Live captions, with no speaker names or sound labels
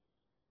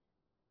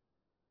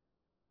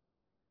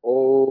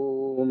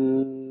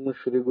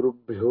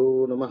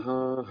श्रीगुरुभ्यो नमः।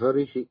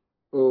 हरिः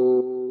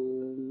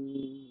ओम्।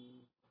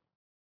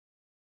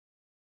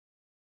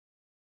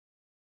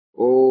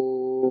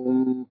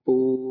 ॐ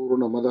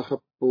पूर्णमदः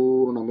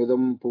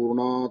पूर्णमिदं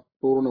पूर्णात्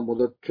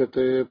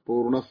पूर्णमुदच्यते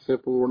पूर्णस्य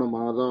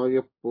पूर्णमादाय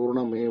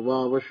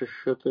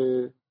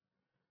पूर्णमेवावशिष्यते।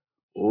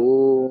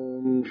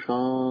 ॐ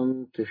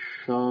शान्ति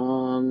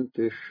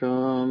शान्ति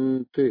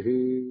शान्तिः।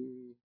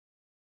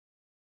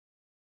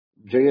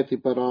 जयति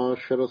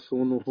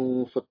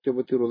पराशरसूनुः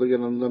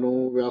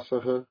सत्यवतिहृदयनन्दनो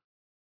व्यासः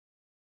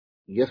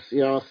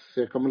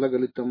यस्यास्य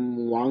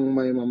कमलगलितं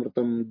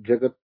वाङ्मयममृतं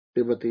जगत्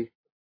पिबति।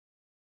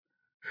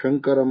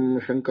 शङ्करं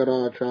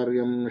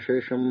शङ्कराचार्यं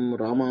शेषं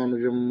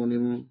रामानुजं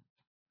मुनिं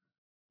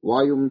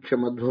वायुं च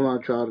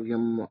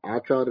मध्वमाचार्यम्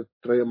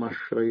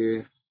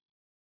आचार्यत्रयमाश्रये।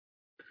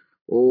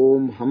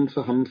 ॐ हंस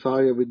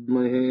हंसाय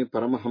विद्महे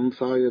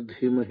परमहंसाय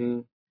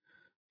धीमहि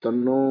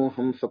तन्नो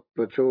हंस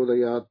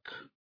प्रचोदयात्।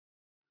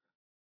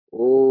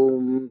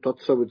 ॐ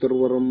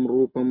तत्सवितुर्वरं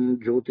रूपं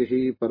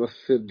ज्योतिः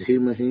परस्य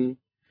धीमहि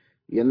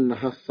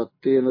यन्नः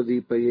सत्येन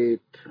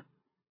दीपयेत्।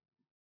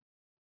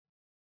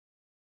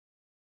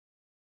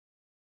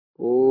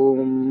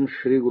 ॐ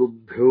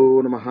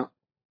श्रीगुरुभ्यो नमः।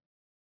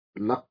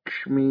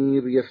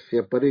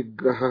 लक्ष्मीर्यस्य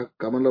परिग्रहः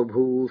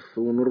कमलभूः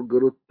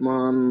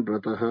सूनुर्गरुत्मान्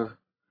रतः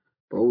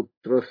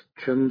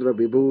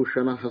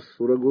पौत्रश्चन्द्रविभूषणः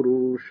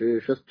सुरगुरुः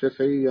शेषश्च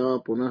शय्या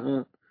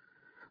पुनः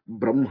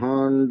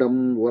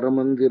ब्रह्माण्डं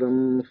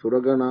वरमन्दिरं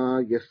सुरगणा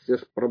यस्य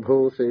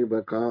प्रभो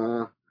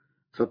सेवका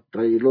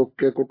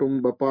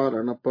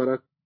सत्रैलोक्यकुटुम्बपारणपर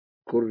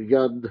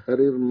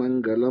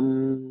कुर्याद्धरिर्मङ्गलम्।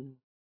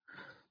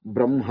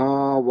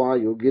 ब्रह्मा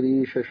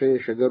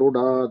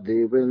वायुगिरीशेषगरुडा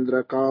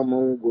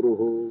देवेन्द्रकामौ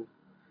गुरुः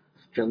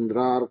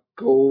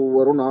चन्द्रार्कौ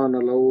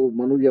वरुणानलौ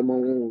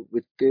मनुयमौ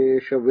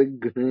वित्तेश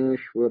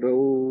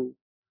विघ्नेश्वरौ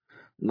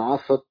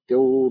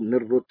नासत्यौ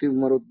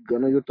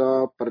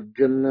निर्वृतिमरुद्गणयुता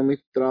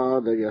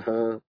पर्जन्यमित्रादयः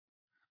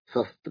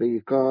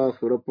सस्त्रीका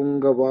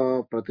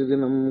सुरपुङ्गवा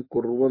प्रतिदिनं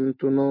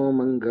कुर्वन्तु नो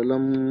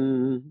मङ्गलम्।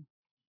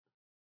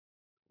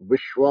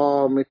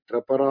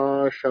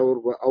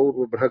 विश्वामित्रपराशौर्व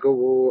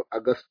और्वभृगवो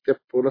अगस्त्यः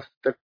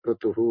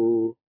पुलस्त्यक्रतुः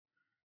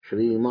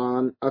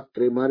श्रीमान्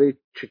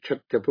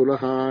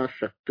अत्रिमरिच्छिच्छत्यपुलः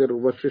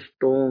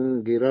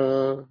शक्तिर्वसिष्ठोऽङ्गिरा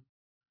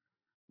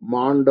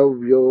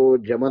माण्डव्यो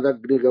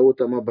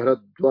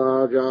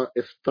जमदग्निगौतमभरद्वाजा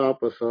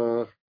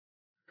इस्तापसा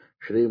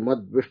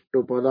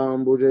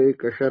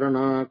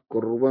श्रीमद्विष्णुपदाम्बुजैकशरणा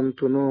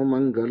कुर्वन्तु नो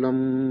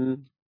मङ्गलम्।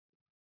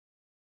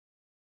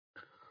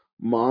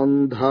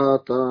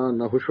 मान्धाता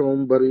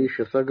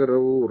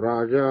नहुषोऽम्बरीशसगरौ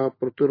राजा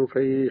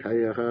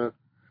पृथुर्वैहयः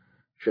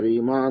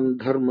श्रीमान्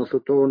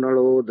धर्मसुतो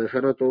नलो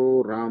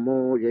दशरथो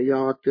रामो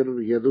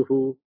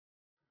ययातिर्यदुः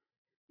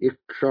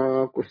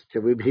इक्ष्वाकुश्च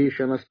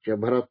विभीषणश्च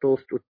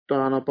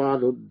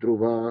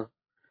भरतोऽस्तुत्तानपादुद्रुवा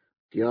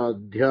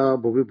त्याध्या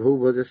भुवि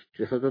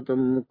भूभजश्च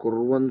सततं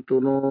कुर्वन्तु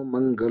नो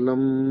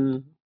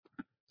मङ्गलम्।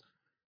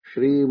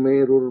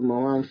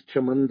 श्रीमेरुर्मवांश्च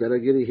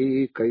मन्दरगिरिः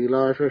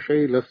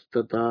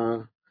कैलासशैलस्तथा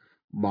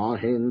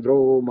माहेन्द्रो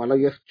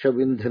मलयश्च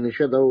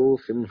विन्ध्यनिषदौ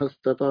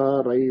सिंहस्तथा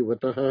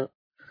रैवतः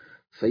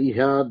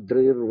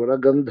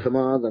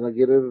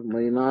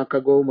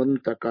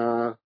सह्याद्रिर्वरगन्धमादनगिरिर्मैनाकगोमन्तका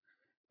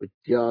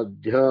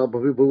इत्याद्या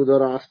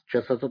भुविभूधराश्च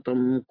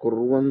सततं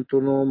कुर्वन्तु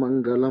नो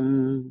मङ्गलम्।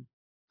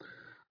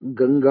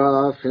 गङ्गा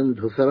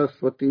सिन्धु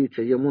सरस्वती च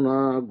यमुना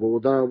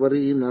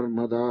गोदावरी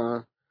नर्मदा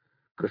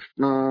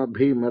कृष्णा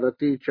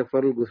भीमरती च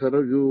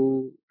फल्गुसरयू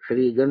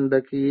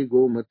श्रीगण्डकी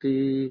गोमती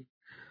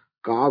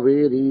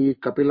कावेरी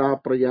कपिला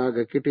प्रयाग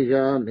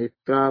किटिजा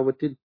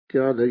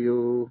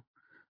नेत्रावतीत्यादयो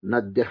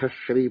नद्यः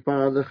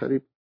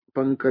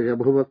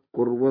श्रीपादहरिपङ्कजभुवः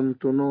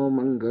कुर्वन्तु नो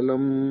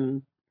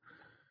मङ्गलम्।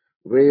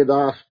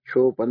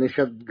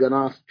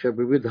 वेदाश्चोपनिषद्गणाश्च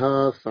विविधा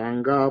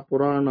साङ्गा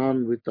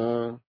पुराणान्विता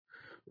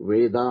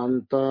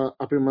वेदान्ता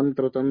अपि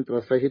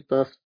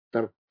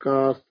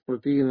मन्त्रतन्त्रसहितस्तर्का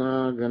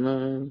स्मृतिनागना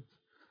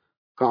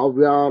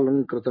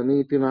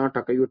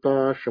काव्यालङ्कृतनीतिनाटकयुता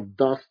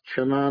शब्दाश्च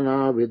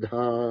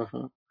नानाविधाः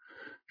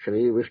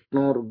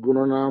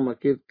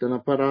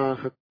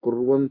श्रीविष्णोर्गुणनामकीर्तनपराः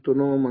कुर्वन्तु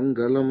नो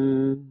मङ्गलम्।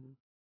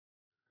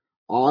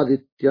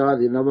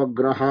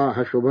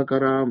 आदित्यादिनवग्रहाः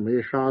शुभकरा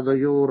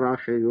मेषादयो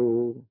राशयो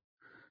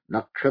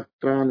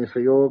नक्षत्राणि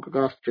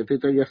संयोगकाश्च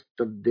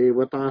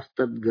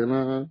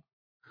तिथयस्तद्देवतास्तद्गणा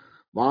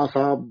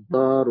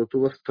मासाब्दा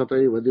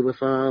ऋतुवस्थतैव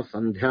दिवसा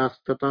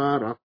सन्ध्यास्तथा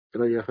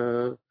रात्रयः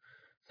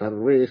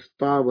सर्वे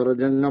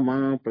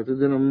स्थावरजङ्गमा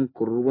प्रतिदिनं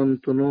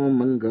कुर्वन्तु नो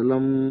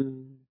मङ्गलम्।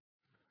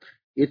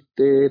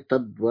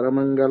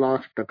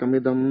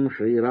 इत्येतद्वरमङ्गलाष्टकमिदं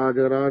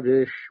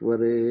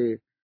श्रीराजराजेश्वरे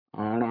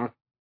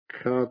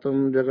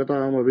आणाख्यातं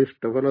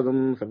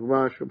जगतामभीष्टफलदं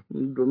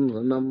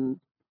सर्वाशुभं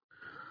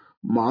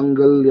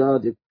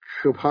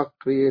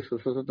माङ्गल्यादिशुभाक्रियेषु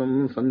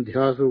सततं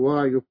सन्ध्यासु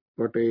वायुः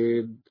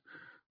पठेद्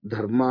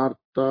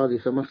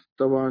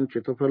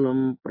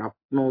धर्मार्थादिसमस्तवाञ्छितफलं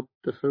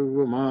प्राप्नोत्य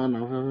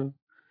सर्वमानवः।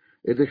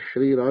 इति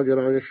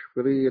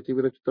श्रीराजराजेश्वरी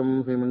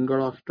यतिविरचितं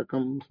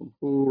श्रीमङ्गलाष्टकं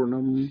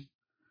सम्पूर्णम्।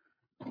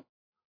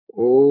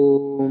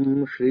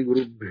 ॐ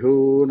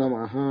श्रीगुरुभ्यो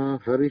नमः।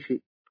 हरिः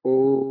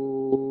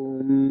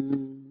ओम्।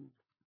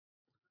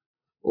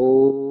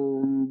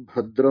 ॐ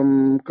भद्रं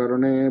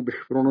कर्णेभिः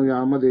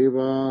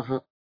शृणुयामदेवाः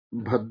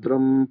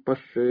भद्रं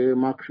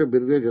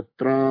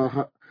पश्येमाक्षभिर्यजत्राः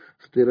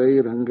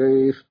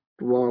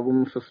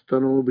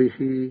स्थिरैरङ्गैस्त्वागुंसस्तनूभिः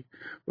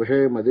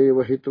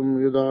वशेमदेवहितं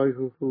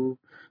युदायुः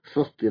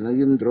स्वस्ति न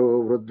इन्द्रो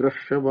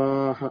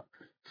वृद्रश्रवाः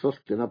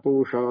स्वस्ति न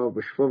पूषा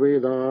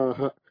विश्ववेदाः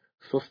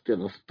स्वस्ति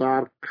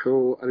नस्तार्क्ष्यो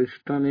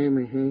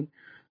अरिष्टनेमिः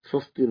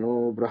स्वस्ति नो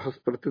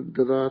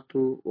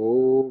बृहस्पतिर्ददातु ॐ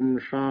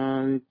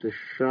शान्ति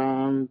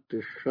शान्ति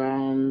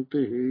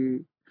शान्तिः।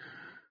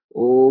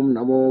 ॐ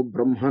नमो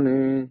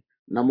ब्रह्मणे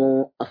नमो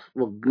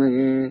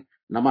अस्मग्नये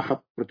नमः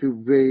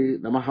पृथिव्यै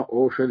नमः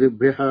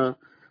ओषधिभ्यः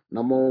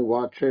नमो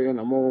वाचे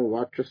नमो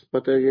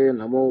वाचस्पतये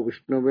नमो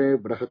विष्णुवे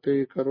बृहते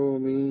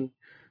करोमि।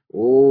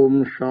 ॐ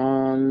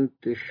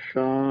शान्ति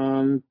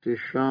शान्ति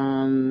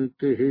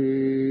शान्तिः।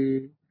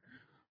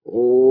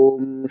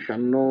 ॐ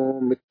शन्नो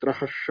मित्रः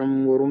शं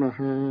वरुणः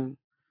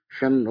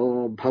शन्नो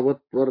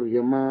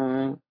भवत्वर्यमा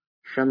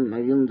शन्न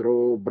इन्द्रो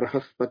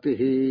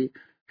बृहस्पतिः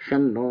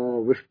शन्नो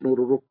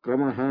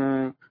विष्णुरुक्रमः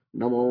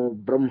नमो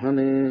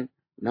ब्रह्मणे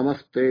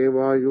नमस्ते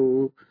वायु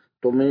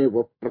त्वमेव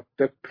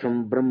प्रत्यक्षं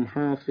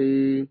ब्रह्मासि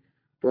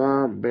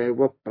त्वामेव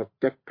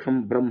प्रत्यक्षं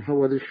ब्रह्म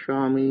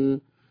वदिष्यामि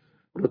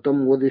ऋतं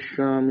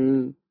वदिष्यामि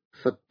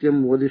सत्यं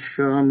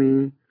वदिष्यामि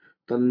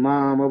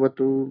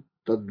तन्मामवतु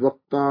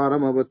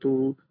तद्वक्तारमवतु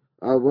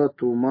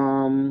अवतु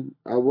माम्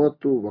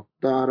अवतु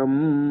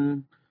वक्तारम्।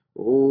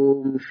 ॐ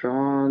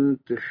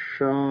शान्ति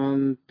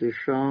शान्ति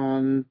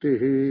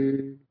शान्तिः।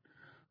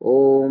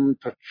 ॐ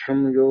तच्छं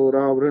यो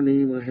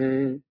रावृणीमहे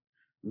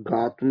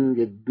गातुं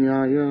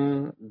यज्ञाय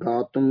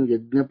गातुं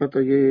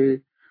यज्ञपतये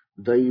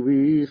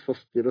दैवी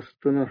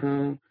स्वस्तिरस्तु नः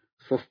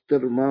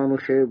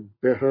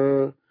स्वस्तिर्मानुषेभ्यः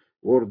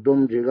ऊर्ध्वं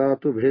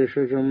जिगातु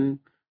भेषजम्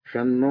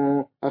शन्नो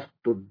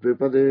अस्तु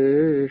द्विपदे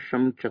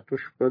शं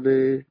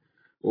चतुष्पदे।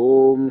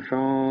 ॐ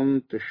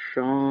शान्ति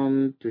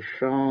शान्ति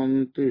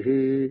शान्तिः।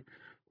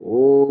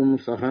 ॐ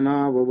सहना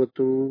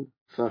भवतु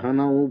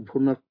सहनौ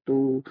भुनक्तु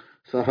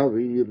सह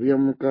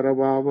वीर्यं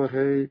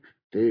करवावहै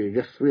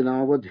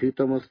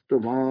तेजस्विनावधीतमस्तु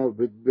मा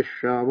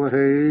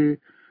विद्विषावहै।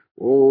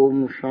 ॐ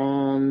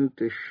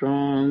शान्ति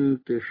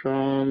शान्ति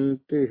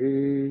शान्तिः।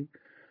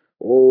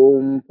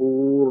 ॐ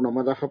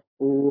पूर्णमदः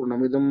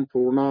पूर्णमिदं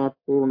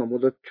पूर्णात्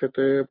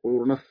पूर्णमुदच्यते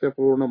पूर्णस्य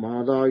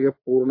पूर्णमादाय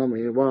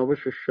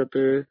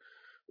पूर्णमेवावशिष्यते।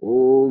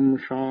 ॐ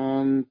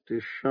शान्ति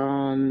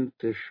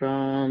शान्ति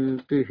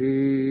शान्तिः।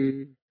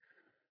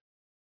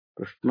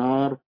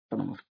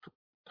 कृष्णार्पणमस्तु।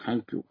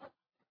 Thank you.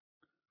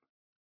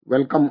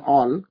 Welcome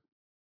all.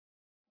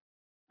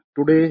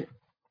 Today,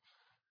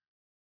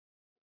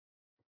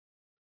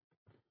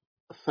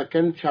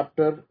 second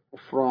chapter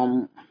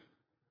from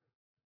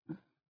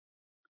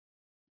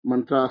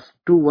mantras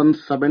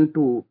 2117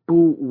 to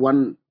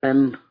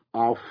 2110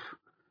 of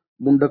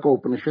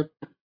Mundakopanishad.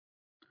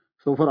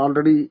 So far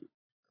already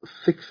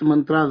 6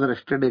 mantras are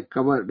yesterday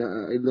covered.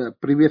 In the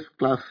previous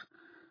class,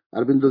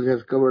 Arbindoji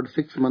has covered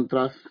 6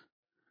 mantras.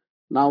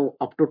 Now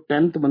up to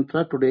 10th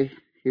mantra today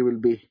he will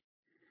be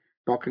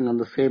talking on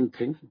the same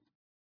thing.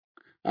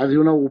 As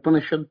you know,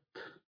 Upanishad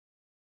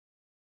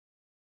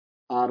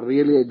are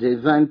really a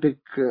gigantic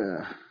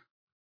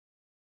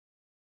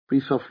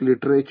piece of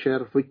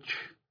literature which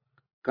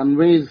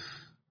conveys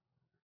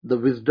the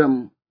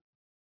wisdom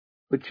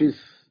which is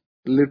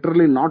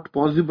literally not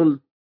possible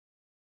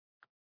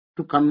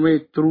to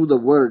convey through the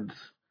words,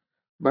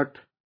 but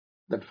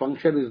that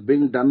function is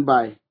being done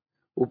by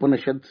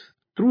Upanishads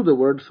through the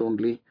words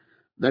only.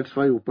 That's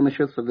why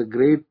Upanishads are the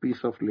great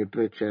piece of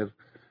literature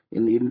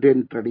in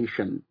Indian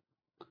tradition.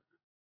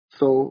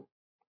 So,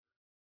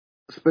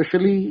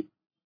 especially,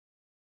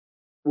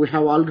 we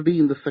have already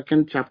in the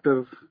second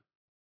chapter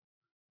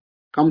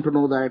come to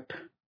know that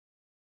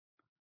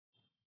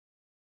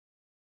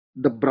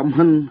the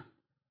Brahman,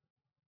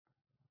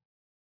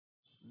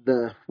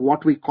 the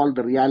what we call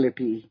the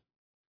reality,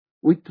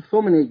 with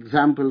so many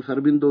examples,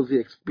 Arbindoji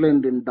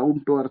explained in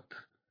down-to-earth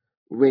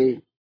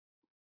way,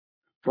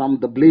 from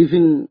the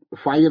blazing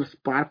fire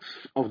sparks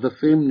of the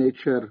same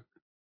nature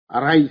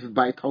arise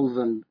by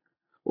thousand.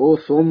 O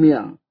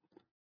Somya,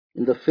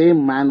 in the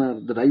same manner,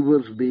 the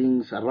diverse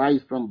beings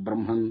arise from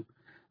Brahman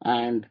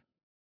and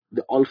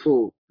they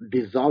also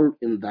dissolve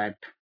in that.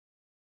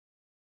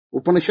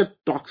 Upanishad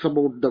talks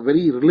about the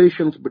very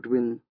relations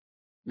between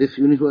this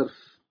universe,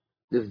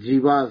 this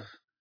jivas,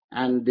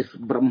 and this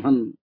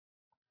Brahman,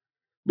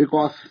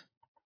 because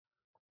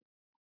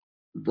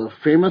the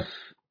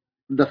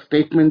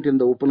statement in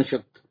the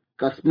Upanishad,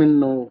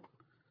 Kasminno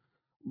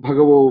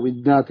Bhagavo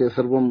Vijnate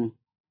Sarvam,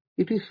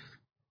 it is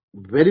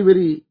very,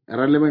 very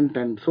relevant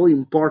and so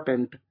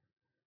important.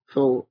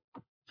 So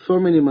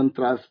many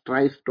mantras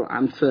tries to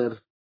answer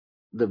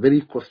the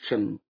very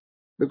question,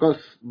 because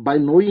by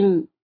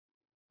knowing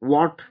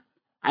what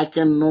I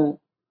can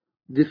know,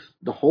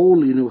 the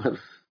whole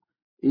universe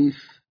is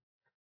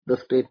the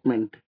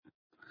statement.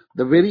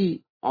 The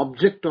very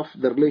object of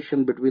the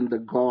relation between the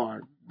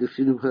God, this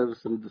universe,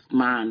 and this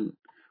man,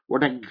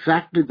 what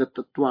exactly the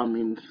tattva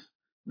means,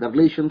 the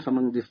relations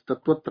among this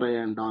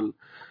tattvatraya and all,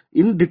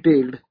 in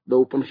detail, the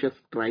Upanishads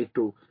try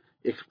to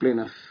explain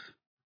us.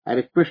 I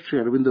request Sri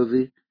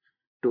Aurobindo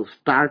to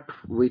start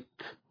with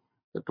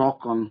the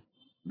talk on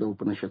the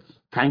Upanishads.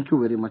 Thank you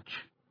very much.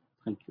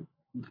 Thank you.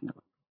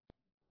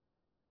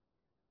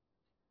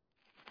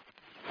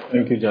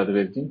 Thank you,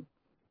 Jadavedi.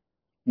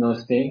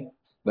 Namaste.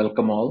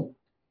 Welcome all.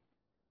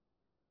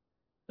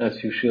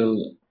 As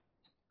usual,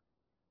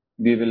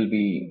 we will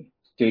be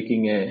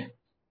taking a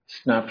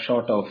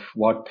snapshot of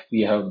what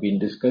we have been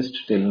discussed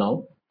till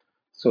now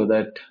so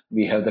that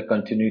we have the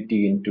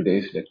continuity in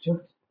today's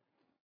lecture.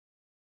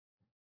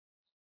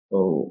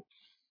 So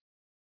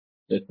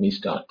let me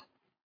start.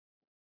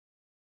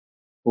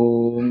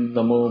 Om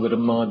Namo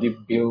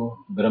Brahmadibhyo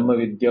Brahma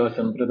Vidya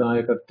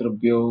Sampradaya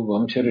Kartrubhyo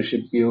Vamsha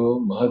Rishibhyo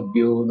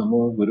Mahadbhyo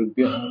Namo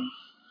Gurubhyo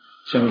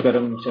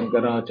Shankaram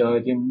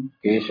Shankaracharyam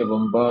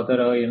Keshavam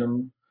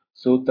Badarayanam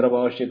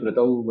Sutravashi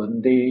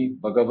Vande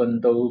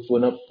Bhagavantau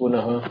Punah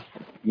Punah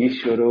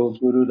Ishvaro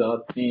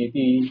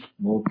Gururatmeti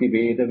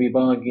Murtiveda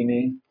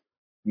Vibhagine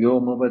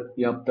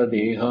Vyomavatyapta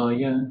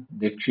Dehaya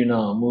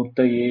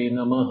Dakshinamurtaye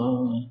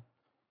Namaha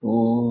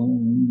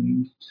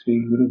Om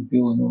Sri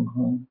Gurubhyo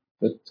Namaha.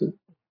 That's it.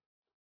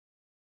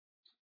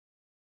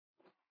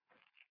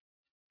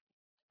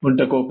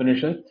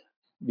 Mundakopanishad,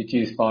 which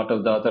is part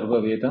of the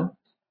Atharva Veda,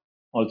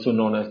 also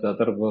known as the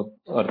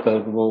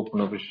Atharva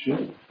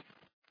Upanishad,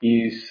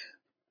 is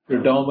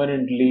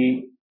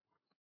predominantly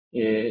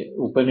a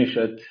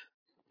Upanishad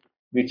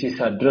which is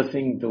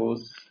addressing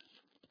those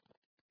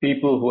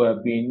people who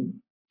have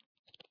been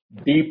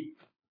deep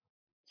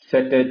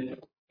settled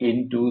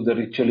into the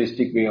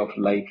ritualistic way of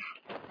life.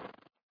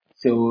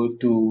 So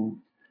to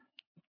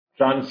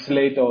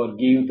translate or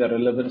give the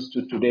relevance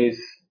to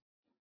today's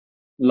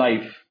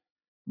life,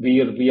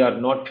 we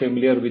are not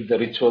familiar with the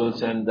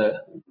rituals and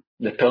the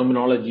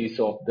terminologies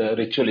of the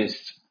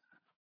ritualists,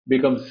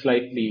 becomes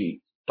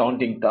slightly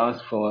daunting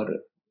task for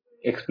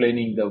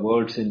explaining the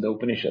words in the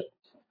Upanishad.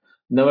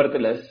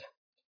 Nevertheless,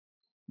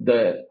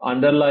 the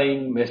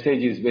underlying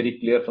message is very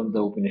clear from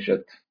the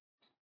Upanishad.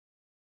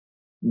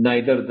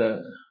 Neither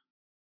the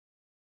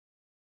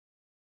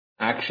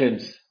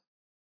actions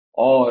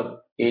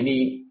or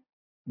any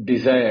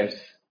desires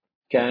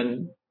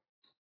can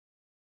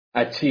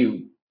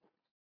achieve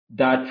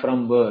that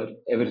from where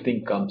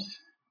everything comes.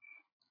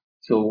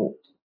 So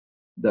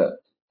the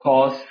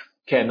cause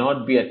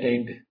cannot be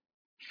attained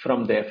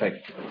from the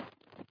effect.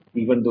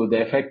 Even though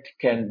the effect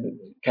can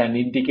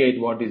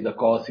indicate what is the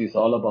cause is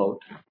all about,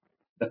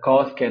 the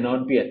cause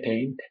cannot be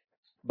attained,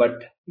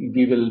 but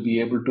we will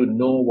be able to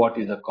know what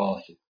is the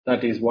cause.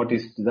 That is what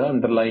is the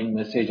underlying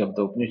message of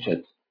the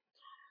Upanishad.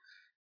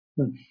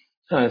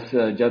 As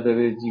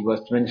Jadaveji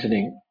was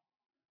mentioning,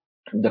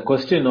 the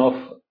question of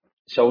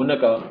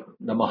Shaunaka,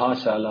 the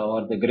Mahashala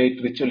or the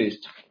great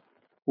ritualist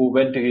who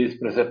went to his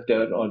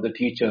preceptor or the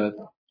teacher,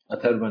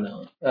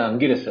 Atharvana,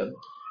 Angirasa,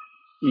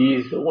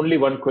 is only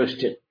one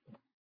question.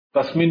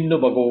 Kasminnu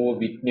bhagavo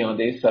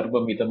vijñāde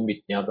sarvamidam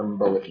vijñātam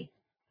bhavati.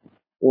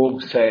 Oh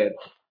sir,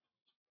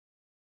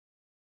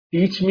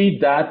 teach me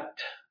that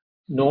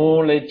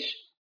knowledge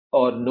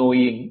or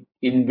knowing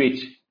in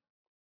which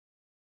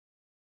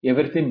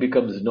everything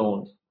becomes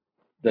known.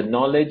 The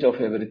knowledge of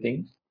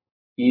everything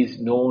is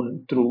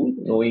known through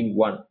knowing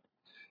one.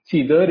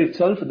 See, there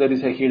itself there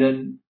is a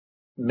hidden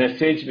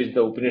message which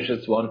the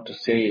Upanishads want to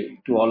say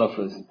to all of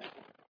us,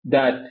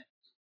 that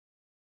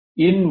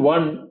in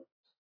one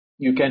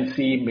you can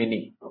see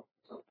many.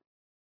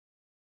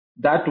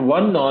 That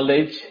one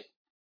knowledge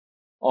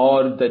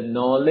or the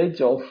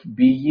knowledge of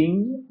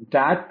being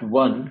that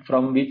one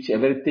from which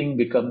everything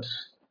becomes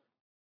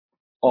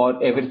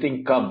or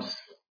everything comes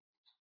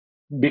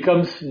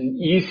becomes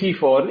easy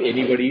for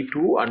anybody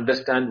to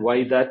understand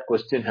why that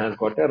question has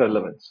got a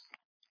relevance.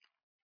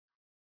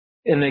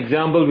 An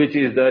example which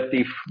is that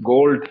if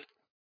gold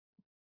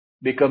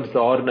becomes the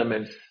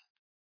ornaments,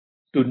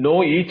 to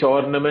know each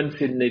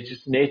ornaments in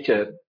its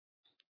nature,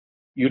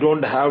 you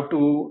don't have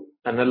to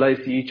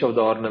analyze each of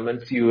the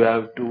ornaments, you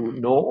have to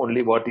know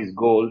only what is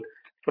gold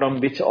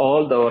from which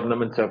all the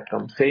ornaments have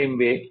come. Same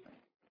way,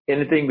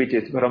 anything which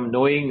is from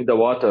knowing the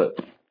water,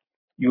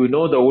 you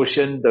know the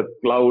ocean, the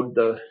cloud,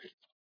 the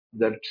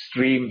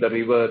stream, the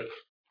river,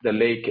 the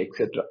lake,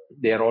 etc.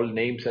 They are all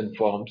names and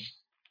forms,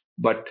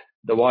 but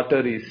the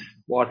water is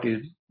what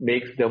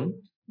makes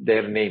them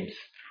their names.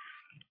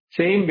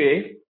 Same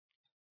way,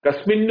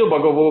 Kasminnu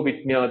bhagavo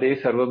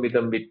vijñāde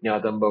sarvamidam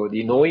vijñātam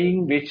bhavati.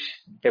 Knowing which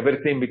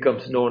everything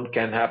becomes known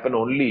can happen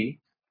only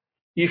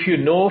if you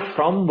know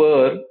from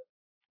where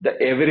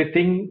the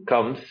everything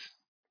comes,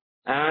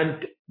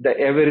 and the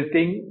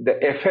everything, the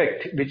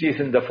effect which is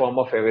in the form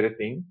of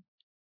everything,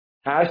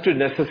 has to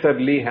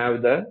necessarily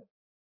have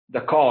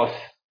the cause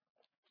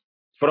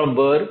from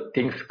where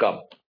things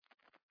come.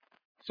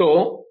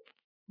 So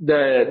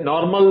the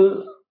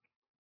normal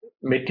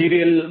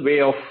material way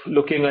of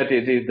looking at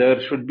it is there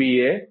should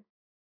be a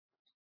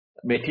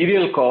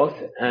material cause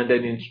and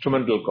an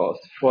instrumental cause.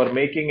 For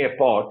making a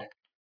pot,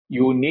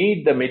 you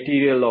need the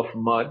material of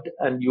mud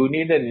and you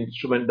need an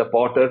instrument, the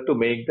potter, to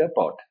make the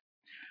pot.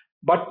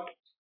 But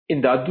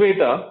in the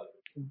Advaita,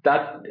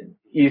 that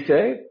is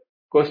a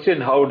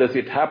question, how does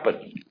it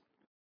happen?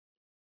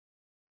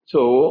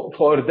 So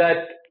for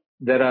that,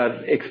 there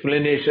are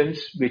explanations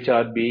which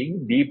are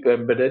being deep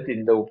embedded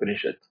in the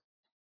Upanishads.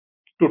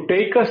 To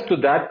take us to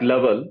that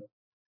level,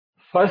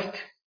 first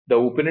the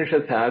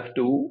Upanishads have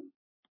to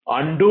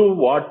undo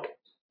what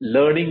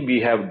learning we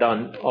have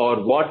done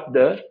or what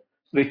the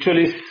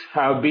ritualists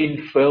have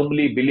been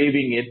firmly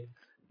believing it,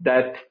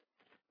 that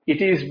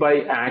it is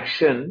by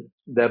action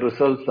the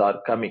results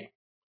are coming.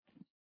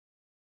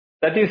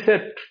 That is a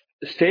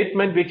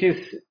statement which is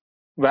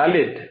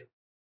valid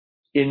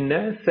in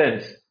a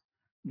sense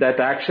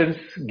that actions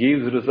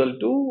gives result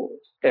to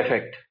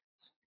effect.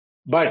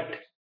 But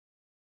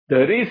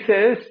there is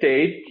a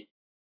state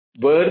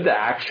where the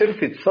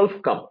actions itself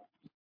come.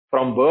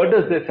 From where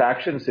does this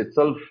actions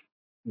itself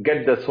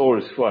get the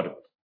source for?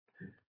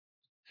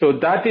 So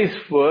that is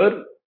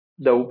where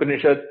the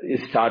Upanishad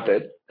is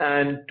started.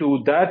 And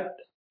to that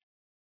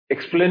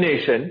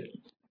explanation,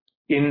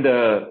 in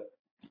the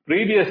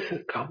previous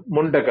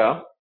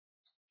Mundaka,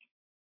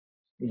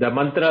 the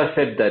mantra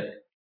said that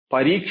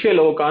Pariksha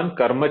lokan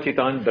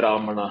karmachitan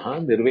brahmanaha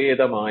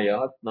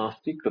nirvedamayat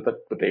nasti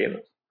kritakritena.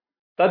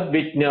 Tad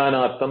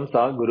vijnanartam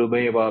sa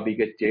gurumeva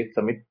vigachet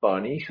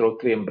samitpani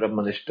shrotriyam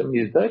brahmanishtam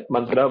is that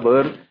mantra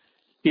where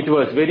it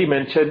was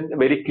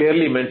very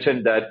clearly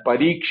mentioned that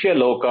Pariksha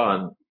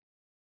lokan.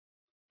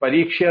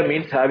 Pariksha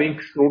means having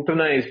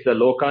scrutinized the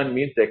lokan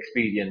means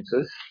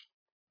experiences.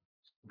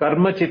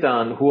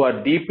 Karmachitan, who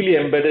are deeply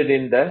embedded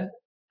in the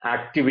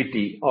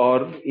activity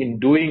or in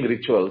doing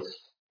rituals.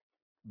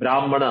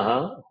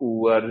 Brahmanaha,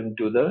 who are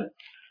into the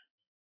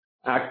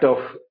act of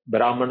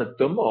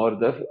Brahmanatvam or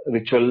the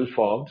ritual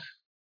forms.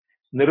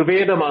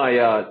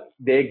 Nirvedamaya,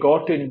 they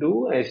got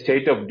into a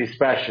state of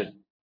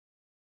dispassion.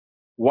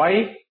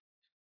 Why?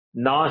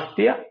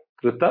 Nastya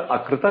krita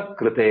akrita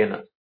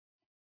kritena.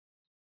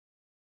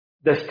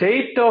 The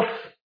state of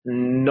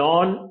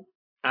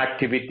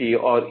non-activity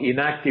or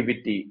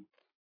inactivity,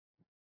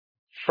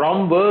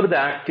 from where the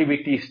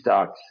activity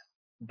starts,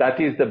 that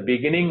is the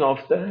beginning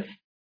of the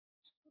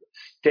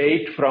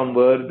state from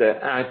where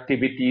the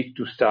activity is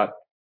to start.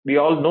 We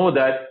all know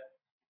that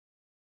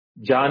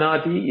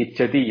janati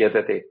ichchati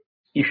yatate.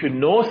 If you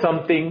know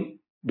something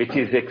which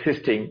is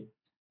existing,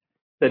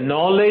 the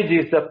knowledge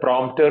is the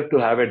prompter to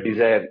have a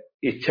desire,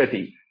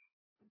 ichchati.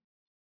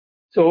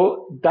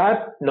 So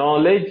that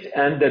knowledge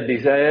and the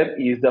desire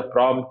is the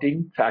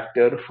prompting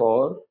factor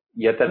for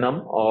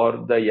yatanam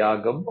or the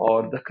yagam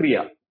or the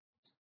kriya.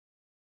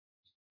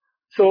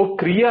 So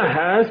kriya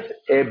has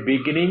a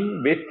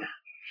beginning with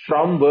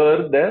from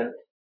where the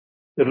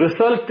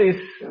result is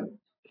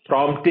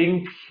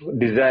prompting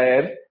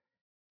desire,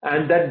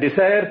 and that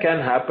desire can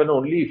happen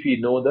only if we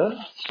know the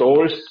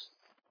source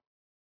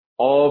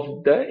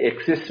of the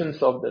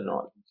existence of the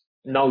knowledge.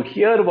 Now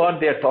here what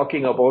they are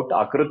talking about,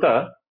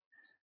 akrita,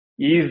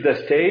 is the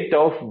state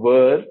of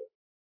where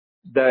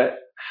the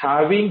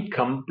having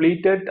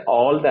completed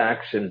all the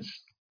actions,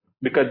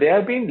 because they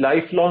have been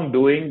lifelong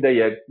doing the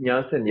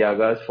yajnas and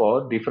yagas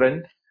for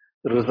different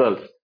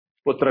results.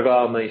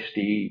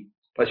 Putragameshti,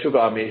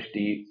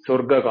 Pashugameshti,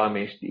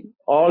 Surgagameshti,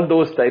 all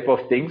those type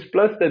of things,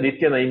 plus the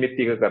Nitya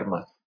Naimittika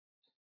karmas.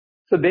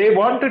 So they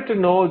wanted to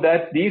know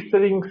that these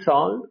things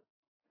are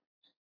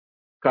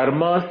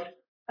karmas,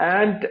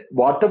 and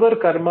whatever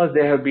karmas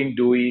they have been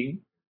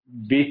doing,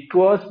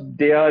 because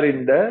they are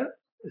in the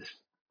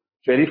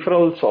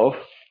peripherals of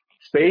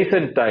space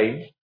and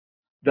time,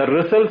 the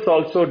results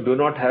also do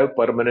not have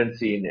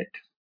permanency in it.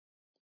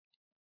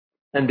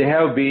 And they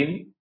have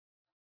been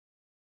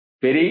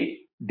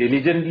very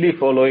diligently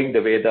following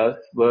the Vedas,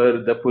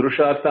 where the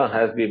Purushartha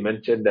has been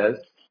mentioned as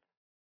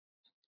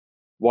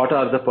what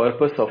are the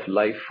purpose of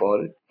life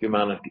for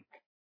humanity.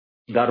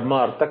 Dharma,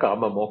 Artha,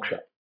 Kama, Moksha.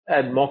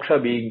 And Moksha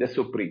being the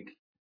supreme.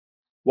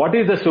 What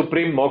is the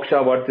supreme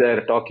moksha? What they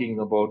are talking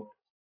about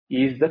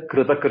is the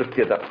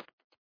kritakrityata.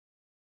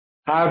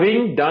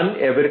 Having done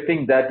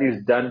everything that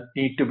is done,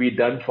 need to be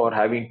done for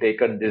having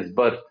taken this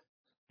birth,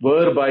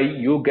 whereby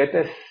you get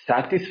a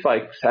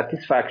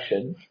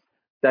satisfaction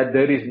that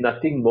there is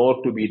nothing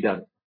more to be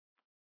done.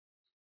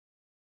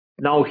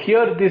 Now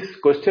here this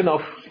question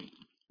of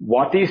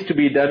what is to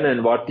be done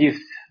and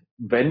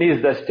when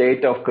is the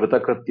state of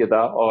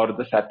kritakrityata or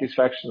the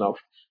satisfaction of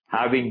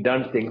having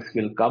done things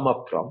will come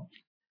up from,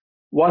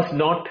 was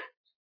not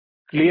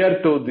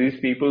clear to these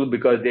people,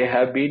 because they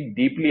have been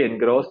deeply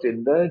engrossed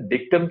in the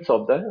dictums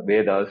of the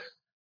Vedas,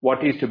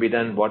 what is to be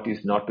done, what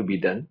is not to be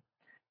done.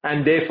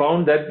 And they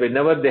found that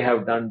whenever they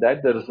have done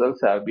that, the results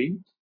have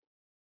been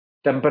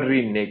temporary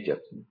in nature.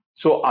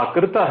 So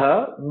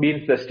akritaha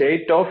means the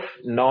state of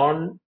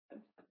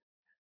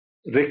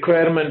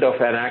non-requirement of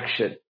an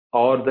action,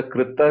 or the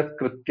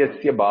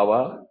kritakrityasya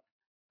bhava,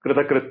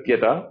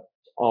 kritakrityata,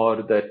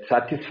 or the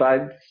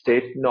satisfied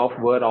state of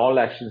where all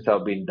actions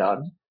have been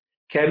done,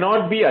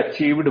 cannot be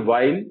achieved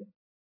while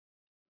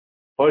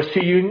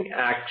pursuing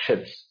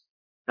actions.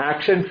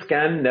 Actions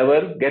can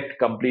never get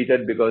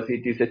completed because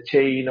it is a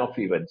chain of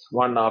events.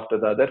 One after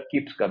the other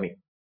keeps coming.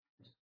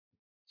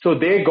 So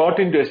they got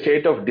into a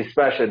state of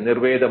dispassion,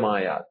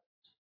 nirvedamaya,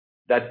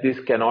 that this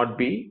cannot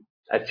be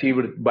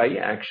achieved by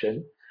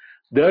action.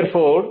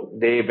 Therefore,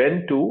 they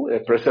went to a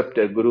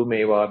preceptor, Guru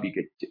Meva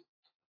Bigacche,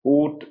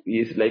 who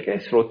is like a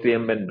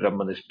Shrotriyam and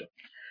Brahmanishta.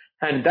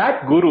 And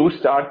that Guru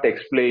start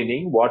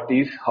explaining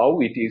how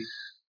it is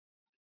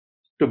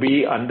to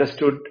be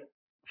understood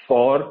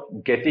for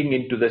getting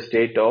into the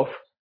state of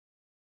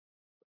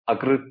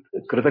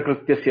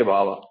Kritakrityasya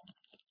Bhava.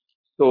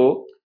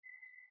 So,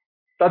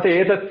 Tat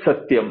etat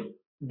satyam.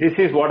 This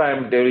is what I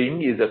am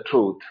doing is the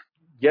truth.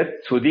 Yat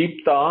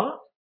sudipta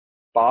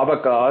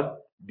pavakad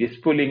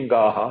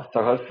vispulingaha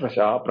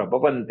sahasrasha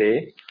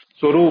prabhavante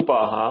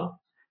surupaha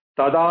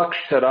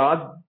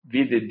tadakshara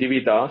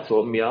divita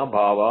somya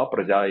bhava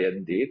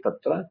prajayante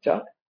tatra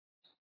cha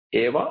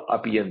eva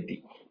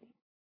apiyanti.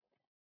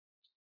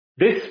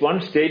 This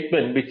one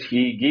statement which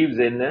he gives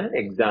in an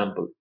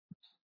example.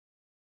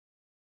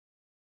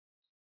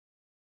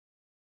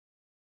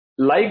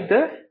 Like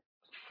the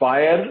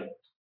fire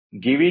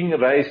giving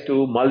rise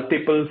to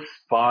multiple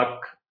spark,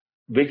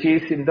 which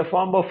is in the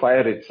form of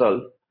fire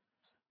itself,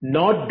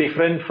 not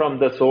different from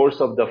the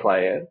source of the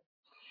fire,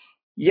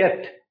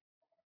 yet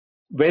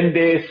when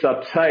they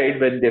subside,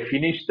 when they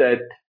finish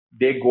that,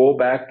 they go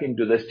back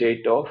into the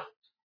state of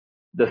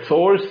the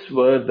source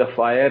where the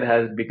fire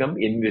has become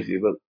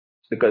invisible.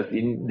 Because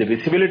in the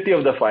visibility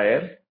of the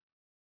fire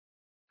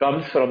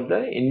comes from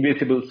the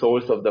invisible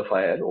source of the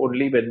fire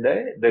only when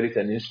there is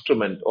an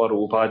instrument or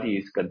upadhi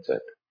is concerned,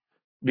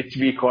 which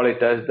we call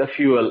it as the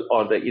fuel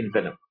or the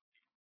indhanam.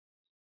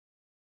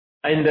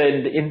 And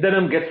then the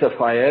indhanam gets a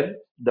fire,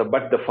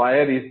 but the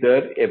fire is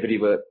there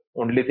everywhere.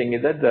 Only thing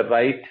is that the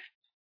right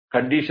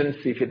conditions,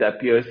 if it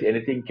appears,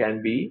 anything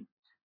can be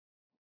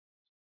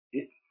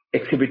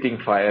exhibiting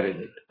fire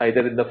in it,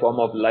 either in the form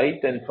of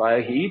light and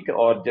fire heat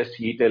or just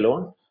heat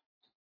alone,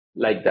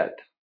 like that.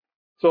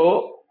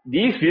 So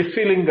these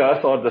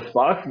Visvilingas or the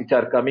sparks which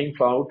are coming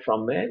out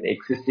from an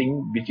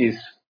existing, which is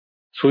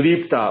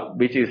Sudipta,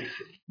 which is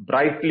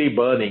brightly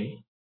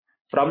burning,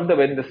 from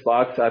when the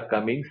sparks are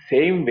coming,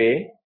 same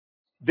way,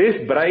 this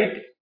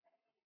bright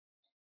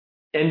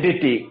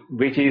entity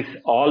which is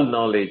all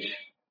knowledge,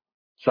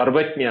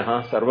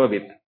 Sarvajnaha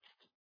Sarvavit,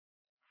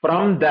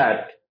 from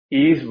that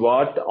is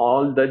what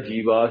all the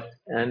jivas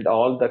and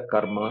all the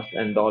karmas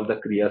and all the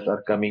kriyas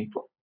are coming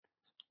from.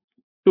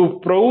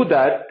 To prove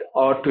that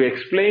or to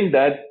explain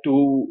that,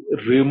 to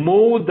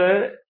remove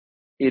the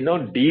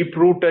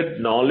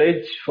deep-rooted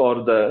knowledge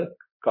for those,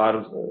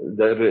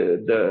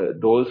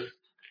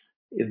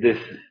 this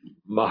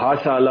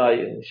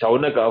Mahashala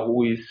Shaunaka,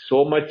 who is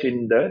so much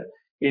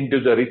into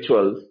the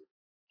rituals,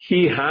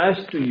 he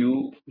has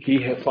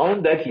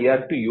found that he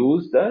had to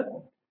use the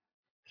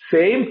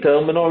same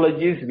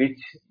terminologies which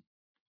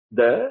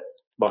the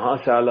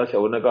Mahashala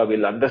Shaunaka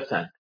will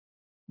understand,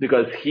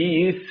 because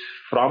he is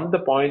from the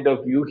point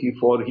of view, he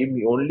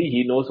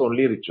knows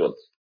only rituals.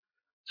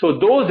 So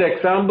those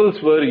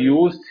examples were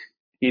used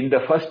in the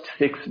first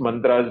 6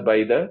 mantras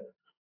by the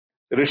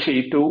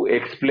Rishi to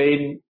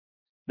explain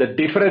the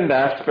different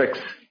aspects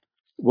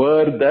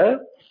where the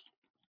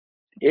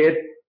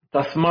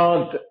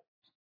tasmad,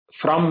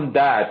 from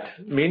that,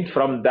 means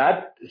from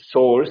that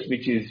source,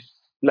 which is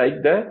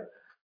like the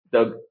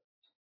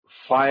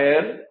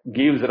fire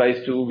gives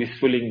rise to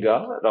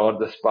Visfulinga or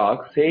the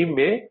spark. Same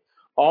way,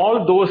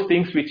 all those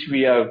things which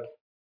we are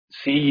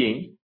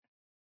seeing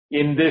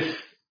in this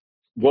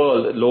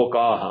world,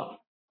 lokaha,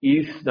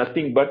 is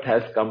nothing but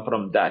has come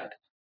from that.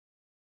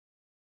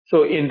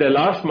 So in the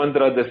last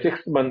mantra, the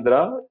 6th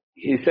mantra,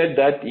 he said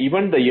that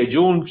even the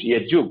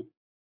Yajur,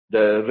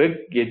 the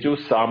Rig, Yajur,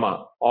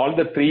 Sama, all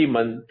the three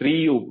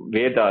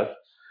Vedas,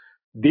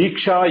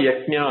 Diksha,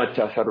 Yajna,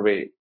 Cha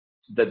Sarve.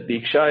 The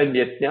Diksha and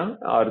Yajna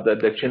are the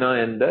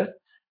Dakshina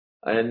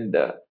and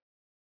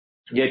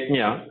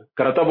Yajna,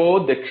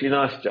 Kratavo,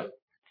 Dakshinascha.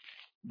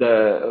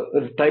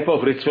 The type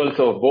of rituals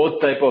of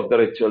both type of the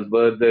rituals,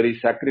 where there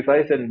is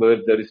sacrifice and where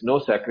there is no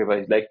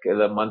sacrifice, like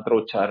the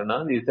mantra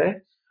ucharana is a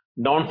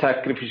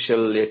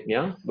non-sacrificial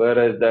yajna,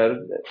 whereas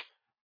the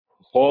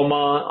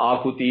homa,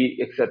 ahuti,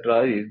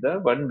 etc. is the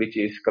one which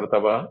is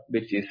kratava,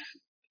 which is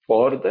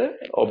for the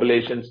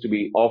oblations to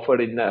be offered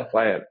in the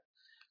fire.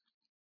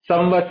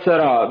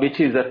 Samvatsara, which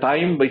is the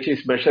time which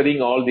is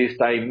measuring all this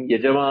time.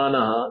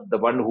 Yajamanaha, the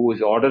one who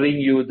is ordering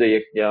you the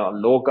yajna.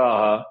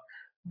 Lokaha,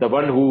 the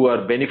one who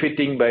are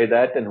benefiting by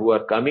that and who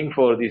are coming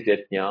for this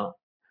yajna.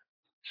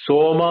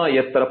 Soma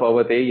yatra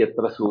pavate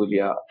yatra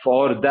surya.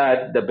 For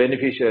that, the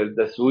beneficiary,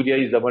 the surya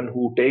is the one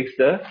who takes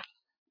the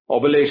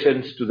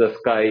oblations to the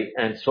sky,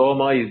 and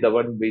Soma is the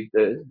one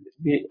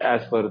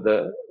as per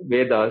the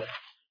Vedas,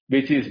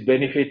 which is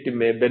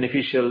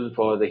beneficial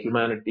for the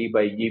humanity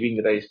by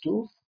giving rise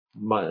to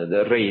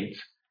the rains.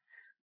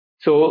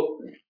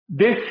 So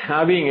this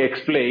having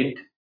explained,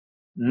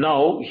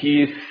 now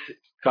he is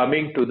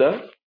coming to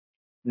the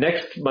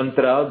next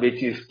mantra,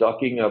 which is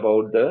talking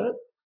about the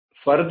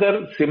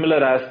further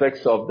similar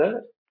aspects of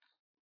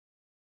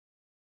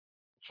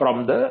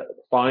from the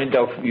point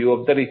of view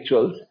of the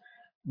rituals,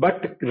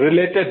 but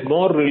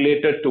more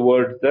related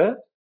towards the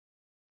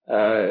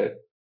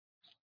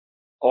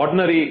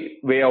ordinary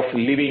way of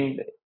living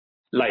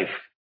life.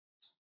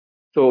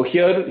 So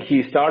here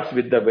he starts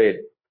with the Ved.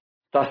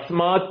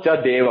 Tasmat cha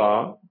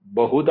deva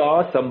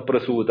bahuda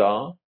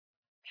samprasuda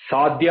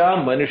sadhya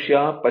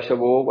manushya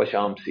pashavo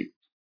vashamsi.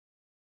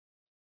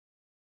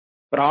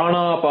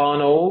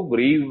 Pranapano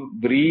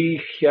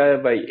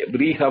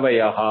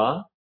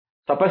vrihavayaha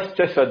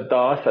tapascha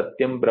shraddha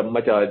satyam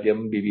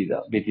brahmacharyam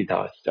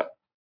vididhascha.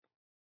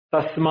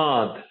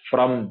 Tasmat,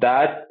 from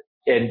that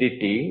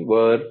entity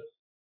where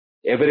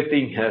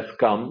everything has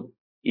come,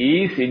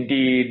 is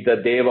indeed the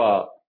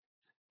Deva,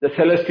 the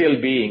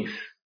celestial beings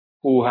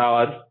who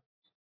are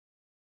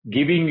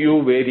giving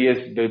you various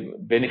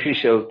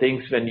beneficial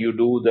things when you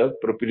do the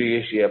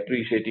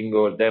appreciating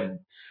over them.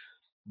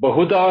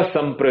 Bahuda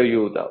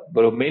samprayuta,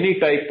 many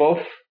type of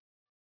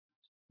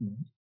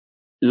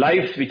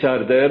lives which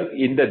are there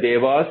in the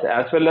Devas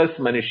as well as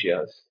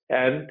Manushyas.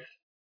 And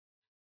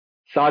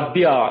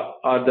Sadhya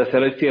are the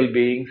celestial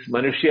beings,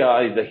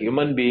 Manushya is the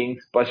human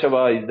beings,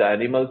 Pashava is the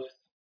animals,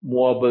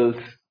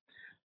 movables,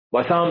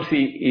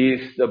 Vasamsi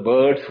is the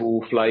birds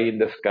who fly in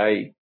the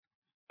sky.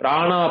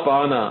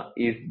 Pranapana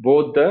is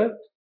both the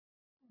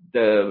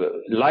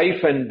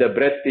life and the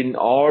breath in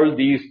all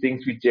these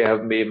things which I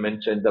have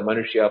mentioned, the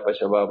Manushya,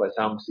 Pashava,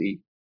 Vasamsi.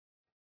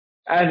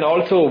 And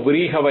also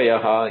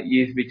Vrihavayaha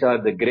is which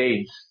are the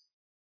grains,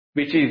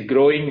 which is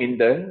growing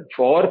in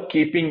for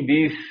keeping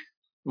these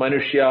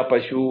Manushya,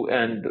 Pashu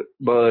and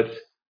birds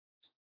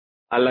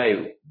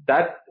alive.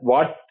 That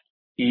what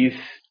is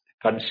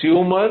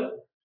consumer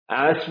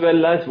as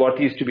well as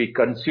what is to be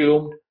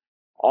consumed,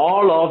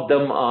 all of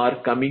them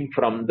are coming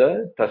from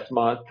the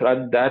Tasmat,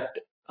 from that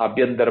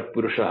Abhyantara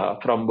Purusha,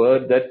 from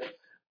where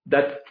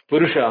that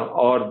Purusha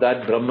or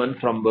that Brahman,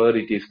 from where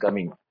it is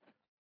coming.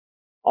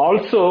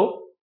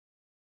 Also,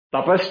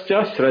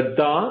 Tapascha,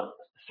 Shraddha,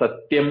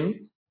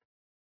 Satyam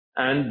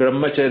and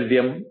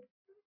Brahmacharyam,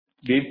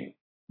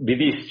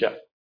 Vidischa.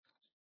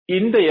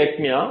 In the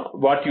Yajna,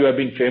 what you have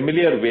been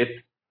familiar with,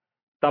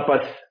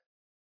 Tapas,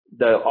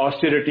 the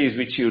austerities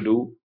which you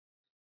do,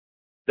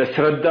 the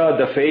Shraddha,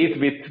 the faith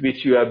with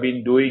which you have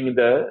been doing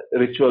the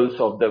rituals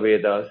of the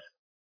Vedas,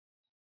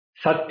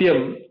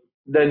 Satyam,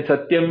 then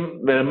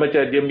Satyam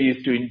Brahmacharyam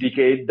is to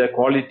indicate the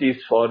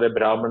qualities for a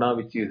Brahmana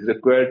which is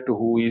required to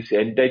who is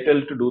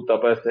entitled to do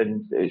tapas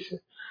and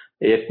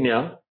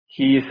yajna.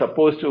 He is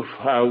supposed to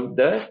have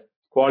the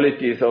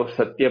qualities of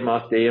Satyam,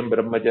 Asteyam,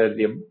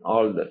 Brahmacharyam,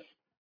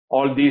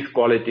 all these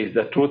qualities,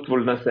 the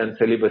truthfulness and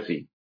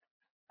celibacy.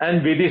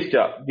 And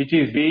Vidishcha, which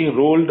is being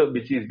ruled,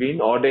 which is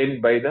being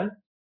ordained by the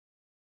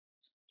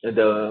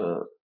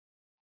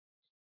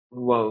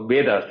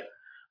Vedas.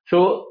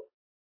 So,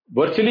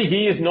 virtually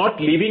he is not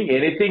leaving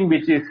anything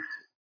which is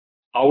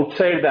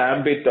outside the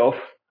ambit of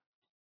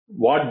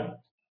what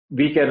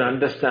we can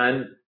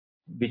understand,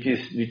 which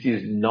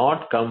is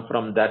not come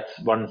from that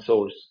one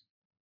source.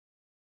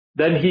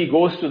 Then he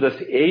goes to the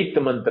eighth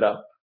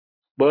mantra,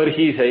 where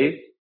he says,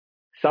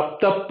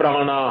 Sapta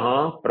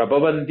pranaha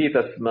prabhavanti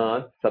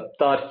tasmat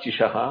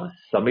saptarchishaha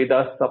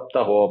samida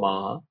sapta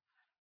homaha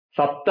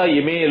sapta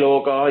ime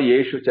loka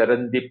yeshu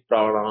charanti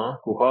prana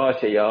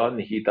kuhashaya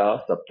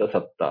nihita sapta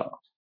sapta.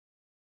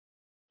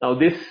 Now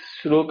this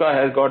shloka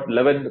has got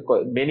 11,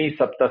 many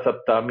sapta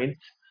sapta means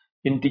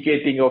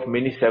indicating of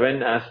many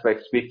 7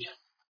 aspects which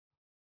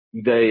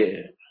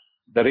the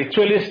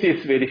ritualist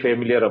is very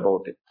familiar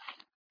about it.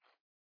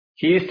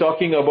 He is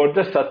talking about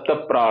the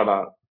satta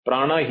prana.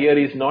 Prana here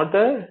is not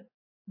the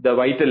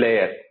vital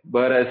air,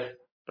 whereas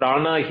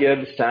prana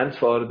here stands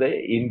for the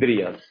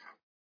indriyas.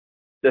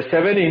 The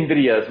 7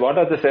 indriyas, what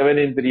are the 7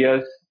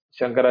 indriyas?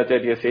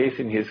 Shankaracharya says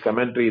in his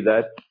commentary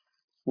that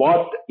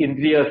what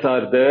indriyas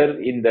are there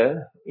in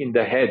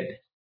the head,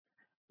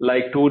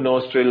 like 2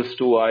 nostrils,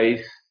 2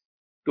 eyes,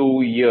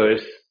 2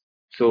 ears,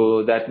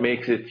 so that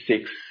makes it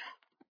 6,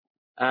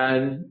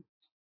 and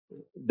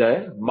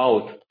the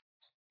mouth,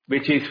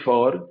 which is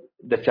for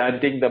the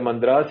chanting the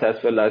mantras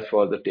as well as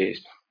for the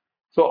taste.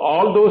 So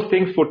all those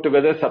things put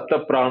together,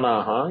 Sapta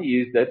Pranaha,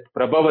 is that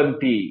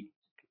Prabhavanti.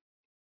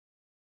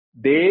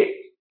 They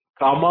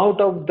come out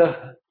of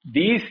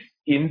these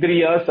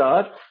Indriyas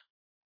are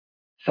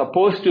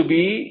supposed to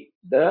be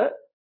the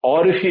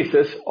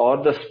orifices or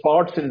the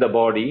spots in the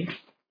body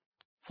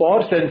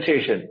for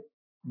sensation,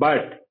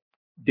 but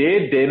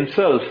they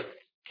themselves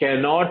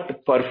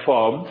cannot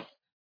perform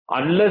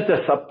unless the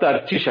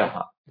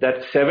Saptarchishaha,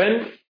 that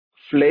 7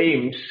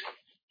 flames,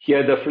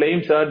 here the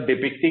flames are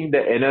depicting the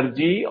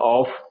energy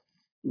of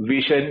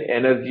vision,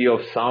 energy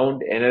of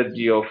sound,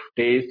 energy of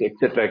taste,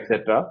 etc.,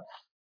 etc.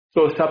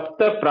 So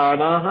Sapta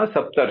Pranaha,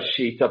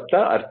 Saptarshi,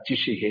 Sapta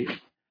Archishihe,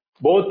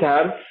 both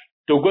have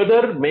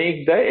together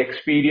make the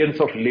experience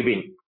of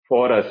living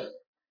for us.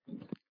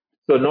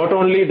 So not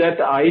only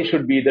that eye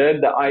should be there,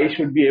 the eye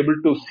should be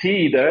able to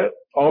see the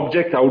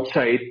object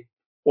outside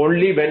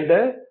only when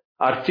the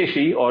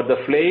archishi or the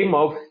flame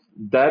of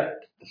that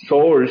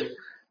source,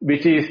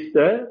 which is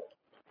the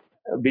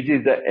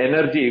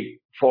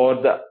energy for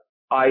the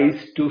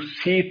eyes to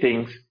see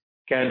things,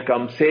 can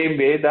come. Same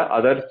way the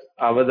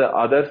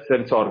other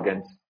sense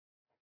organs.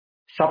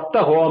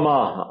 Sapta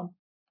homa,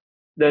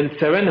 then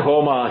 7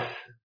 homas,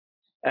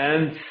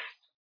 and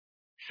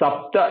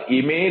Sapta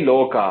ime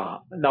loka.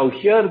 Now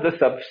here the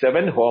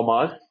seven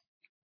homas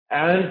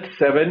and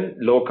seven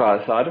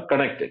lokas are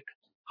connected.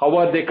 How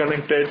are they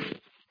connected?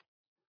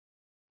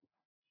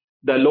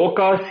 The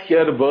lokas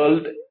here,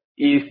 world,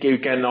 is, you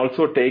can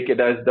also take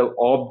it as the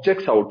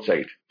objects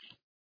outside,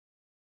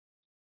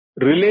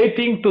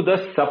 relating to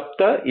the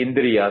Sapta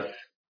Indriyas.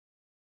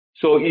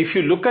 So if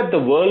you look at the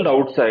world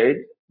outside,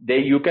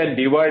 you can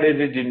divide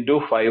it into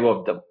five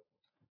of them.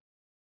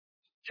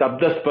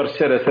 Shabda,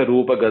 Sparsha, Rasa,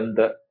 Rupa,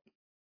 Gandha.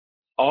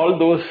 All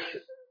those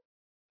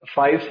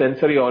five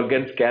sensory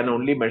organs can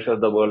only measure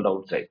the world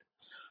outside.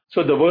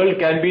 So the world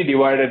can be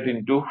divided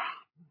into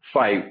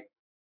five.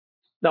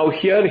 Now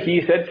here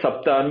he said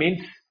Sapta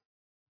means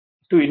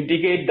to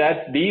indicate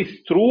that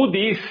through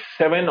these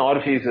seven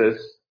orifices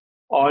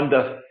on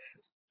the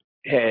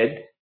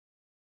head,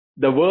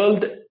 the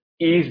world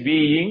is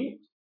being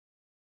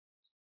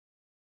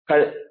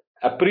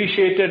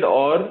appreciated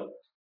or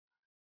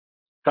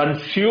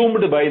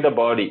consumed by the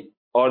body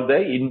or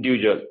the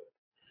individual.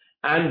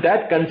 And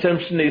that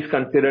consumption is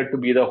considered to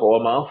be the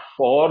homa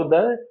for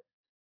the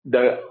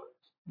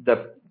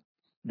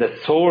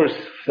source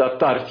of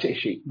the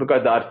Archishi,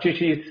 because the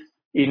Archishi is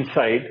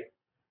inside.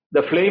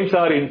 The flames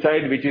are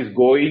inside, which is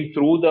going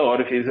through the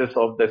orifices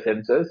of the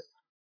senses,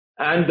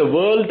 and the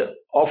world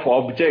of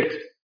objects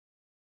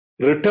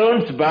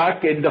returns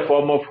back in the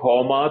form of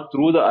homa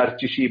through the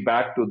Archishi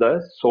back to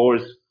the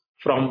source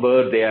from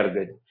where they are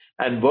good.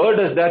 And where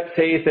does that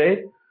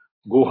say?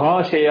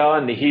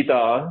 Guhashaya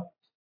Nihita.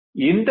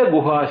 In the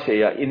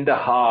Guhashaya, in the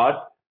heart,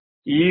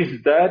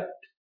 is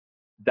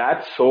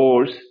that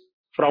source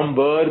from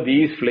where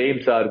these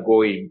flames are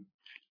going.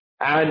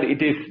 And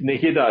it is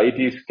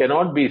Nihita,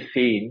 cannot be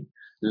seen,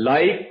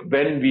 like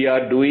when we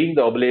are doing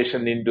the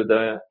oblation into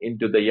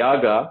the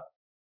yaga.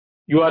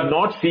 You are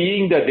not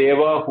seeing the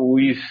Deva who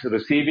is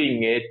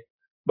receiving it,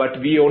 but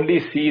we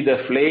only see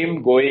the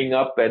flame going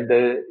up, and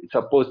the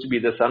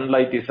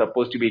sunlight is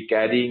supposed to be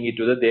carrying it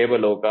to the Deva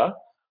Loka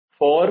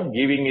for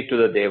giving it to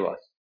the Devas.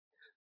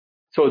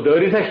 So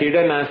there is a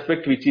hidden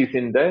aspect which is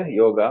in the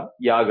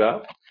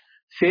yaga.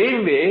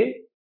 Same way,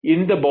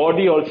 in the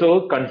body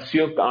also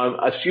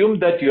assume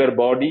that your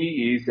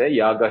body is a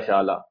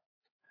yagashala,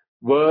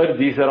 where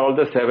these are all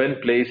the seven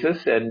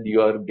places, and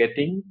you are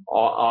getting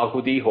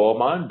ahuti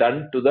homa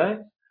done to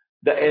the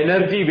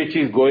energy which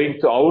is going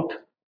out,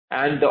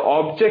 and the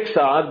objects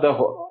are the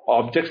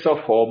objects of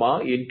homa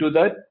into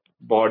the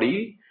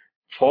body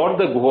for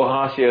the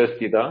guhashaya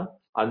sthita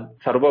and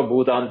sarva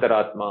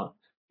bhutantaratma.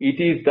 It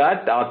is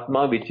that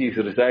atma which is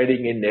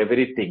residing in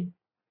everything.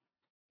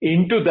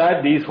 Into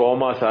that these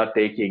homas are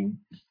taking,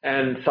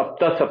 and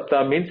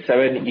sapta means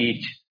seven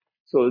each.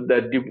 So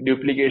the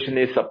duplication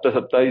is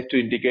sapta is to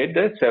indicate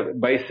that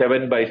by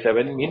seven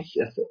means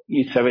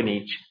seven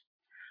each.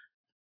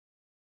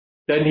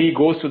 Then he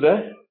goes to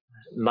the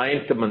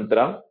ninth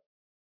mantra.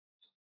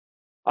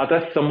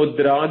 Atas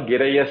samudra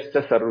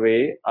girayascha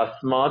sarve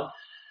asmat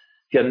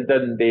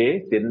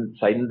syantande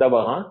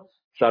saindavaha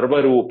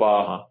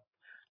sarvarupaha.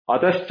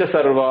 Atascha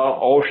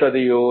sarva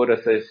aushadayo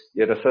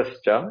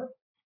rasascha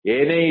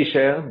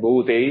eneisha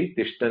bhute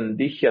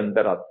tishtanti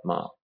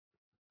hyantaratma.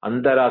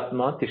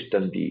 Antaratma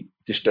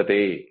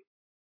tishtate.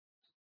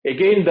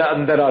 Again the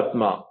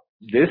Antaratma.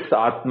 This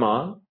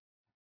Atma,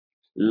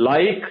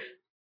 like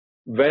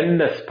when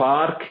the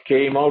spark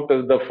came out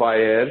of the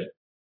fire,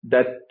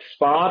 that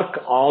spark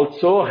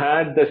also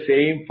had the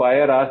same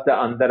fire as the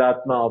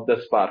Antaratma of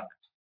the spark.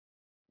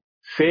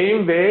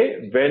 Same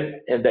way,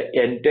 when the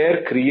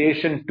entire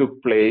creation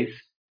took place,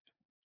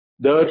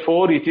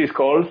 therefore it is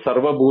called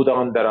Sarva Bhuta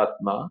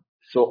Antaratma.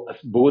 So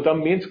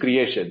Bhutam means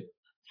creation.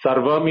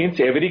 Sarva means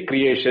every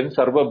creation,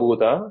 Sarva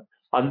Bhuta.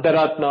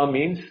 Antaratma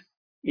means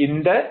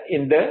in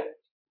the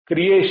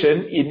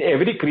creation, in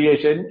every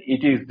creation,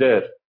 it is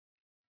there.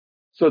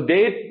 So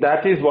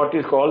that is what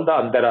is called the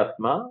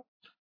Antaratma.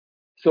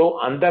 So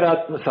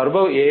Antaratma,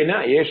 Sarva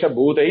Ena Esha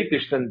Bhutai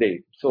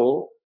Tishtande.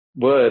 So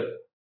where?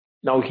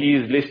 Now he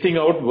is listing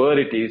out where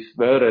it is,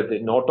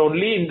 not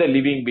only in the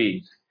living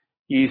beings.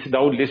 He is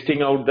now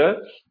listing out the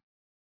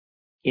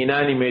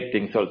inanimate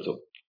things also.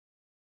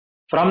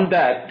 From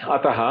that,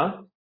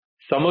 Ataha,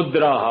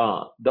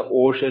 Samudraha, the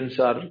oceans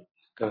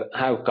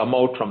have come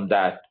out from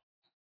that.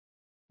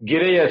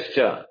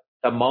 Girayascha,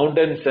 the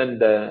mountains and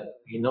the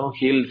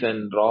hills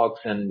and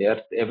rocks and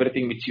earth,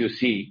 everything which you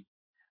see,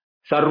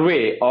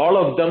 Sarve, all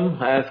of them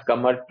has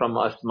come out from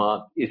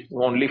Asma, is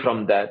only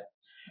from that.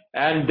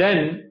 And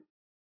then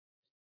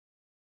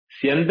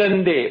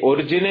Syandande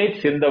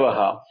originates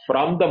Sindavaha,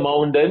 from the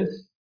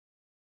mountains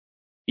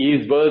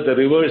is where the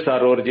rivers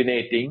are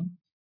originating,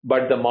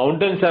 but the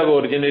mountains have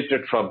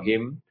originated from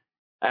him,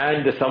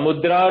 and the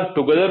Samudra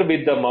together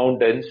with the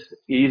mountains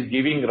is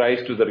giving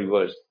rise to the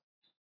rivers.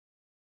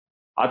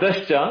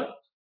 Adascha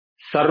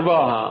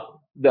Sarvaha,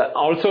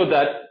 also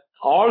that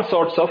all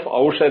sorts of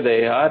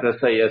Aushadaya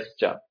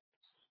Rasayascha.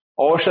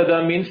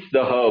 Aushada means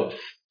the herbs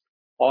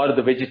or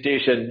the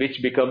vegetation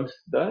which becomes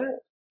the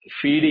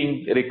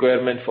feeding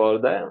requirement for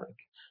the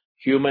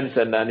humans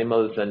and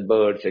animals and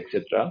birds,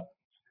 etc.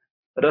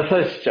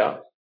 Rasascha,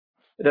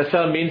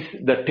 Rasa means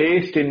the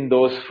taste in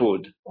those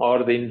food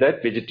or in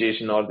that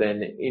vegetation or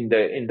then in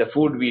the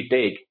food we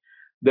take.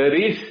 There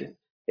is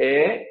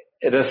a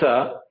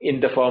rasa in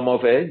the form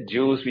of a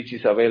juice which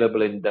is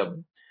available in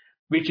them,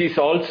 which is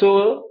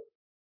also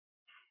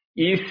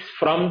is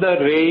from the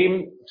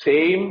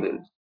same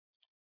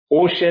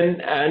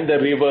ocean and the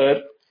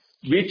river,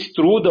 which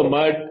through the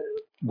mud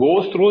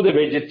goes through the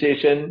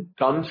vegetation,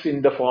 comes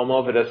in the form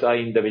of rasa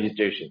in the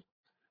vegetation.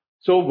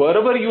 So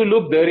wherever you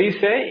look, there is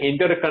a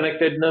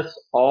interconnectedness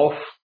of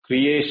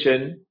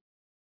creation,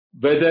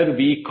 whether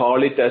we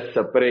call it as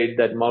separate,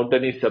 that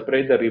mountain is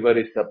separate, the river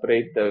is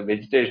separate, the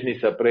vegetation is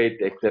separate,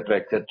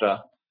 etc.,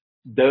 etc.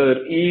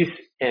 There is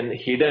an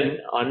hidden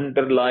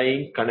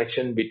underlying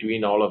connection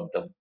between all of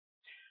them.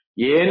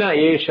 Yena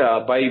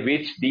Esha, by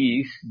which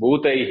these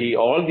Bhutaihi,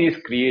 all these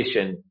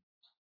creation,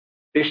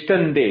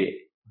 Tishtande,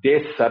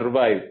 they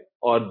survive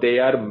or they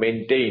are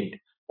maintained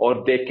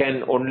or they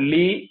can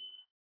only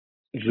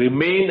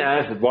remain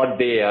as what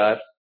they are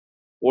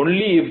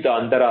only if the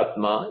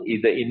Antaratma,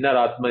 is the inner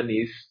Atman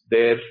is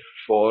there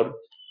for,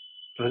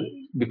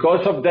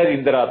 because of that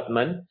inner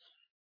Atman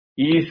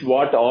is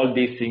what all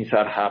these things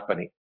are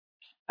happening.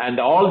 And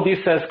all this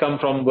has come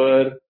from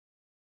where?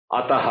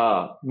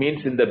 Ataha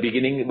means in the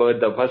beginning word,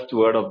 the first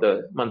word of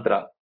the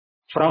mantra.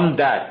 From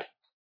that.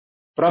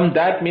 From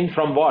that means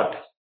from what?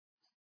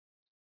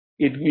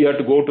 We have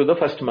to go to the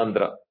first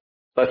mantra.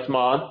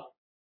 Tasmat.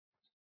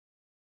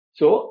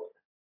 So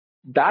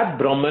that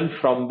Brahman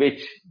from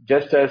which,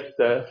 just as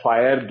the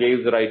fire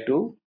gives right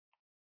to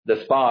the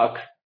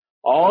sparks,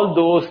 all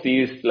those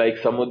these like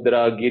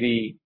Samudra,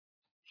 Giri,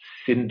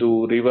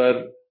 Sindhu,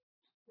 river,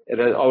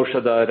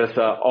 Aushadha,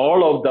 Rasa,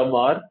 all of them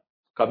are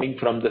coming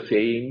from the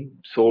same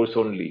source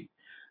only.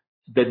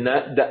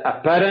 The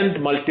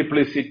apparent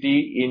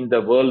multiplicity in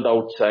the world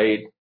outside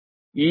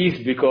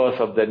is because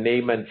of the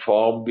name and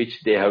form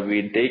which they have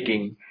been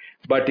taking.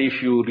 But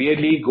if you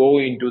really go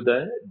into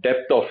the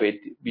depth of it,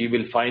 we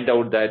will find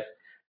out that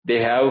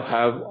they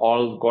have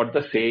all got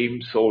the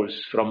same source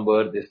from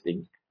where this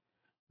thing.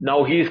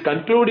 Now he is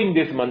concluding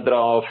this mantra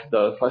of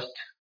the first,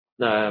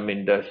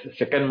 the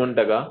second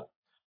Mundaga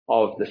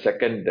of the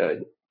second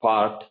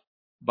part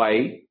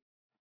by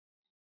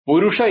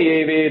Purusha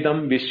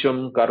evedam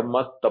vishwam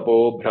karma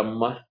tapo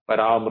brahma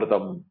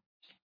paramritam.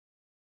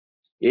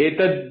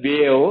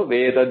 Etadvyo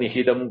veda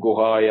nihidam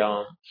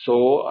guhayam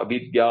so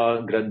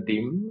avidya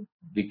granthim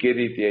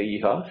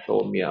vikiritya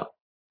somya.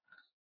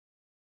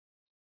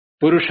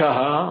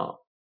 Purushaha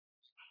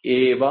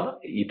eva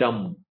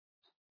idam.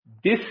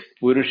 This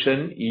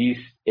Purushan is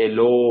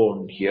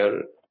alone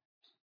here.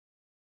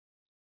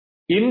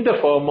 In the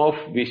form of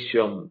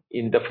Vishwam,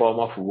 in the form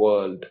of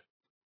world,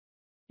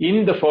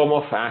 in the form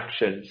of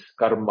actions,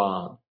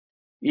 karma,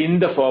 in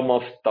the form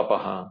of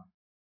tapaha,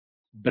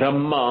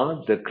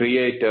 Brahma, the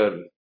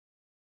creator,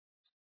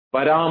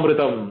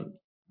 Paramritam,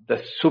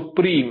 the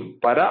supreme,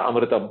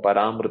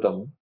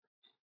 Paramritam,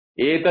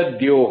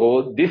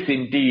 Etadyoho, this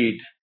indeed,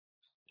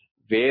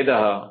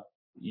 Veda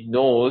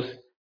knows,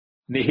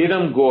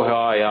 Nihidam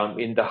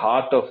Gohayam, in the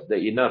heart of the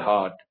inner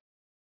heart.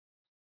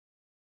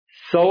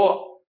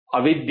 So,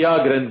 Avidya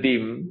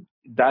Granthim,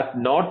 that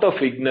knot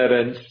of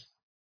ignorance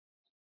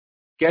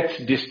gets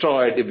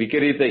destroyed,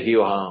 Vikarita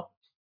Hivaha,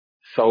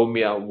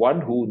 Saumya,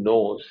 one who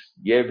knows,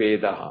 Ye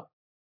Vedaha,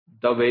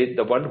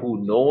 the one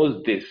who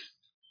knows this.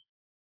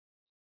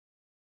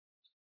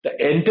 The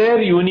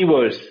entire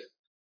universe,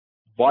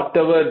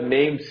 whatever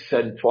names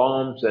and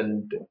forms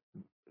and,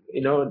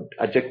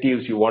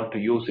 adjectives you want to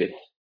use it,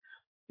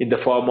 in the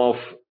form of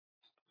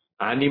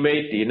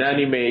animate,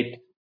 inanimate,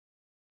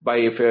 by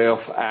way of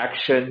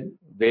action,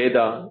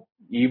 Veda,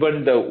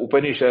 even the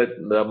Upanishad,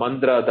 the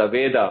mantra, the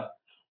Veda,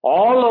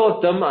 all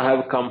of them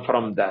have come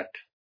from that.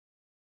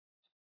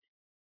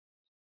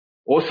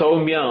 O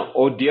Saumya,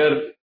 O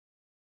dear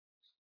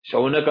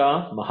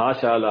Shaunaka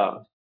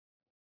Mahashala,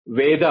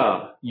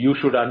 Veda, you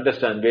should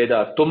understand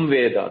Veda, Tum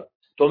Veda.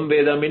 Tum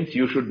Veda means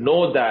you should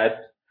know that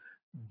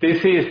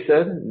this is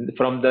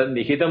from the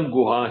Nihidam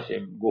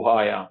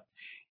Guhaya.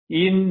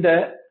 In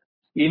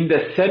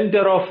the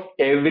center of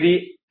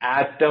every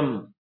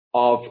atom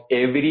of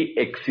every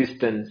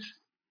existence,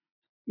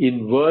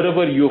 in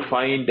wherever you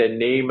find a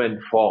name and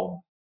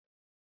form,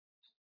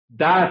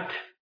 that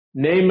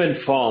name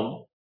and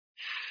form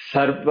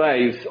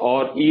survives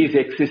or is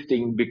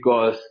existing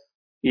because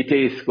it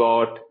has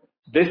got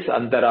this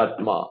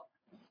Antaratma,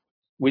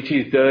 which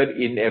is there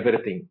in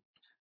everything.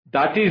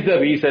 That is the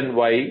reason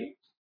why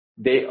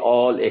they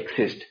all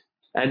exist.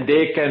 And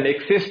they can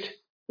exist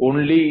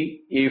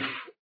only if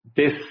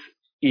this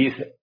is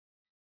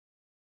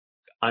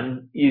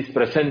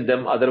present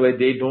them, otherwise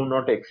they do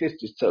not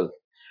exist itself.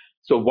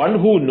 So one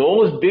who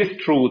knows this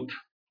truth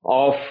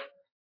of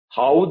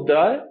how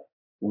the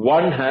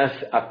one has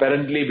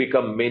apparently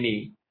become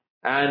many,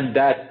 and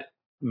that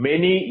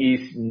many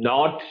is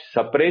not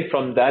separate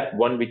from that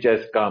one which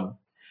has come,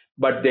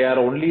 but they are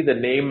only the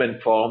name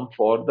and form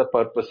for the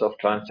purpose of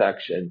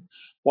transaction.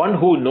 One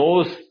who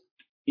knows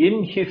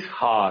in his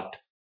heart,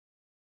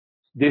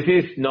 this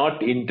is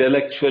not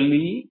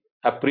intellectually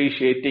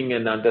appreciating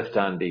and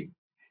understanding.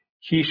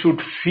 He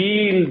should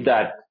feel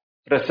that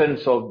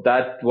presence of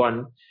that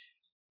one,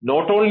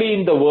 not only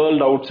in the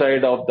world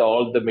outside of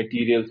all the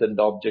materials and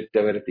object,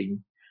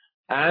 everything,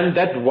 and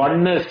that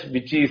oneness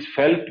which is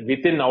felt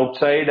within,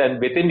 outside, and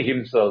within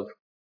himself.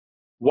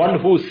 One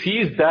who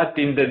sees that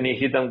in the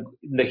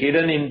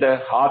hidden in the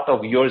heart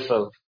of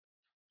yourself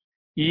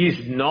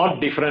is not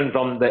different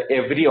from the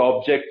every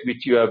object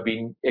which you have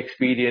been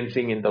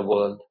experiencing in the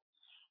world.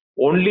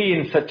 Only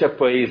in such a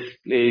place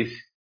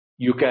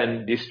you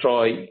can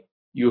destroy,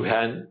 you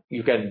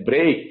can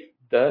break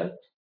the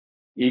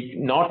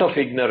knot of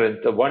ignorance,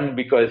 the one,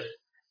 because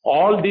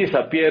all these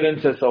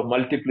appearances of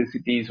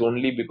multiplicity is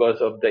only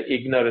because of the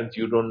ignorance.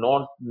 You do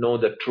not know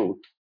the truth.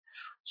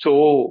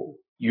 So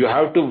you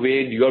have to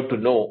wait, you have to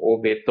know,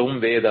 O Vetum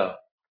Veda.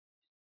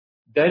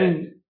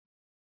 Then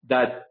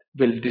that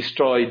will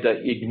destroy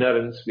the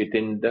ignorance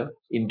within the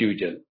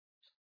individual.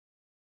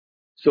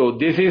 So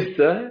this is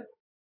the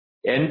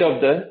end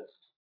of the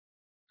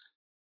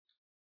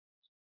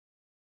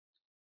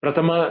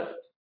Pratama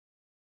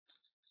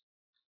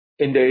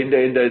in the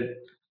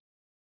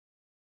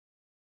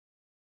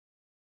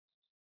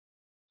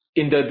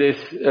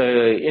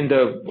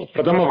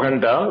Pratama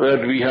Ganda,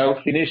 where we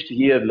have finished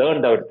here,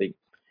 learned everything.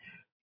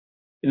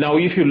 Now,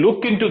 if you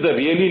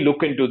really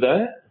look into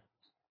the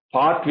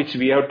part which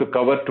we have to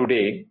cover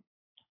today,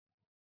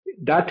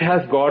 that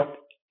has got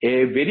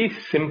a very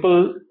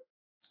simple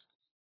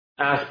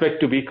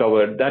aspect to be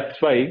covered. That's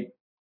why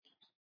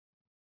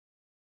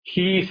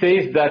he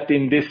says that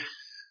in this.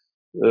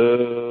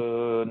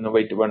 No,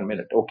 wait 1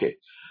 minute. Okay.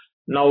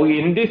 Now,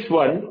 in this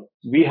one,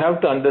 we have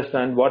to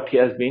understand what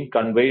has been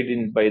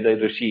conveyed by the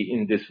Rishi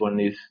in this one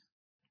is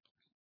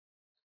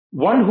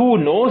one who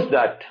knows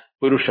that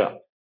Purusha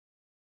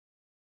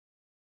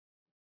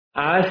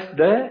as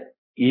the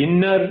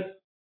inner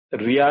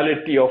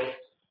reality of,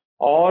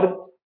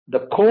 or the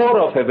core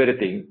of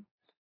everything.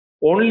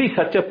 Only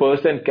such a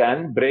person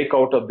can break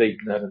out of the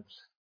ignorance.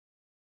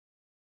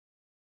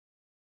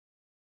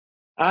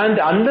 And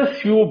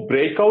unless you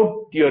break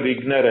out your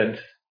ignorance,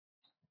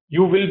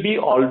 you will be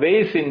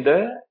always in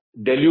the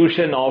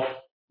delusion of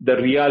the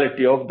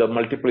reality of the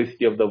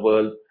multiplicity of the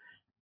world.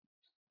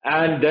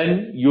 And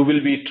then you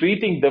will be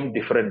treating them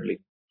differently.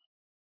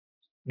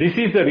 This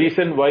is the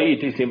reason why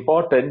it is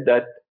important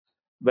that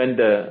when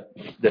the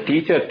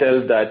teacher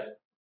tells that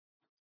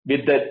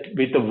with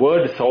the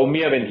word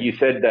Saumya, when he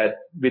said that,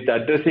 with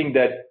addressing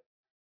that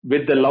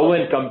with the love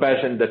and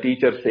compassion, the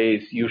teacher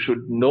says you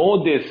should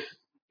know this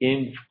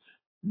in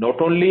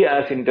not only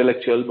as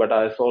intellectual but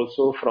as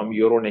also from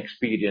your own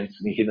experience.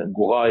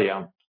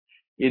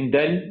 In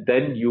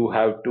then you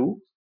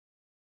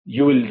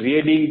will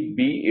really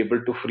be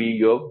able to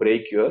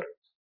break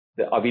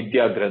the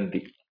avidya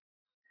granthi.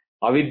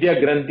 Avidya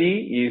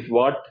granthi is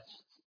what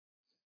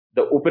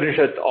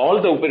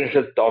all the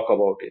Upanishads talk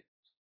about it.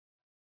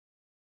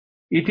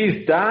 It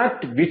is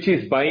that which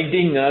is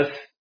binding us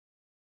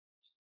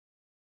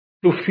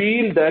to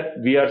feel that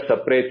we are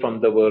separate from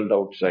the world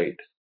outside.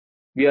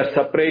 We are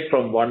separate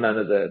from one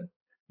another.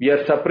 We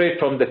are separate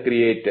from the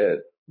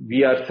Creator.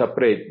 We are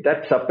separate.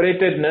 That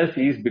separatedness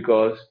is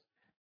because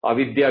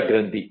avidya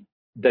granthi,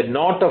 the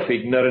knot of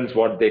ignorance,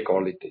 what they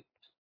call it.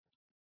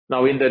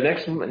 Now in the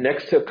next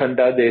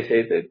khanda they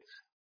say that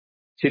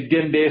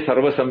Siddhyande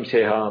sarva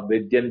samsheha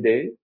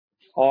vidyande,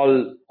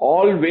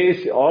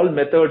 all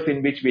methods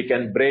in which we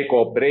can break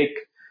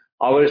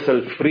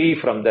ourselves free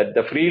from that.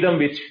 The freedom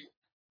which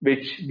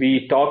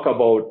we talk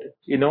about,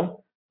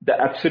 the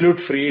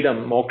absolute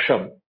freedom,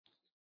 moksham,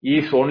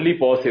 is only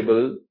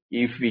possible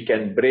if we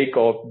can break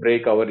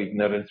our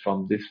ignorance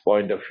from this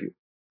point of view.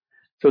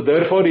 So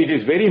therefore it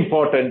is very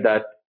important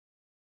that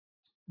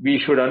we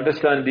should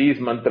understand these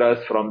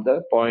mantras from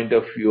the point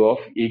of view of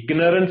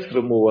ignorance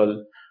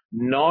removal,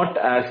 not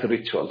as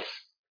rituals.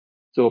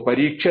 So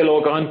Pariksha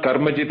Lokan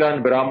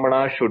Karmajitan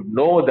Brahmana should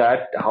know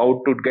that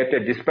how to get a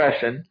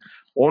dispassion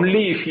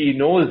only if he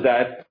knows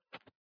that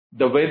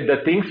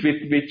the things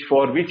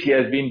for which he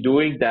has been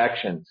doing the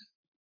actions.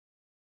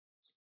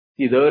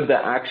 Either the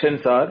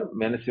actions are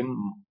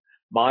manasigam,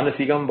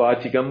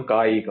 vachikam,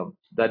 kayikam.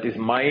 That is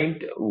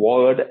mind,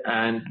 word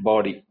and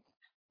body.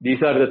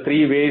 These are the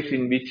three ways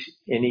in which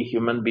any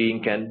human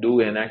being can do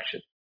an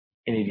action,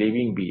 any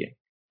living being.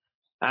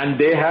 And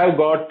they have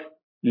got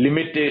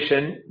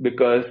limitation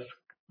because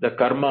the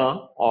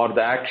karma or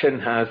the action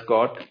has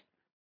got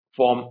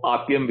form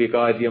apyam,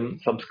 vikaryam,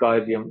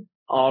 samskaryam,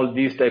 all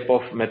these type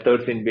of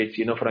methods in which,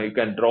 you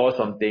can draw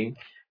something,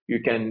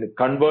 you can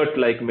convert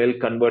like milk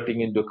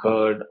converting into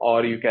curd,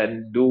 or you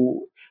can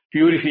do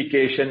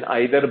purification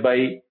either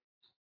by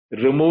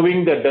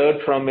removing the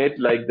dirt from it,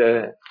 like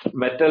the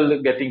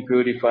metal getting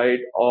purified,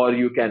 or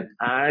you can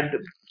add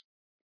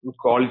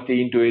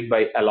quality into it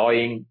by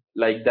alloying,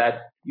 like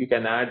that. You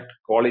can add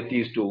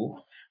qualities to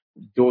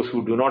those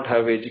who do not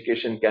have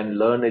education can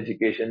learn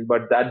education,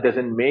 but that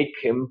doesn't make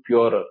him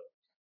purer.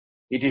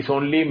 It is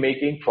only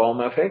making form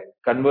of a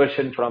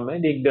conversion from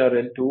an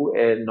ignorant to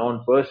a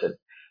non-person.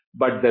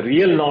 But the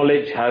real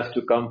knowledge has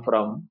to come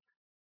from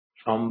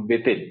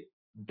within.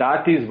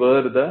 That is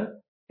where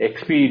the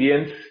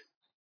experience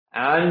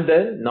and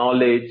the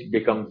knowledge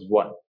becomes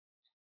one.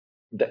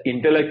 The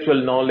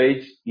intellectual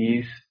knowledge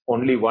is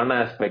only one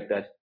aspect,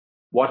 that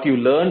what you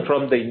learn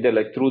from the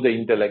intellect, through the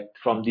intellect,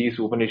 from these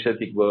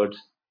Upanishadic words,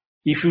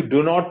 if you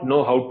do not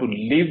know how to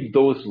live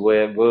those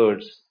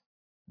words,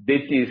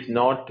 this is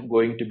not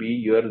going to be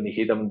your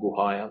nihidam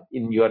guhaya,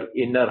 in your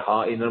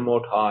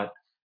innermost heart.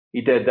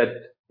 That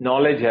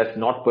knowledge has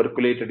not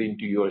percolated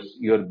into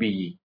your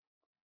being.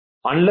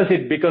 Unless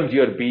it becomes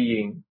your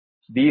being,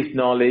 this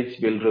knowledge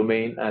will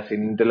remain as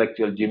an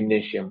intellectual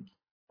gymnasium.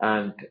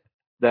 And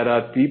there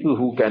are people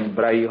who can,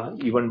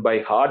 even by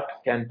heart,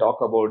 can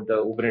talk about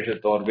the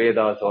Upanishad or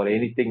Vedas or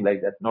anything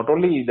like that. Not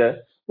only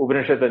the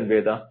Upanishad and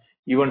Veda,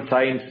 even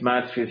science,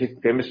 maths, physics,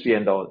 chemistry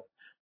and all.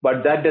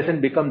 But that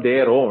doesn't become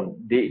their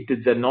own.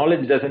 The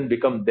knowledge doesn't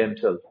become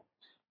themselves.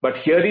 But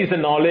here is a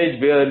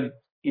knowledge where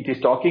it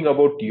is talking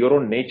about your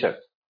own nature.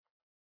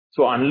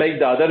 So unlike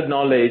the other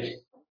knowledge,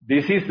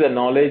 this is the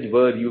knowledge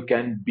where you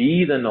can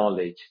be the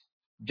knowledge,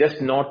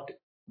 just not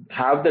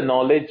have the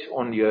knowledge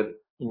on your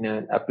in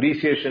an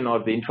appreciation or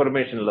the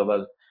information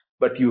level,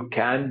 but you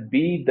can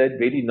be that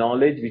very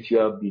knowledge which you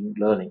have been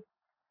learning.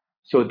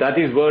 So that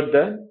is where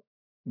the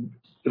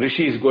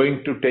Rishi is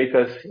going to take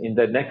us in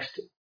the next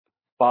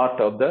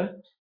part of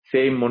the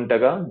same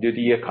Mundaka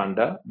Dvitiya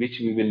Khanda, which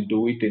we will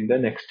do it in the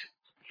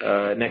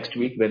next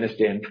week,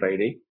 Wednesday and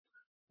Friday.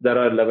 There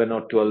are 11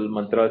 or 12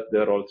 mantras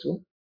there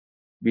also.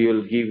 We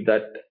will give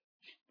that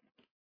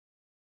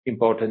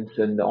importance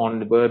and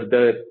on where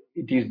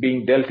it is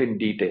being dealt in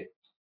detail.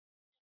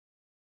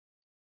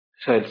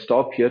 So I'll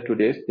stop here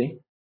today's thing.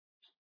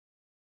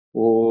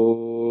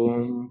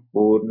 Om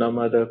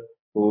Purnamada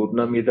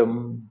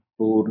Purnamidam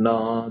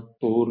Purnat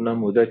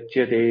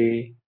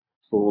Purnamudachyate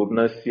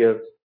Purnasya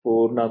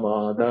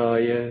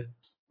Purnamadaya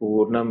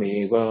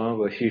Purnameva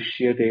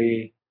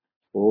Vashishyate.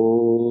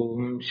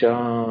 Om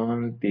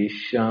Shanti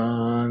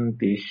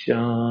Shanti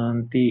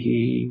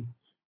Shanti.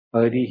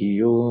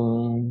 Harihi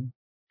Om.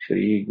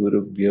 Shri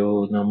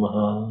Gurubhyo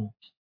Namaha.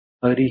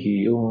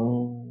 Harihi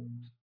Om.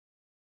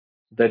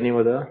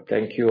 Dhanyavada.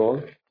 Thank you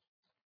all.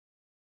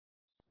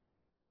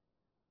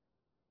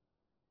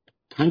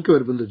 Thank you,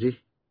 Arvindaji.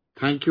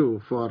 Thank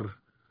you for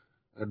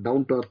a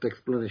down-to-earth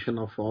explanation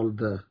of all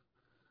the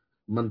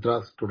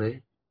mantras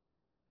today.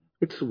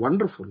 It's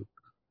wonderful.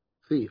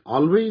 See,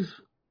 always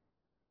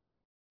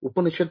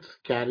Upanishads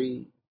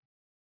carry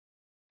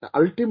the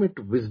ultimate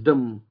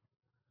wisdom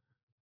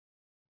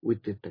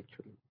with it,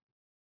 actually.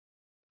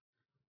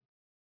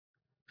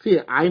 See,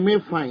 I may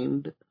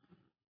find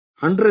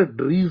 100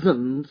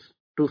 reasons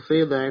to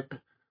say that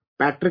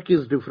Patrick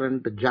is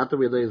different,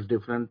 Jataveda is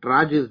different,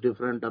 Raj is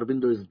different,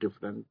 Arvindo is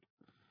different.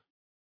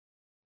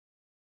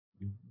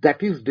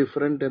 That is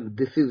different and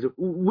this is...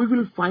 We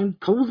will find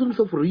thousands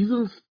of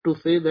reasons to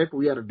say that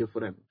we are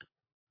different.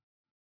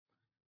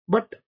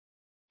 But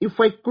if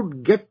I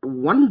could get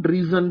one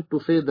reason to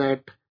say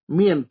that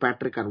me and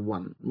Patrick are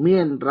one, me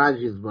and Raj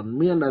is one,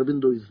 me and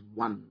Arvindo is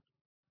one,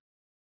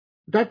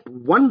 that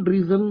one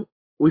reason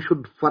we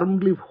should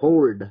firmly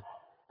hold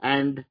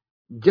and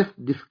just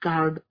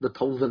discard the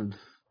thousands.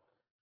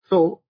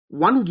 So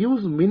one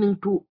gives meaning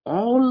to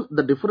all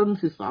the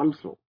differences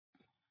also.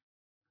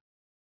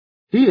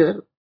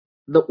 Here,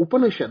 the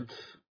Upanishads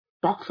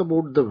talks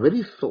about the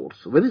very source,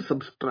 very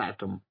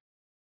substratum.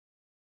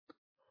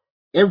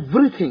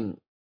 Everything,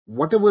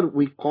 whatever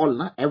we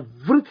call,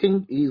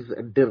 everything is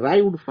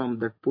derived from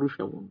that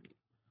Purusha only.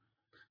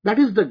 That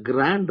is the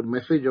grand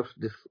message of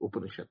this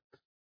Upanishad.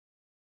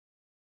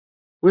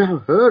 We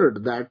have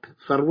heard that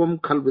Sarvam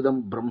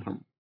Khalvidam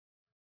Brahman.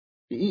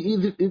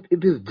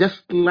 It is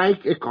just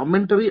like a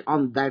commentary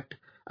on that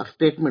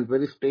statement,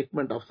 very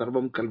statement of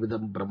Sarvam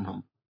Khalvidam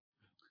Brahman.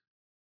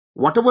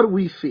 Whatever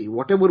we see,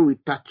 whatever we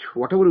touch,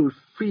 whatever we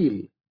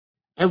feel,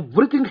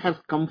 everything has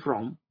come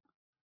from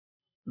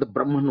the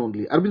Brahman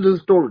only. Arvind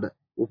is told,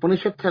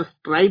 Upanishad has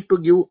tried to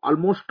give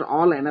almost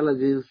all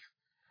analogies.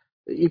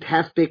 It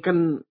has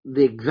taken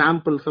the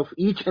examples of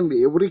each and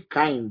every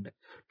kind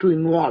to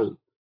involve,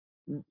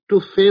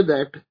 to say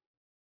that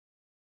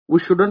we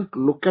shouldn't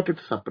look at it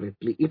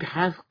separately. It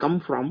has come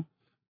from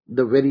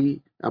the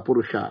very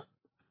Purusha.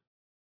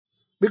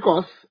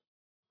 Because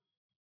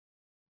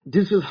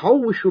this is how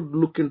we should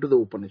look into the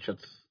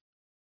Upanishads.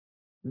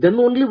 Then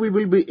only we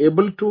will be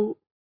able to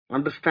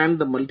understand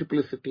the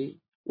multiplicity.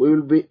 We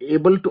will be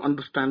able to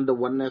understand the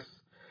oneness.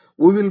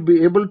 We will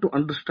be able to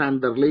understand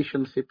the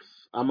relationships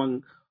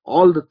among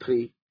all the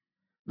three.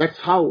 That's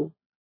how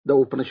the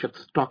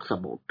Upanishads talks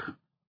about.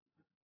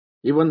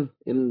 Even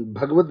in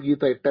Bhagavad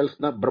Gita, it tells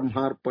na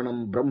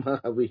Brahmarpanam,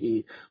 Brahma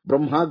Havihi,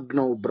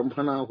 Brahmagno,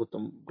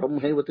 Brahmanahutam,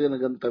 Brahmaevatena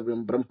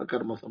Gantavyam, Brahma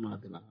Karma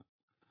Samadhina.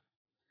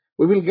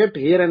 We will get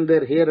here and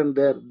there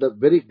the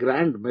very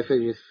grand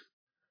messages.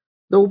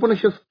 The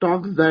Upanishad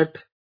talks that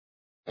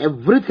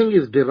everything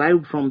is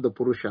derived from the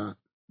Purusha.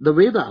 The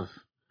Vedas,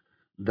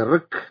 the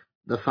Rik,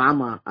 the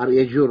Sama or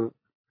Yajur,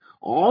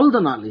 all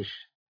the knowledge,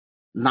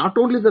 not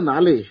only the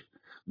knowledge,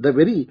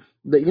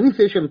 the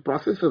initiation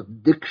process of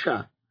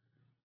Diksha,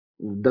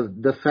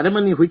 The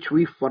ceremony which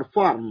we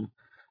perform,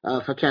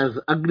 such as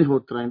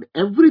Agnihotra, and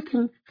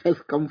everything has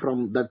come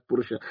from that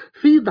Purusha.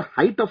 See the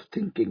height of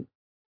thinking.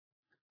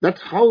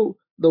 That's how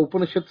the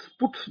Upanishads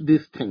puts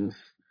these things.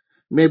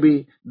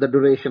 Maybe the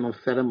duration of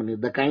ceremony,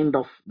 the kind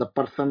of the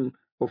person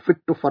who fit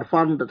to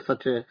perform that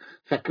such a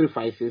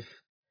sacrifices,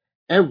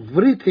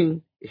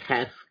 everything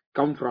has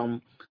come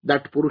from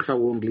that Purusha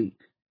only.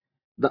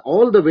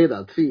 All the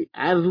Vedas, see,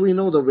 as we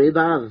know, the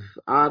Vedas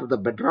are the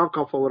bedrock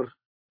of our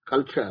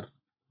culture.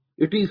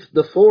 It is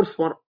the source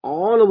for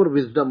all our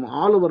wisdom,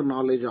 all our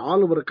knowledge,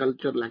 all our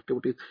cultural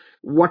activities.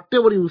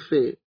 Whatever you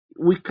say,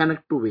 we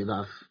connect to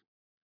Vedas.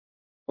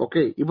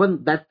 Okay,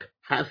 even that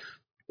has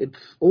its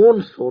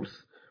own source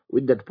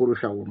with that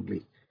Purusha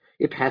only.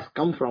 It has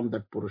come from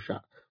that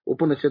Purusha.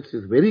 Upanishads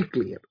is very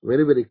clear,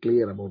 very, very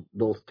clear about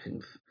those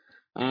things.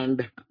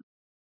 And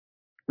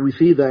we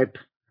see that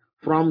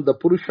from the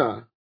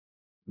Purusha,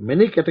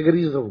 many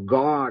categories of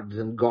gods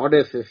and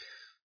goddesses,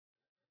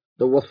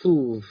 the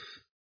Vasus,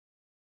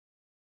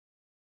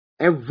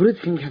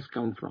 everything has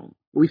come from.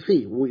 We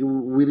see, we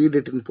read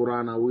it in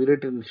Purana, we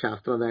read it in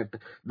Shastra that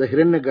the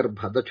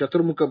Hiranyagarbha, the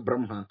Chaturmukha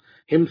Brahma,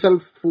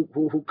 himself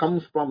who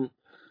comes from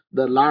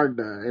the Lord,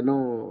 the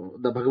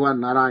Bhagavan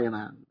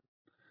Narayana,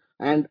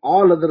 and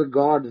all other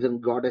gods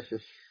and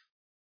goddesses,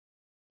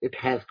 it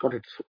has got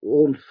its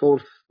own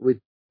source with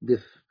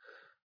this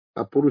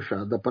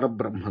Purusha, the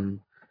Parabrahman.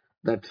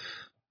 That's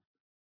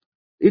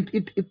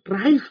it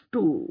tries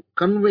to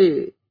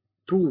convey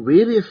through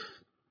various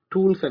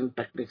tools and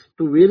techniques,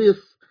 to various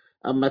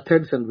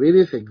methods and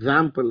various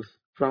examples.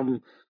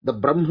 From the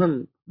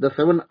Brahman, the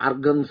seven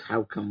organs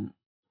have come.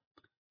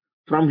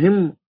 From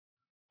him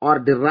are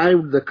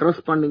derived the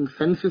corresponding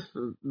senses,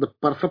 the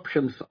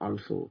perceptions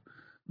also,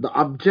 the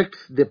objects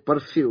they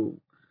perceive,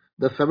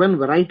 the seven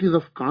varieties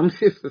of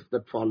consciousness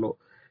that follow.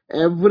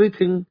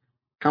 Everything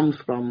comes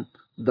from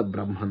the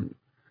Brahman.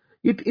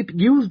 It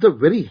gives the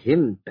very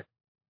hint.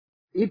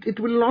 It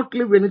will not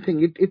leave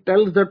anything. It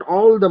tells that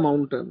all the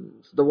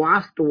mountains, the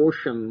vast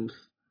oceans,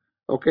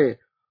 okay,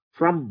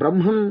 from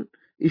Brahman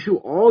issue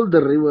all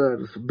the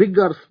rivers, big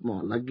or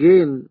small.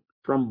 Again,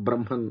 from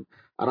Brahman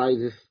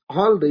arises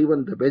all the,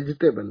 even the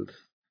vegetables,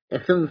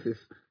 essences,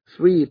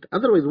 sweet,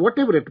 otherwise,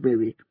 whatever it may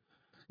be.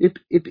 It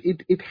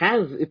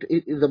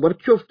is the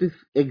virtue of this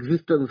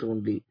existence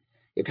only.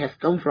 It has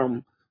come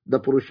from the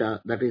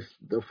Purusha, that is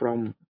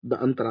from the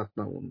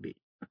Antaratma only.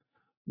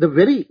 The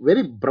very,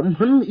 very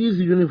Brahman is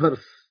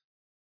universe.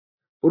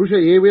 Purusha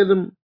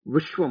Evedam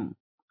Vishwam.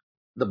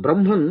 The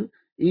Brahman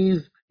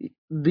is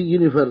the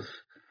universe.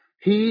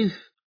 He is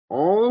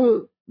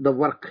all the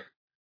work.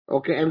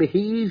 Okay, and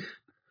he is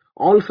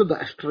also the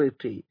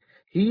austerity.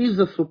 He is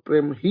the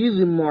supreme, he is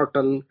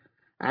immortal,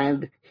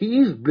 and he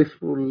is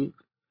blissful.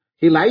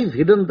 He lies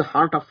hidden in the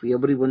heart of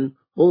everyone.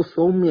 Oh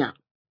Soumya.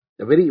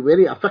 Very,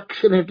 very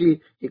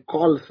affectionately he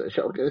calls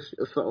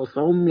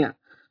Soumya.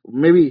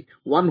 Maybe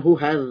one who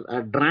has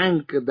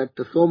drank that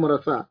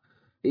Somarasa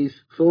is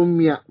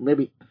Soumya,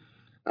 maybe.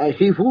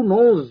 He who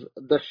knows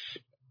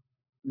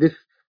this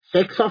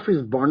sex of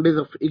his bondage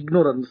of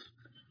ignorance,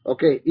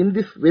 okay, in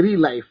this very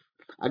life.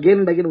 Again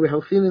and again, we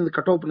have seen in the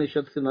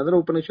Kathopanishads, in other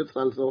Upanishads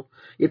also,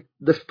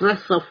 the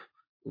stress of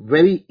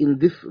in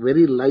this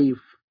very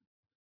life.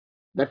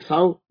 That's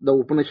how the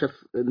Upanishads,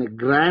 in a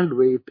grand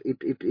way,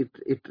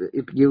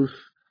 it gives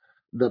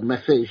the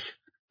message.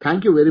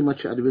 Thank you very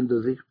much,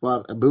 Arvindoji,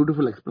 for a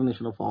beautiful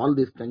explanation of all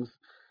these things.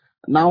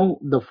 Now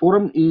the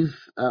forum is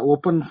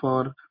open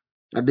for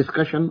a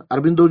discussion.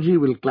 Arvindoji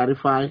will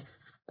clarify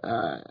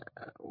uh,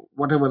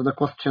 whatever the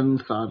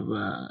questions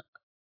or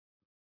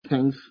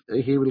things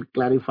he will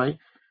clarify.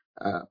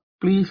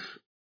 Please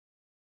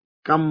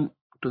come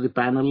to the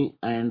panel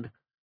and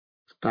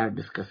start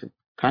discussing.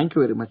 Thank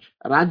you very much.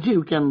 Raji,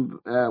 you can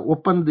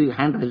open the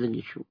hand raising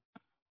issue.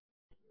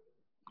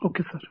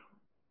 Okay,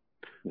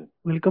 sir.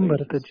 Welcome,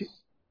 Bharataji.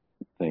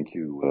 Thank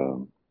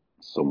you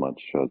so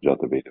much,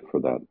 Jataveda, for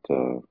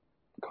that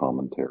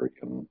commentary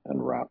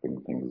and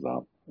wrapping things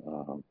up.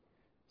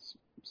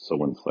 So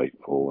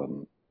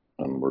insightful,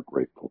 and we're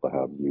grateful to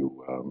have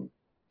you,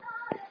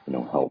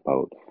 help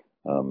out.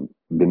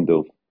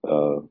 Bindo,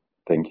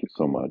 thank you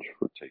so much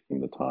for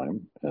taking the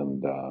time,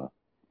 and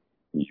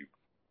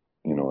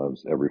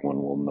as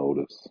everyone will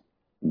notice,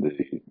 the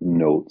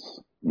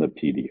notes in the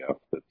PDF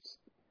that's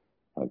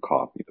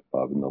copied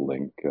above in the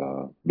link.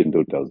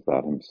 Bindo does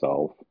that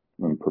himself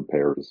and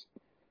prepares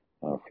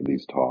for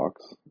these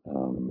talks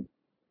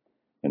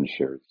and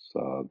shares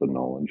the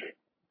knowledge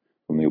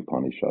from the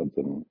Upanishads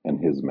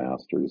and his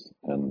masters,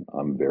 and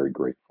I'm very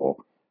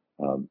grateful.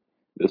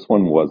 This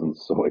one wasn't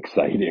so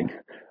exciting,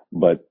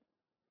 but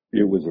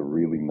it was a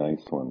really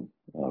nice one,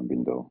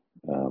 Bindo.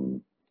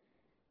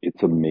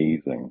 It's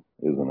amazing,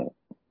 isn't it?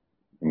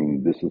 I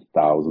mean, this is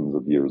thousands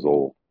of years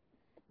old.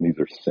 These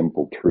are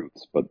simple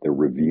truths, but they're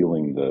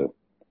revealing the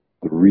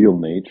real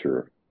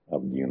nature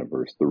of the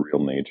universe, the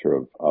real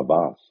nature of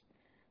us.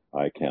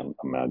 I can't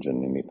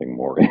imagine anything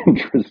more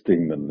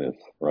interesting than this,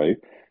 right?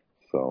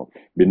 So,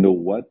 Bindu,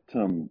 what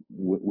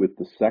with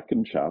the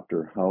second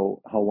chapter,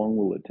 how long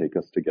will it take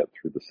us to get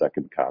through the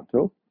second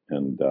canto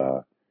and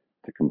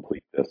to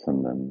complete this,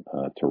 and then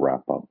to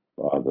wrap up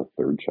the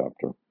third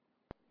chapter?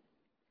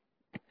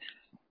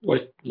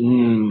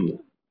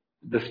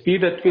 The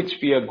speed at which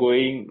we are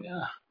going,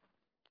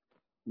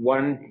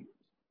 one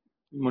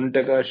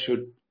Muntaka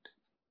should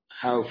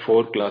have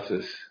 4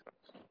 classes,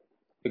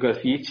 because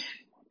each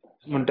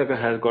Muntaka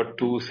has got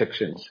 2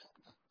 sections.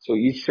 So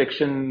each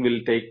section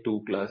will take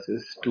 2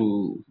 classes,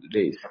 2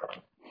 days.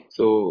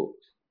 So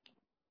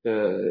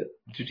the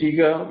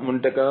Jutiga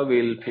Muntaka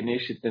will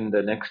finish it in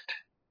the next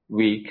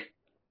week,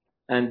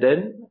 and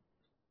then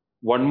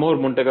one more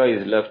Muntaka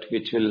is left,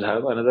 which will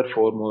have another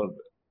 4 more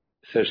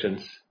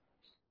sessions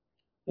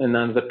and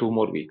another 2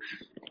 more weeks.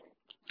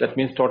 That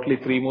means totally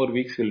 3 more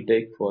weeks will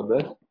take for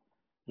the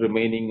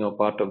remaining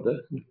part of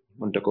the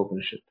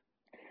Mundakopanishad.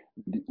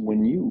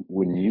 When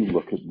you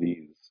look at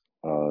these,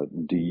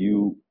 do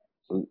you?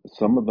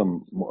 Some of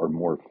them are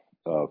more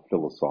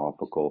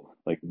philosophical.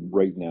 Like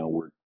right now,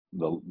 we're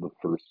the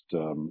first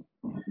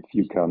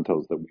few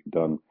cantos that we've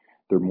done.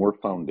 They're more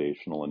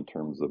foundational in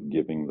terms of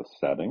giving the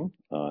setting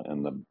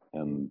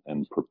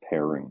and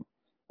preparing.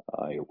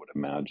 I would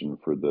imagine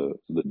for the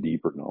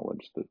deeper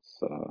knowledge that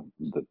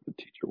the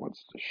teacher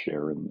wants to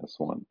share in this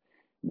one.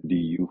 Do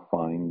you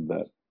find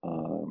that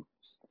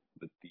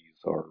that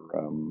these are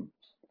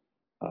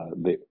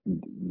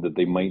that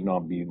they might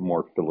not be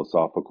more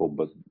philosophical,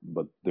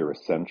 but they're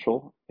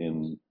essential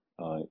in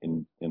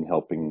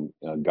helping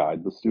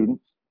guide the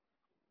student?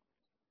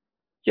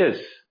 Yes,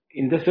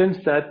 in the sense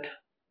that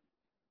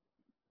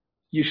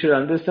you should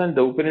understand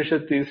the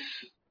Upanishad is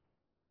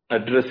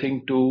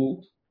addressing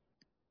to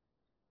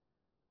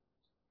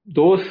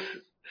those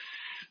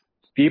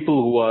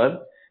people who are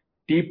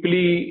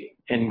deeply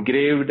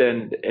engraved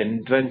and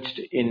entrenched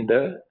in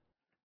the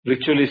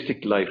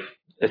ritualistic life,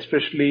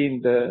 especially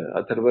in the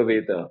Atharva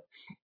Veda.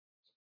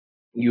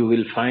 You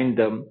will find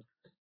them,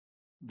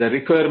 the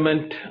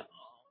requirement,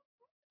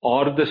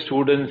 or the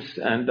students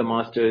and the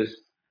masters,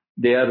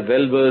 they are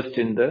well versed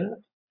in the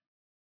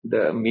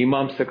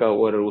Mimamsaka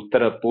or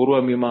Uttara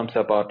Purva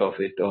Mimamsa part of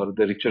it, or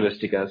the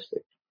ritualistic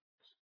aspect.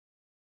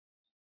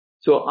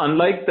 So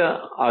unlike the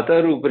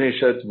other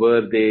Upanishads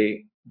where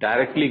they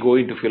directly go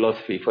into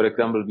philosophy, for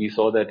example, we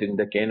saw that in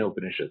the Kena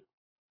Upanishad,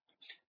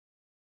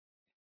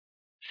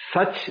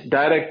 such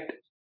direct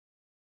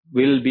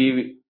will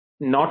be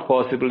not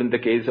possible in the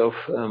case of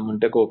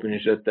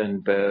Mundakopanishad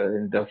and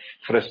in the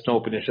Fresno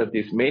Upanishad,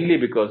 is mainly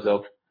because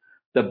of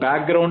the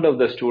background of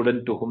the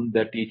student to whom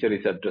the teacher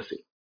is addressing.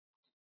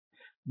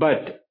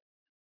 But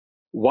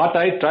what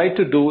I try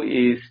to do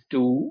is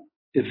to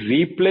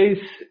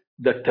replace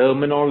the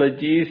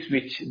terminologies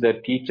which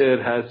the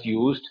teacher has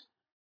used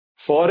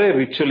for a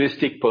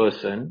ritualistic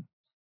person.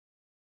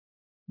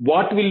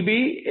 What will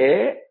be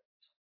a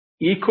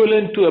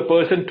equivalent to a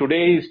person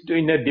today is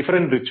doing a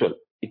different ritual.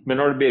 It may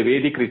not be a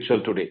Vedic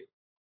ritual today,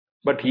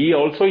 but he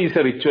also is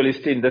a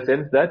ritualist in the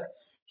sense that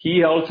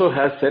he also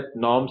has set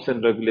norms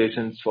and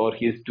regulations for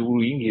his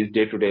doing his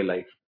day-to-day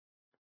life.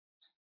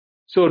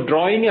 So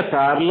drawing a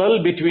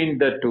parallel between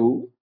the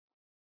two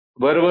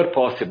wherever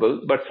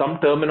possible, but some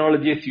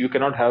terminologies you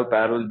cannot have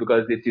parallel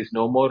because it is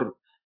no more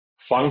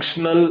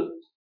functional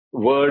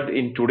word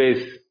in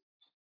today's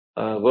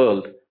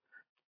world.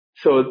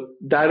 So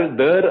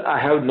there I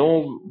have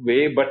no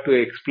way but to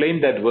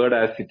explain that word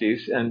as it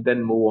is and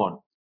then move on.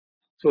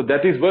 So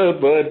that is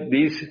where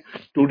these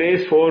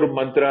today's 4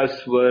 mantras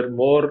were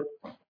more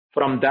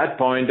from that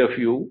point of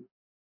view,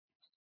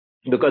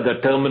 because the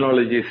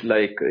terminology is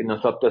like,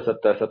 Sapta,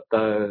 Sapta,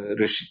 Sapta,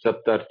 Rishi,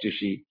 Sapta,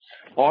 Rishi.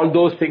 All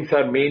those things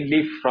are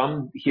mainly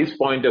from his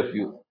point of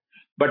view.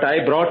 But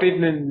I brought it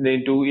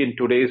into in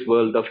today's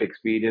world of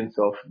experience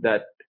of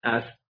that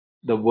as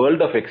the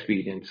world of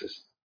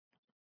experiences.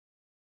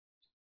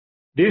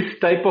 This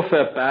type of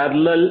a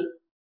parallel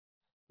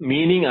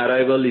meaning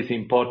arrival is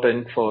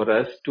important for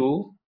us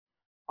to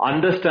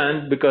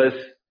understand, because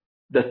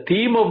the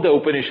theme of the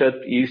Upanishad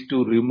is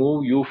to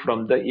remove you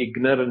from the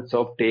ignorance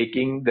of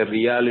taking the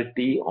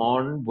reality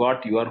on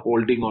what you are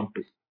holding on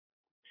to.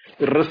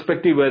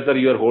 Irrespective whether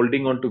you are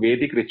holding on to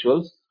Vedic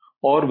rituals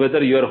or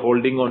whether you are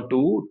holding on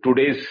to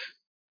today's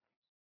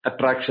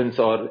attractions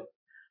or,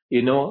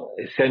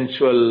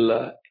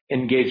 sensual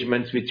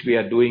engagements which we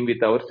are doing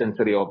with our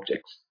sensory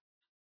objects.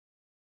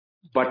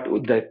 But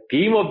the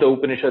theme of the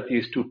Upanishad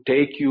is to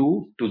take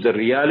you to the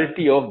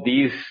reality of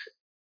these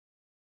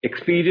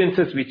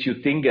experiences which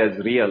you think as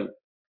real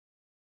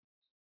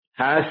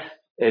has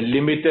a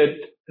limited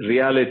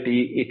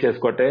reality. It has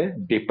got a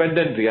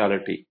dependent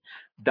reality.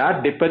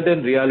 That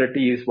dependent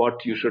reality is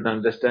what you should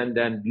understand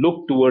and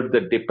look toward.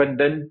 The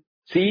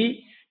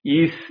dependency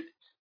is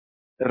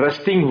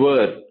resting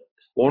where.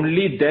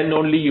 Only then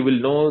only you will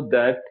know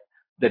that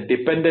the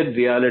dependent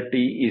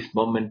reality is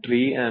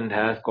momentary and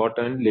has got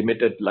a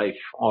limited life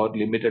or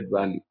limited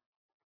value.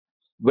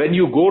 When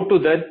you go to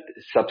that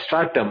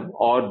substratum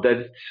or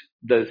the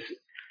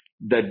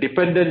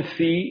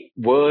dependency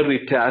where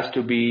it has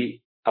to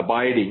be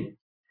abiding,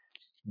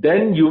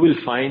 then you will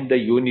find the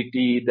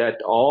unity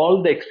that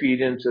all the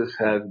experiences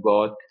have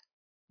got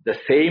the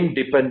same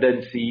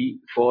dependency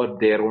for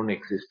their own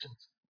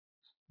existence.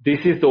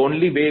 This is the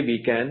only way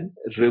we can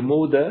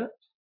remove the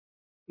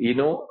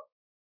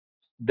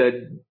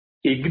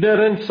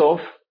ignorance of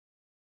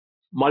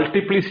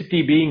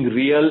multiplicity being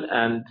real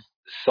and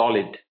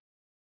solid.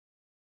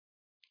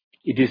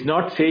 It is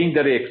not saying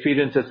that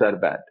experiences are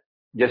bad.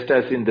 Just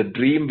as in the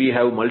dream we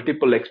have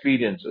multiple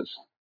experiences,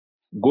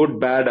 good,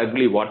 bad,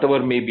 ugly, whatever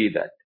may be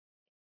that.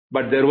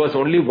 But there was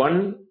only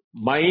one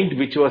mind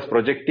which was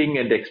projecting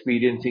and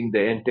experiencing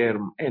the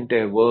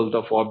entire world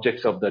of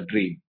objects of the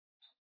dream.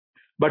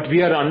 But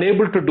we are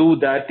unable to do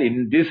that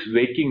in this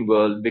waking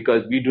world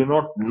because we do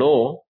not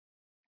know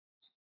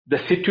the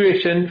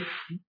situation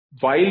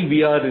while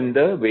we are in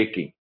the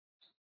waking.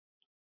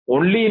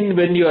 Only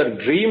when you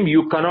are dream,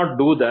 you cannot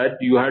do that.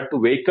 You have to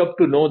wake up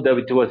to know that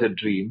it was a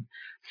dream.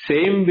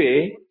 Same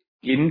way,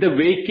 in the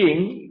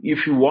waking,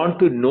 if you want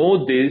to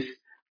know this,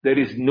 there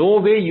is no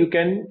way you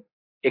can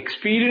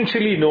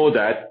experientially know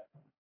that.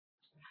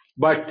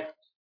 But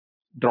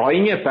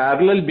drawing a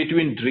parallel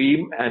between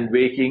dream and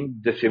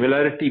waking, the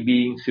similarity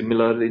being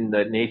similar in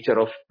the nature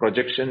of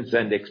projections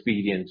and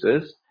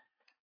experiences,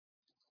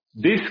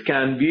 this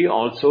can be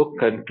also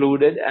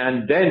concluded.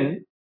 And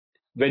then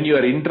when you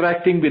are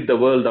interacting with the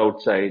world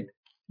outside,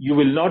 you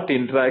will not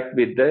interact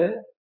with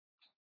the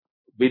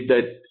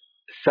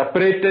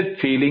separated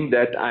feeling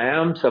that I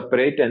am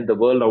separate and the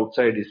world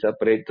outside is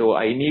separate. So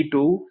I need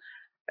to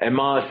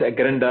amass,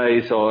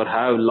 aggrandize, or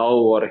have love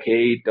or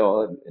hate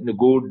or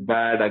good,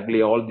 bad,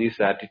 ugly, all these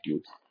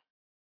attitudes.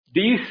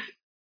 These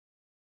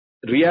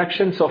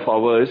reactions of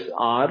ours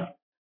are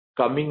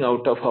coming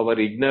out of our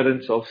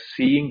ignorance of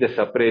seeing the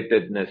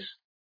separatedness.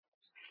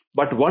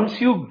 But once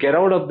you get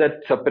out of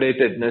that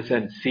separatedness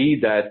and see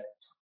that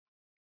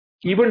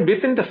even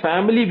within the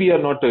family we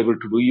are not able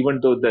to do,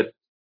 even though that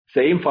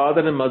same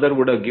father and mother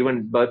would have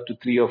given birth to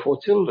 3 or 4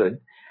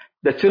 children,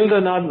 the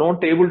children are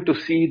not able to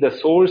see the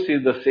source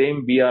is the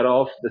same, we are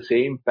of the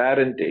same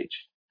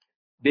parentage.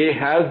 They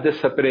have the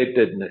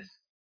separatedness.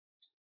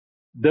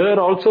 There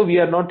also we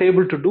are not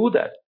able to do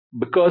that.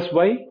 Because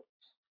why?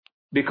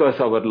 Because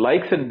our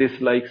likes and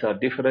dislikes are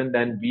different,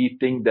 and we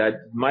think that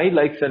my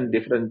likes and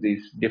difference is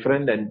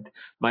different and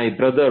my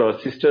brother or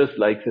sister's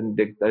likes and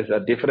dislikes are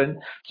different,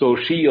 so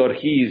she or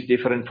he is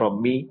different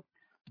from me.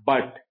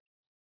 But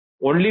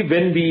only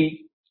when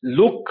we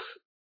look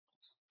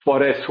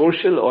for a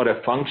social or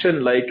a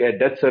function like a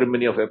death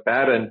ceremony of a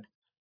parent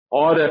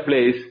or a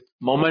place,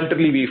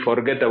 momentarily we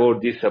forget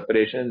about this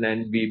separation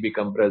and we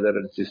become brother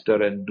and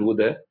sister and do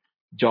the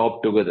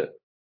job together.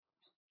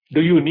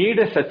 Do you need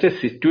such a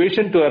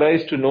situation to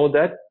arise to know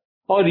that?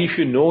 Or if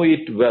you know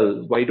it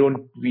well, why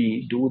don't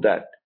we do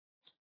that?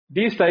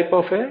 This type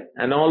of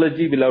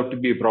analogy will have to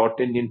be brought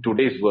in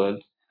today's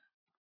world.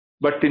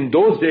 But in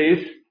those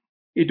days,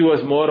 it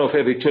was more of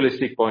a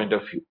ritualistic point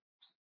of view.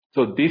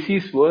 So this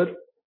is where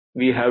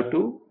we have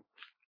to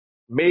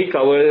make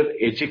our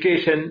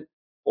education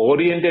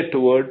oriented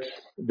towards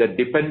the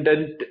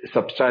dependent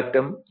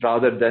substratum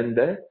rather than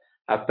the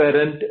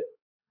apparent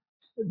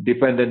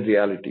dependent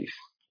realities.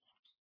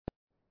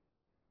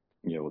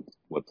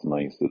 What's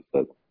nice is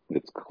that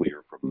it's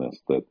clear from this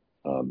that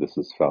this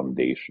is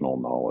foundational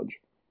knowledge,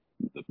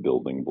 the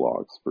building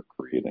blocks for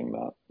creating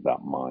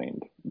that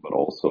mind, but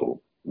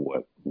also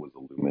what was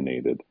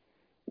illuminated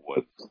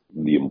was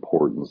the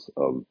importance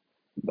of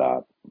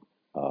that,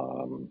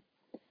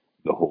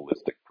 the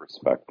holistic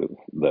perspective,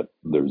 that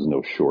there's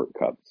no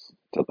shortcuts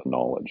to the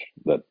knowledge,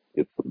 that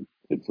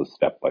it's a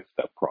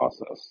step-by-step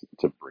process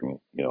to bring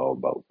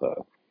about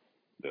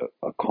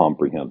a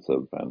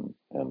comprehensive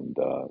and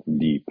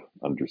deep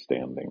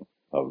understanding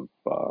of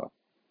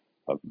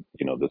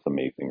this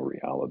amazing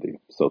reality.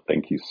 So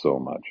thank you so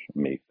much.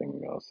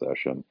 Amazing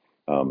session.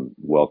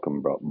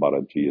 Welcome,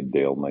 Bharatji and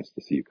Dale. Nice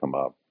to see you come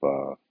up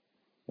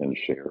and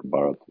share.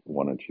 Bharat,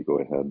 why don't you go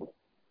ahead?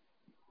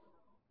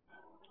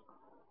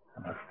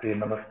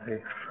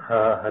 Namaste.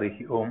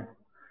 Harihi Om.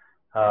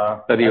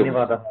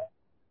 Dhanyavada,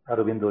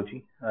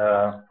 Arubindoji,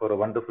 for a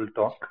wonderful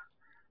talk.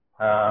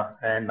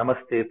 And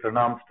namaste,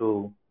 pranams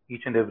to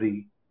each and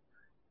every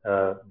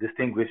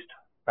distinguished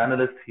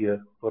panelists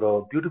here for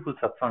a beautiful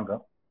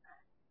satsanga.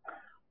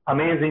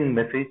 Amazing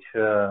message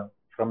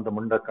from the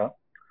Mundaka.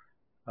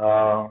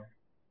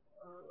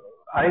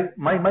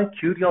 My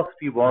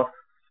curiosity was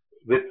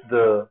with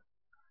the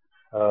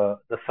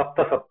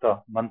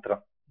Sapta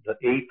mantra, the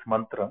 8th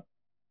mantra,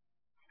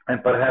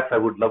 and perhaps I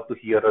would love to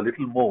hear a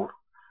little more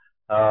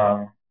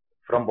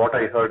from what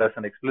I heard as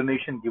an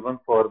explanation given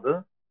for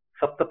the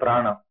Sapta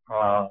Prana,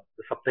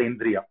 the Sapta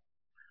Indriya.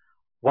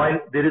 While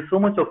there is so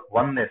much of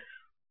oneness,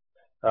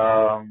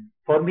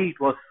 for me it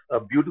was a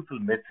beautiful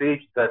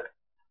message that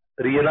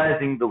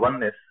realizing the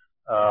oneness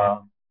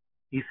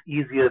is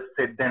easier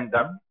said than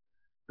done,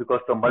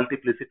 because the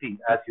multiplicity,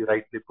 as you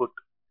rightly put,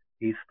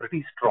 is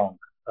pretty strong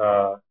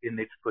in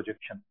its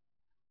projection.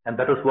 And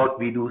that is what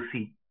we do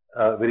see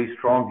very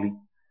strongly,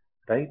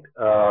 right?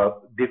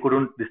 They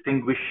couldn't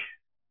distinguish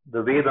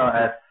the Veda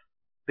as,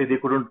 they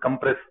couldn't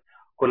compress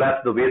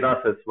collapse the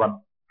Vedas as one.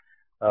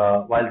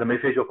 While the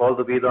message of all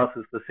the Vedas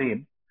is the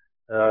same,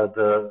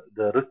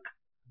 the Rit,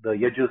 the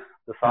Yajus,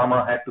 the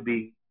Sama had to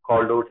be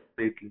called out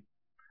separately.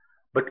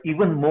 But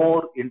even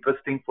more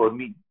interesting for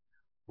me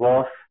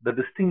was the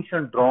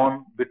distinction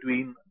drawn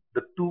between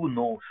the two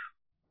nose,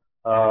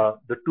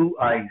 the two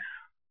eyes,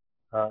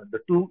 the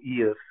two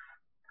ears,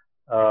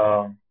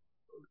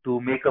 to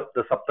make up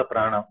the Sapta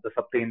Prana, the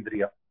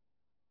Saptendriya.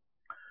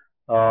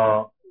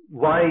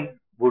 Why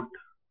would,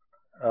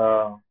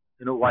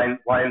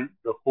 while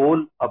the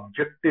whole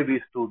objective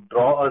is to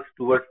draw us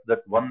towards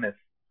that oneness,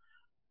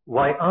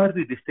 why are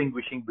we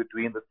distinguishing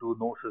between the two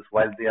noses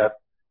while they are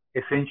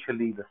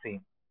essentially the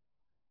same?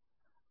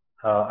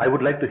 I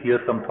would like to hear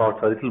some thoughts,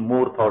 a little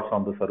more thoughts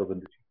on this,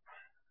 Aurobindo.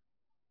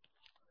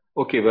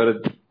 Okay,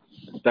 Bharat.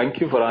 Thank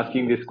you for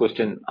asking this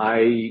question.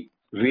 I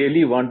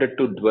really wanted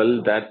to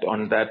dwell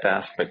on that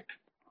aspect.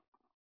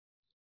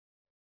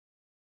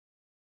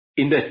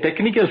 In the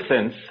technical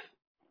sense,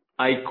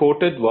 I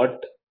quoted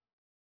what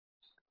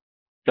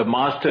the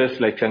masters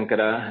like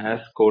Shankara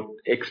has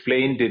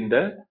explained in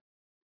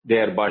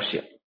their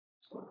Bhashya.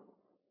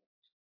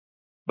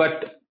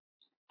 But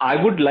I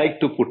would like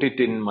to put it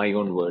in my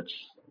own words.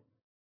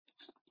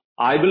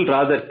 I will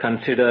rather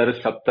consider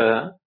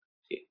Sapta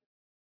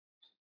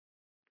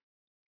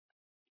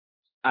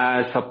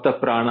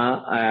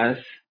Prana as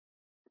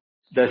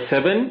the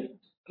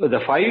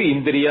five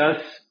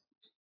Indriyas,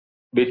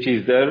 which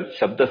is the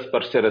Shabda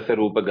Sparsha Rasa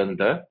Rupa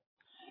Gandha.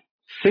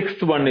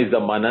 Sixth one is the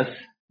Manas,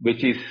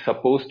 which is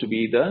supposed to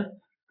be the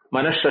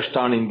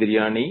Manashashtan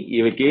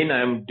Indriyani. Again,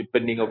 I am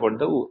depending upon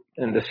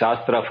the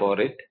Shastra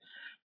for it.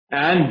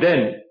 And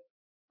then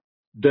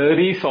there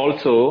is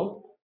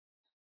also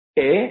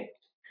a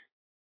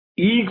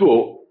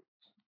ego,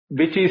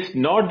 which is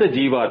not the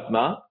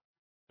Jivatma,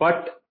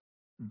 but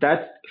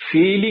that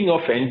feeling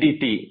of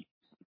entity,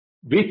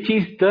 which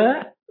is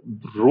the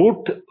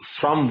root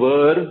from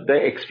where the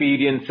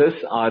experiences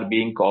are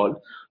being called.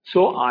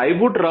 So I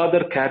would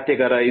rather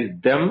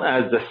categorize them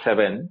as the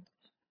seven,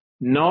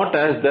 not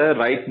as the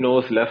right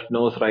nose, left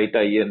nose, right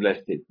eye, and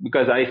left eye.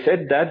 Because I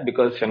said that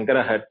because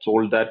Shankara had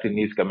told that in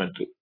his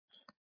commentary.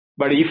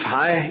 But if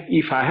I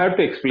have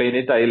to explain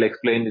it, I'll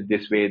explain it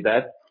this way,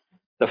 that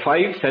the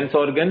five sense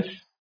organs,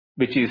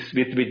 which is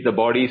with which the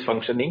body is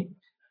functioning,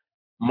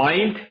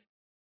 mind,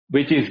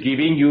 which is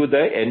giving you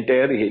the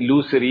entire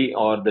illusory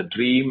or the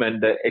dream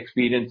and the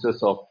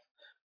experiences of,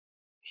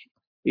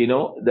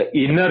 the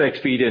inner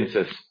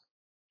experiences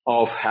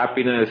of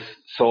happiness,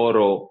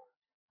 sorrow,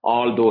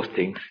 all those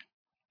things.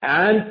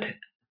 And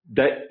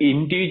the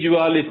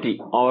individuality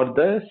or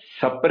the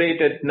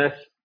separatedness,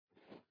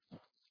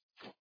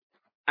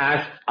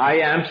 as I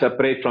am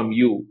separate from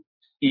you,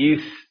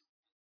 is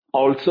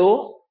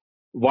also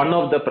one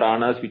of the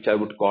pranas, which I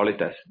would call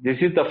it as. This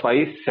is the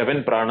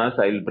seven pranas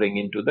I will bring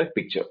into the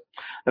picture,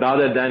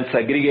 rather than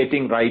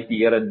segregating right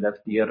ear and left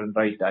ear and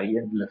right eye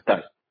and left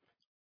eye,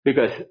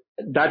 because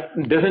that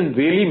doesn't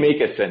really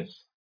make a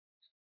sense.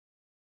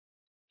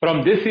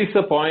 From this is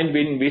the point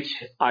in which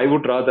I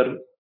would rather,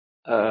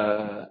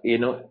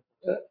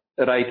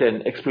 write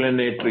an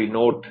explanatory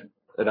note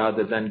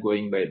rather than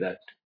going by that.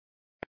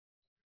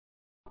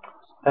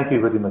 Thank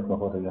you very much,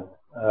 Mahodaya.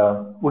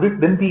 Would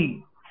it then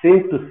be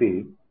safe to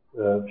say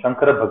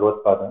Shankara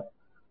Bhagavatpada,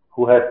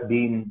 who has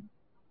been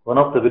one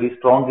of the very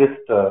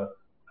strongest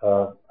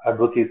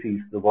advocacies,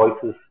 the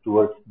voices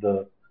towards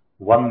the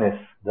oneness,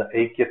 the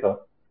Aikyata,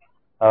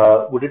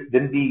 would it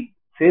then be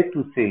safe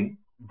to say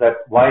that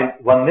while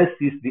oneness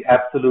is the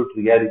absolute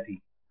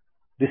reality,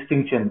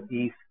 distinction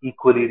is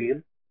equally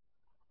real?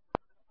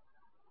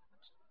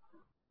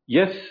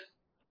 Yes.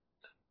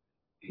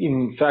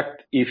 In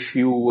fact, if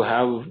you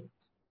have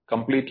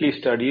completely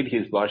studied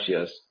his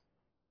Bhashyas,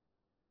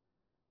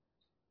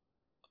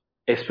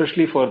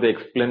 especially for the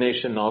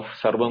explanation of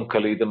Sarvam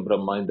Khalidam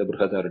Brahma in the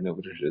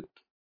Brihadaranyupanishad,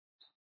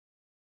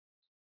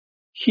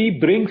 he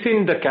brings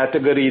in the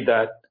category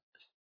that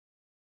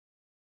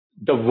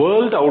the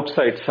world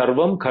outside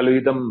Sarvam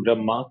Khalidam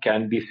Brahma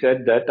can be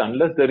said that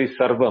unless there is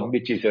Sarvam,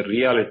 which is a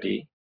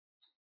reality,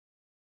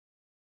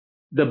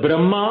 the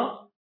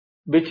Brahma,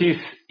 which is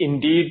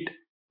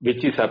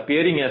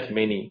appearing as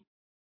many,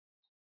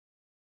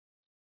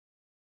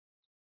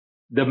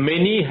 the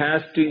many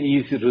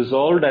is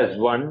resolved as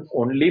one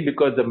only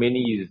because the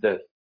many is there.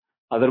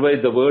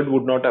 Otherwise, the word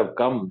would not have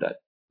come. That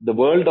the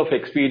world of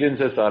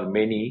experiences are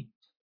many.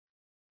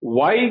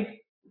 Why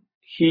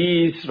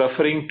he is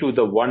referring to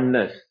the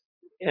oneness?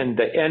 In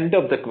the end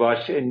of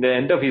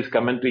his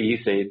commentary,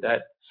 he said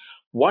that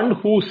one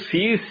who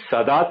sees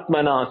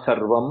Sadatmana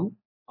Sarvam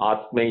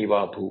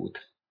Atmaiva Bhut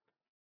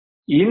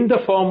in the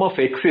form of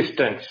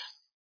existence,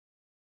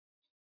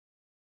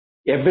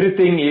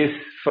 everything is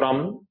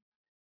from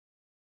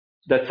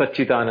the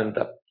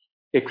Satchitananda,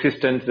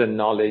 existence and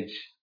knowledge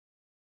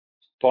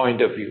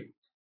point of view.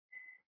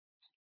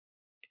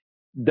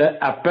 The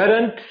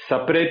apparent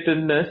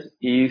separatedness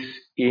is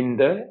in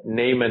the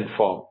name and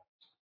form.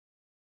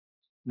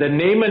 The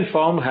name and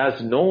form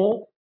has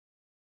no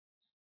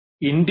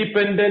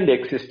independent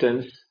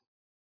existence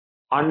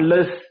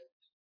unless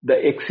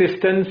the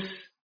existence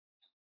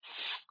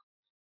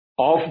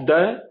of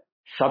the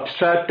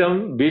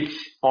substratum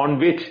on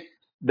which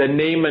the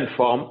name and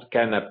form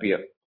can appear.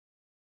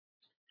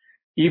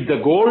 If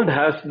the gold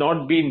has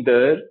not been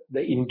there,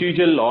 the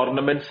individual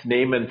ornaments,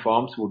 name and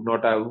forms would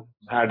not have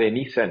had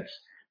any sense.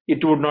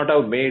 It would not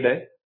have made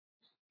an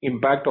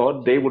impact,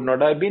 or they would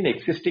not have been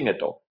existing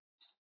at all.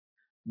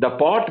 The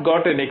pot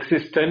got an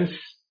existence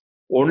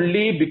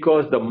only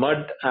because the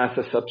mud as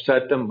a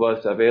substratum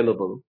was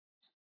available,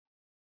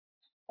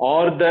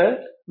 or the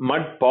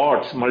mud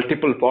pots,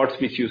 multiple pots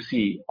which you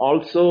see,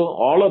 also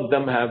all of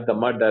them have the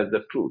mud as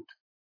the truth.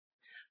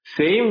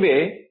 Same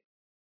way,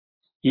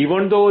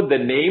 even though the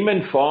name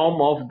and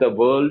form of the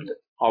world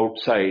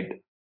outside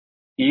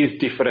is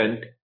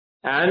different,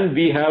 and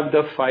we have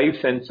the 5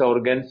 sense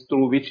organs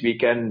through which we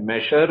can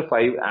measure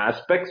 5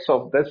 aspects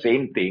of the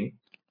same thing,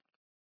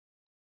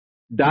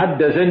 that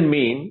doesn't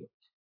mean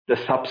the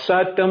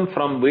substratum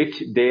from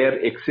which their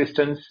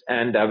existence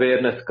and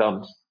awareness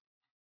comes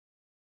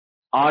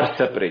are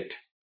separate.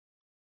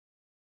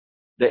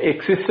 The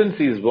existence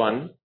is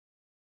one.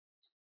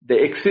 The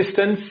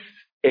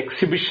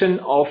exhibition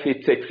of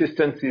its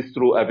existence is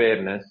through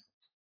awareness.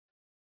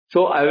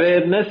 So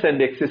awareness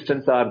and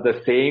existence are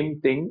the same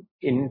thing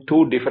in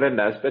 2 different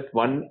aspects.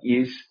 One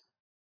is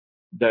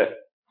the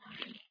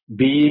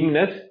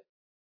beingness,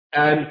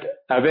 and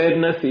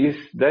awareness is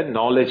the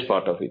knowledge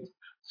part of it.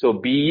 So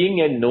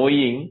being and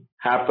knowing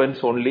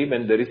happens only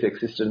when there is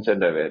existence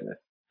and awareness.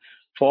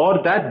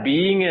 For that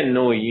being and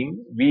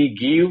knowing, we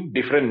give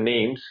different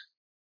names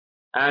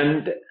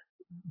and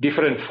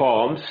different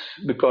forms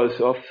because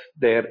of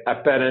their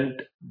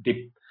apparent,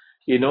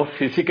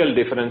 physical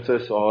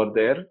differences or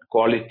their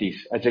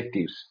qualities,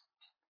 adjectives.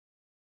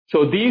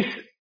 So this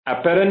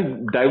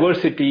apparent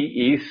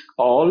diversity is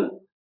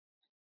all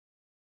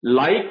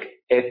like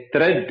a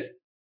thread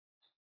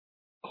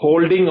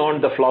holding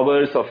on the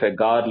flowers of a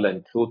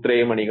garland,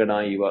 Sutre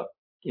Manigana Iva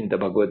in the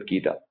Bhagavad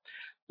Gita.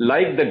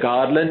 Like the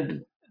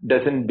garland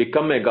doesn't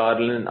become a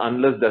garland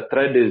unless the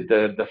thread is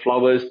there, the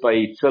flowers by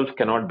itself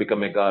cannot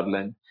become a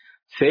garland.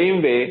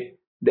 Same way,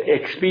 the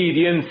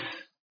experience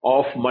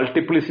of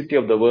multiplicity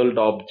of the world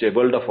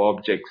of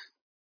objects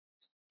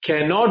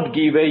cannot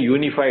give a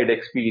unified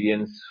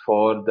experience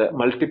for the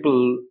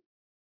multiple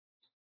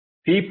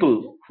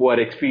people who are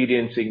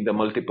experiencing the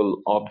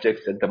multiple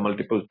objects at the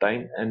multiple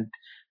time, and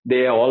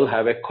they all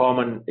have a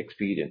common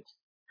experience.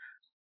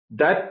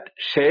 That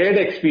shared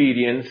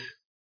experience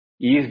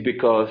is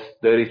because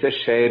there is a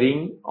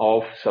sharing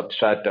of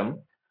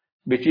substratum,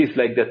 which is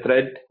like the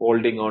thread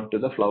holding on to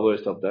the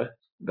flowers of the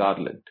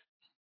garland.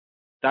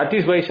 That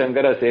is why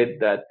Shankara said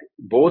that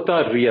both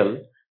are real,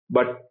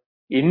 but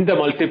in the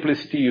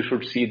multiplicity you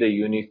should see the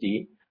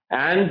unity,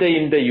 and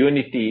in the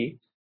unity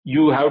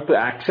you have to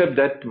accept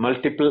that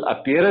multiple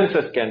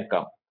appearances can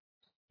come.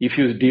 If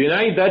you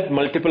deny that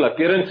multiple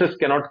appearances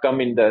cannot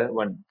come in the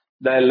one,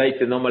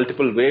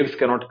 multiple waves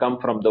cannot come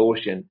from the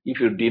ocean. If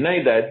you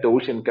deny that, the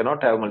ocean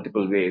cannot have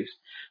multiple waves,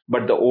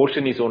 but the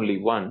ocean is only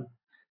one.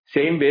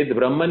 Same way, the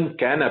Brahman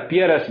can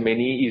appear as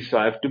many, is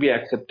have to be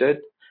accepted.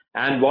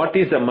 And what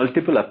is the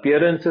multiple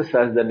appearances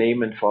as the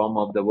name and form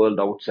of the world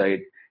outside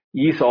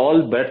is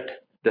all but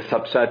the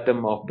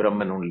substratum of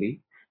Brahman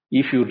only.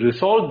 If you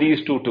resolve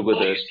these two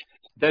together,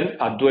 then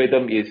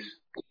Advaitam is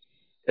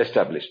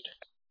established.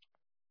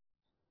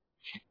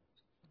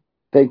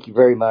 Thank you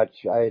very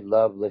much. I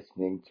love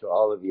listening to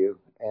all of you.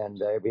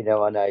 And every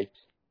now and I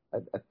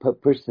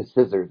push the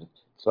scissors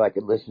so I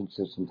can listen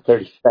to some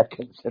 30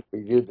 seconds and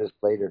review this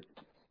later.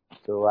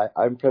 So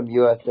I'm from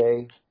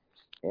USA.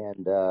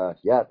 And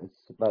that's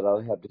about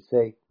all I have to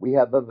say. We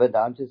have a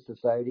Vedanta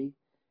Society.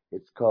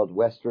 It's called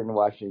Western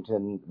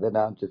Washington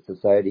Vedanta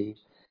Society.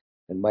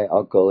 And my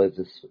uncle is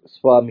a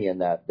Swami in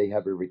that. They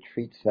have a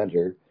retreat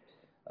center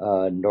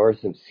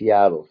north of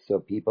Seattle. So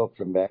people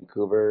from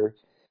Vancouver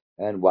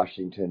and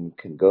Washington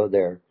can go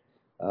there.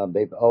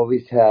 They've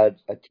always had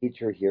a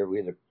teacher here. We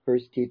had a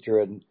first teacher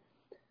in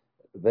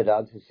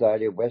Vedanta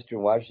Society of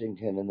Western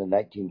Washington in the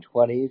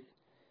 1920s.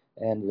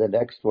 And the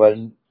next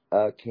one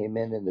came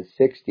in the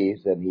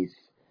 60s, and he's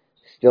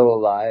still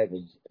alive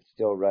and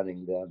still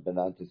running the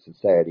Vedanta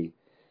Society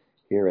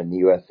here in the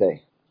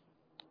USA.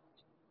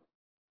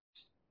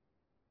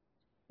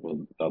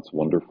 Well, that's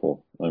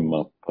wonderful. I'm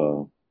up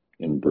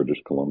in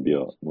British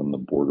Columbia. When the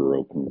border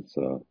opens,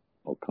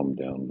 I'll come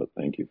down, but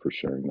thank you for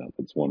sharing that.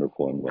 That's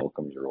wonderful and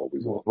welcome. You're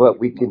always welcome. What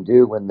we can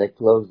do when they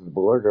close the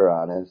border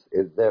on us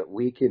is that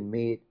we can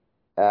meet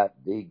at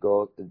the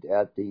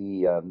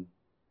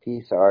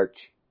Peace Arch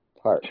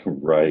Park.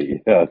 Right,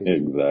 yeah,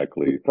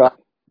 exactly.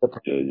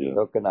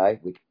 The and I,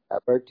 we can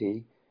have our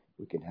tea,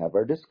 we can have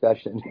our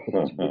discussion.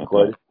 It's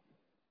recorded.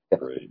 Yes,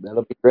 great.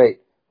 That'll be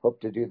great.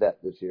 Hope to do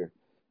that this year.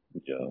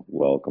 Yeah,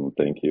 welcome.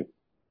 Thank you.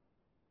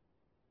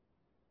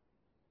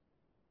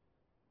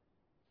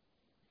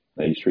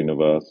 Hey,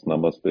 Srinivas,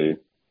 namaste.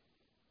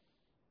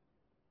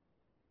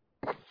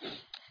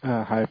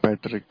 Hi,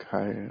 Patrick.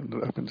 Hi,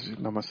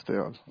 Namaste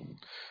all.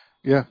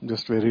 Yeah,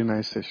 just very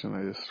nice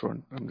session.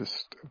 I'm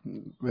just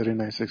very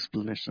nice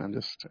explanation. I'm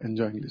just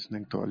enjoying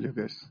listening to all you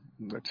guys.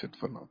 That's it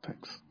for now.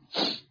 Thanks.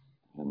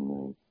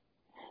 And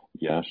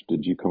Yash,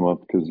 did you come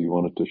up because you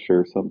wanted to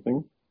share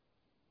something?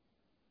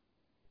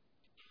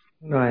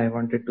 No, I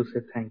wanted to say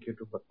thank you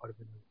to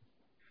Aurobindo.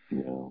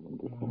 Yeah,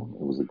 wonderful.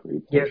 It was a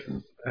great Yes,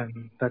 session.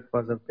 and that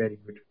was a very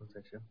beautiful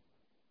session.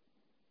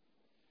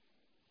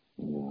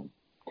 Yeah.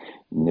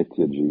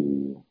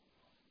 Nityaji,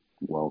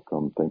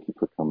 welcome. Thank you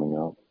for coming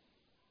up.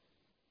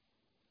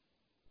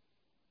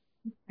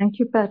 Thank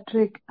you,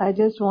 Patrick. I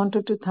just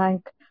wanted to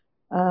thank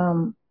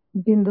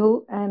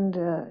Bindu and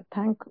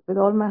thank with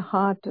all my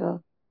heart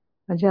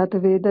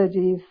Ajata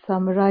Ji's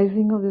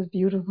summarizing of this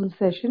beautiful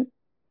session.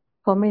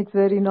 For me, it's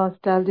very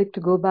nostalgic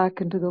to go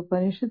back into the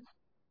Upanishads.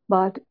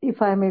 But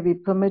if I may be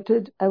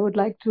permitted, I would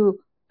like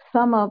to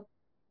sum up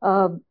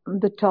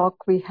the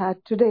talk we had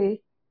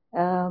today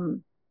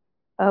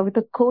with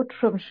a quote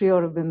from Sri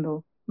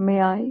Aurobindo. May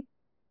I?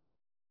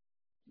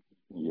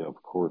 Yeah,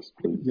 of course,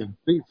 please. Yeah,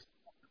 please.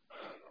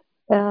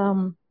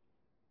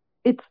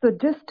 It's the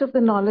gist of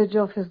the knowledge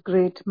of his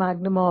great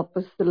magnum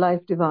opus, the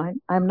Life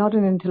Divine. I'm not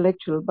an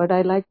intellectual, but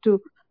I like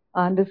to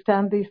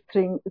understand these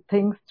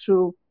things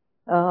through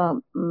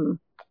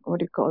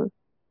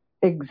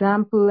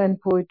example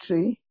and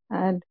poetry.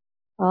 And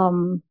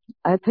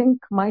I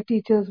think my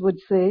teachers would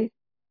say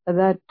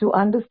that to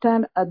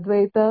understand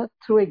Advaita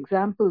through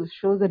examples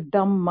shows a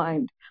dumb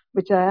mind,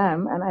 which I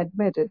am, and I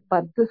admit it.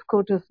 But this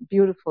quote is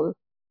beautiful.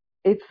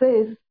 It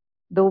says,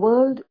 "The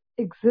world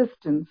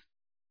existence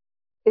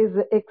is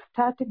the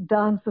ecstatic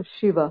dance of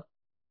Shiva,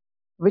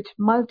 which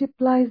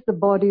multiplies the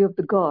body of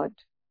the god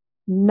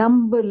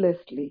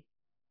numberlessly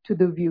to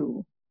the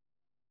view.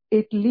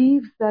 It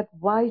leaves that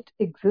white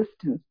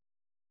existence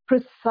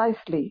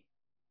precisely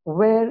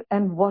where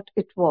and what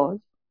it was,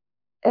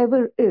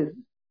 ever is,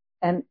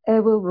 and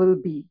ever will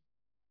be.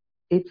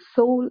 Its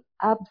sole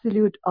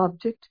absolute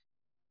object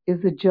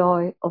is the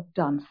joy of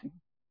dancing."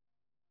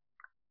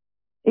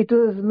 It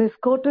was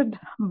misquoted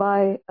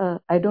by,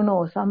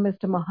 some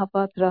Mr.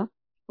 Mahapatra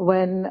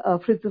when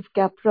Fritz of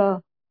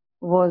Capra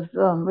was,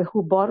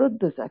 who borrowed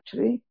this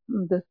actually,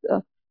 in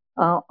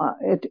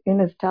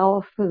his Tower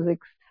of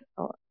Physics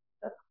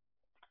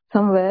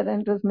somewhere,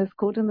 and it was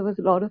misquoted and there was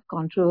a lot of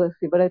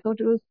controversy. But I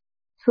thought it was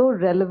so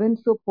relevant,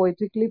 so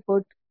poetically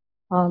put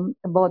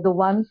about the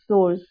one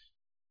source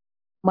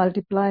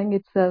multiplying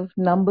itself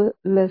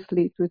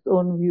numberlessly to its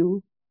own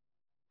view.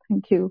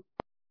 Thank you.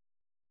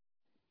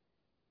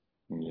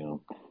 Yeah,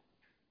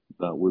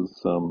 that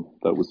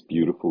was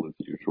beautiful as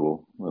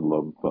usual. I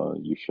love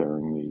you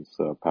sharing these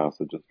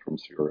passages from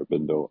Sri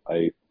Aurobindo.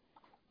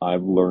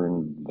 I've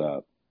learned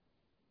that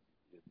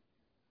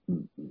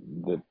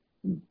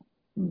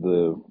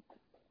the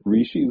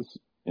Rishi's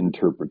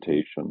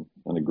interpretation,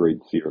 and a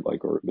great seer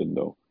like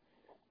Aurobindo,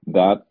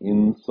 that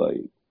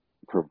insight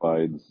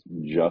provides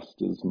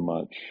just as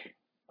much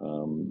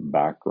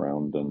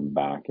background and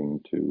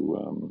backing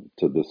to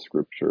the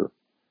scripture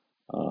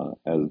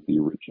as the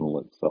original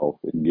itself.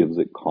 It gives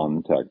it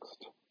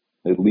context,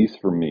 at least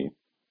for me,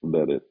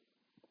 that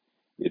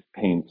it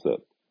paints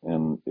it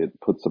and it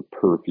puts a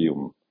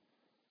perfume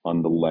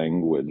on the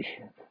language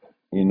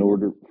in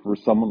order for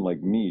someone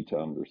like me to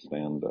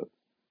understand it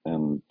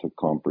and to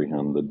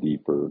comprehend the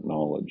deeper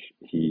knowledge.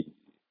 His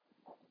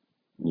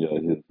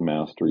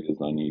mastery is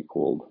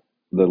unequaled.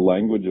 The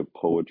language of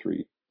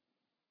poetry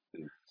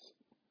is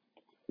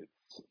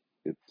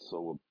it's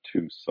so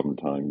obtuse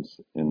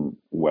sometimes in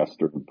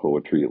Western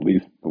poetry, at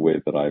least the way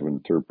that I've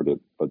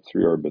interpreted. But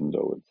Sri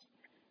Aurobindo,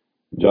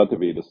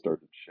 Jataveda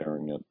started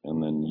sharing it,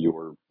 and then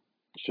your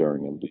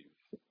sharing of these,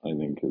 I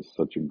think, is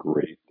such a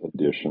great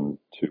addition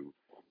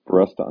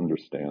for us to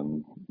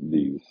understand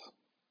these,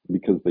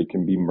 because they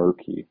can be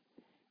murky,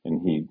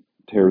 and he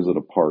tears it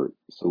apart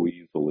so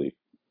easily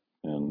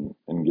and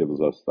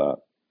gives us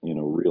that,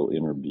 real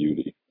inner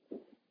beauty.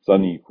 It's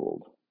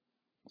unequaled.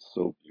 It's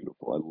so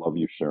beautiful. I love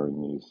you sharing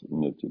these,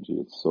 Nityaji.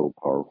 It's so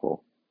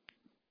powerful.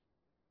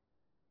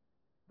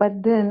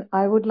 But then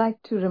I would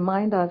like to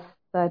remind us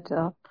that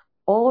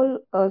all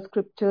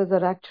scriptures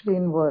are actually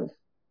in verse.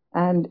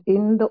 And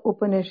in the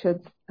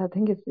Upanishads, I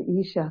think it's the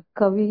Isha,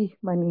 Kavi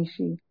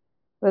Manishi,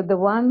 where the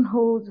one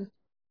who's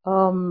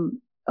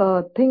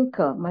a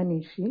thinker,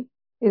 Manishi,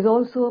 is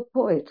also a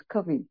poet,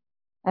 Kavi.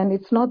 And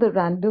it's not the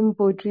random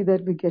poetry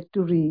that we get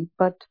to read,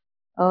 but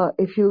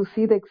if you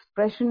see the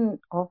expression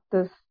of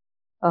this,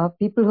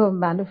 people who have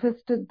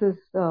manifested this,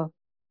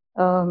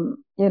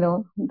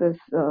 this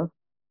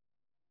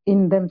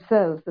in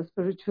themselves, the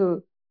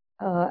spiritual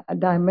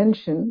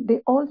dimension,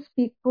 they all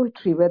speak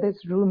poetry, whether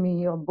it's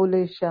Rumi or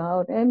Bulleh Shah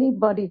or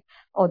anybody,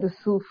 or the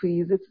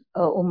Sufis, it's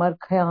Umar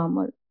Khayyam,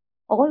 or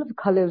all of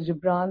Khalil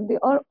Gibran, they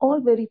are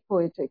all very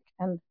poetic.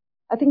 And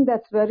I think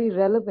that's very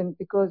relevant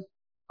because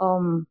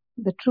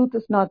the truth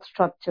is not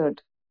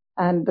structured.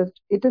 And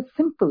it is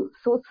simple,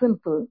 so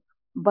simple,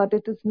 but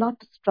it is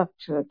not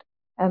structured.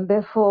 And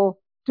therefore,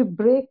 to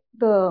break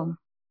the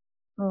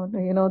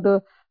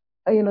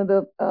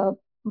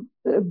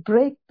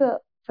break the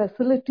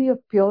facility of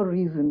pure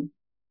reason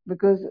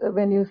Because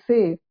when you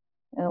say,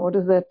 what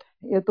is that?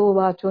 Yato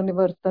vacho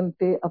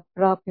nivartante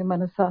aprapya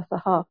manasa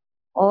saha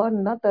or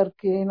na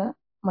tarkena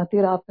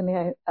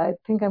matirapane. I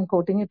think I'm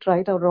quoting it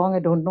right or wrong. I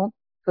don't know.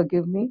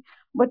 Forgive me.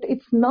 But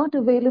it's not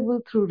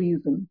available through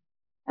reason.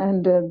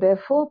 And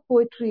therefore,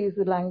 poetry is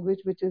a language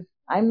which is,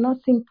 I'm not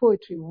saying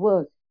poetry,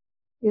 verse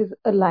is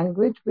a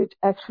language which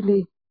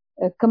actually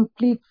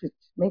completes it,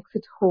 makes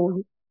it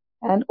whole.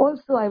 And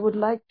also, I would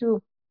like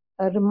to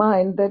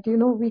remind that,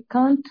 we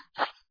can't,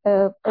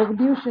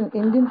 evolution,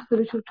 Indian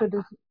spiritual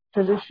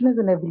tradition is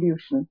an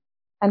evolution.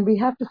 And we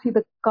have to see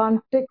the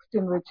context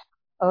in which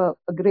a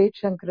great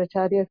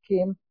Shankaracharya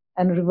came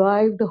and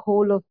revived the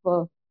whole of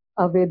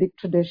our Vedic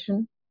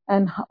tradition,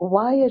 and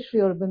why a Sri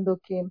Aurobindo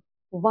came,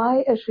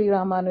 why a Sri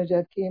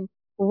Ramanuja came,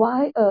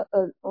 why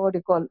what do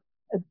you call,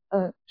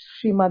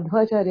 Sri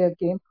Madhvacharya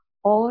came,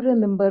 or a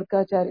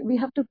Nimbarkacharya. We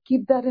have to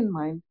keep that in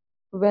mind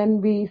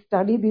when we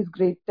study these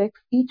great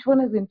texts. Each one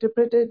has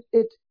interpreted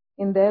it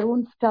in their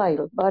own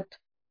style, but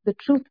the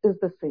truth is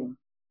the same.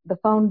 The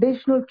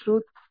foundational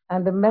truth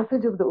and the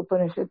message of the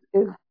Upanishads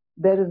is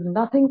there is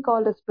nothing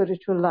called a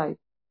spiritual life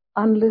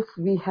unless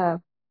we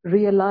have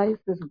realized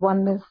this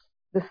oneness,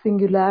 the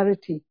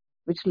singularity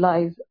which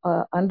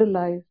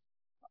underlies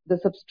the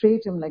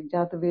substratum, like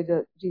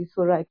Jataveda ji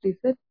so rightly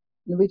said,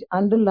 which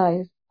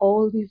underlies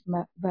all these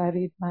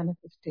varied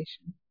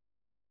manifestations.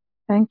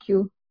 Thank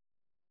you.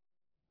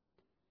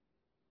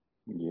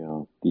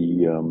 Yeah,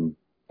 the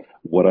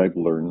what I've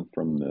learned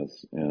from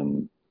this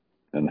and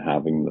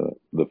having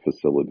the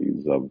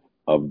facilities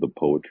of the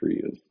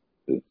poetry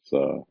is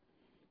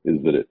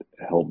that it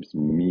helps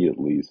me at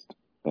least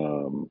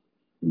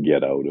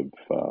get out of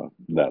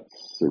that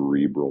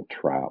cerebral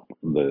trap,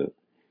 the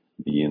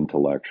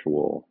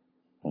intellectual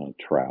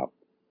trap,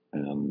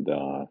 and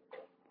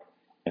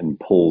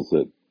pulls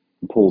it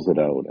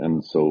out.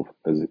 And so,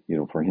 as you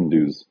know, for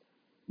Hindus,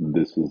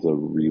 this is a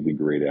really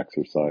great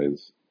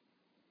exercise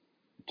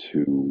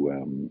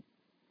to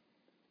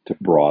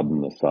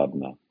broaden the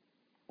sadhana.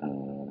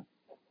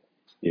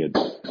 It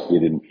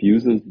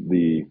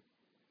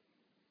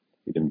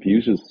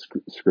infuses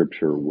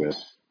scripture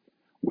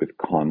with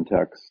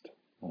context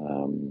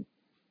and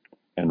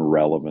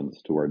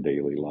relevance to our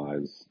daily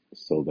lives,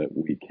 so that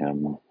we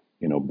can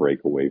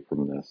break away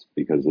from this.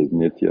 Because as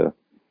Nitya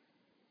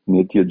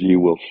ji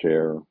will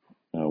share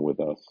with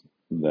us,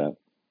 that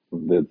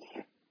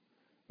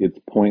it's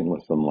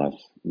pointless unless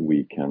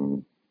we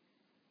can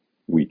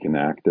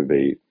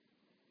activate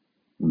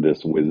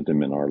this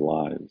wisdom in our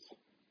lives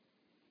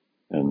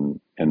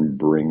and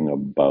bring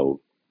about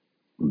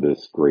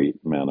this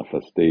great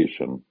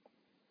manifestation.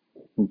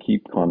 And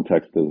keep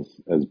context,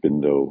 as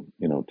Bindo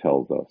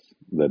tells us,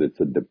 that it's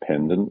a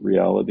dependent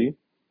reality,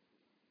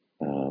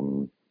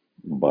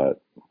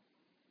 but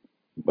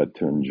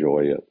to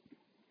enjoy it,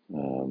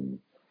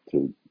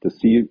 to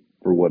see it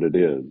for what it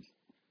is,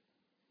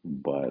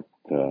 but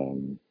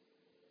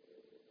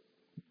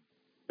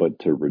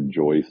to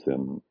rejoice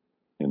in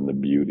the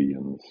beauty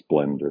and the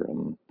splendor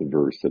and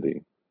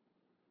diversity,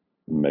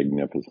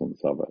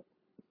 magnificence of it.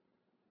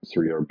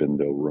 Sri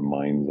Aurobindo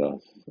reminds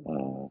us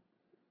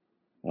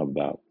of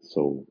that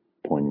so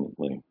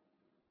poignantly.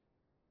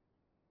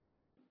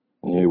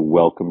 Hey,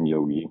 welcome,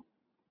 Yogi.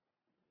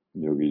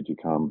 Yogi, to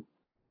come.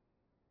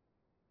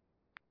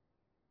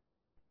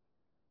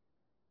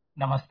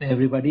 Namaste,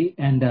 everybody.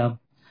 And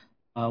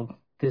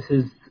this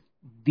is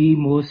the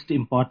most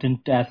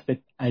important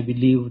aspect, I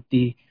believe,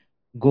 the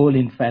goal,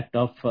 in fact,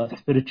 of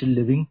spiritual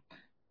living,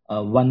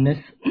 oneness,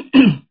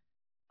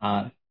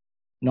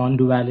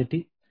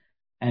 non-duality.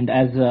 And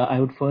as I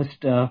would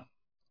first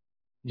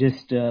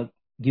just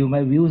give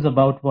my views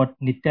about what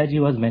Nityaji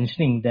was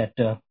mentioning, that,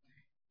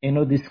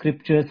 the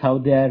scriptures, how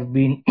they have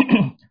been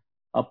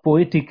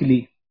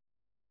poetically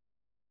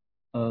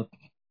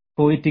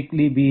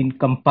being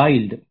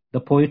compiled, the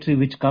poetry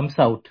which comes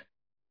out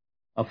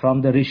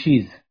from the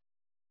rishis.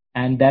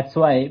 And that's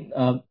why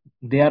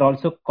they are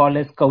also called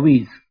as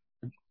kavis.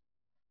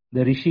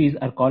 The rishis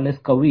are called as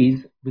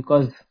kavis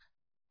because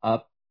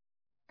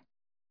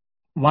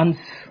once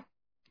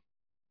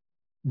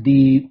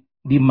the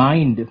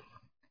mind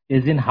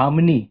is in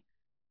harmony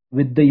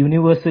with the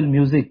universal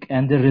music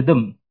and the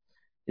rhythm,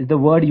 is the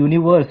word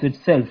universe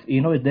itself.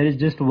 There is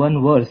just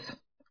one verse.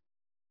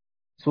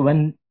 So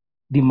when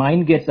the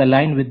mind gets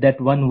aligned with that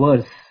one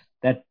verse,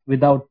 that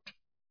without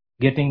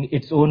getting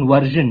its own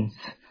versions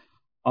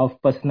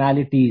of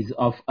personalities,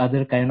 of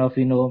other kind of,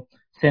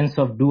 sense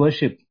of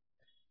doership,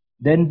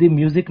 then the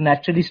music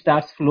naturally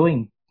starts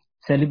flowing.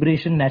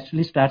 Celebration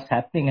naturally starts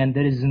happening, and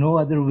there is no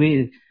other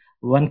way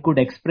one could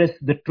express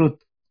the truth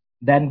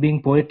than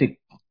being poetic.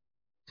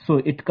 So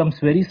it comes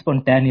very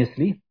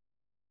spontaneously,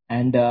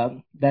 and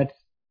that's,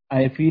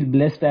 I feel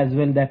blessed as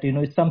well that,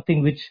 it's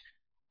something which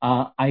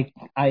I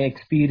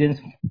experience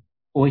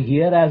over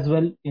here as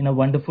well in a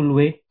wonderful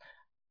way,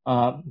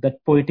 that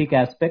poetic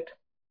aspect.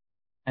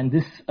 And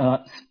this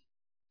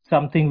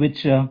something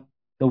which the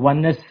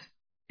oneness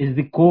is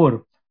the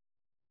core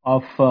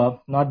of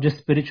not just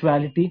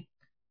spirituality,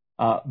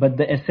 but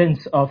the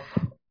essence of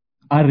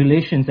our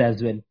relations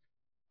as well.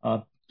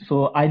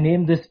 So I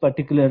name this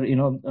particular,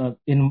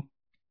 in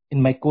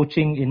my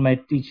coaching, in my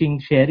teaching,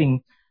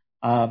 sharing,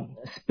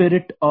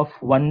 spirit of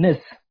oneness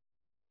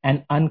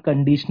and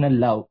unconditional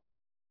love.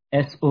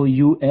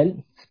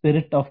 SOUL,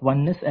 spirit of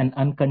oneness and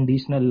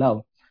unconditional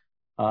love.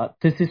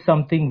 This is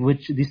something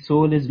which the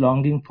soul is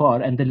longing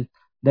for, and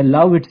the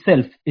love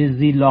itself is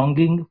the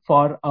longing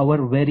for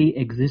our very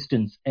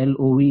existence,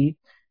 LOVE,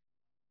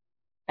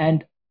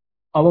 and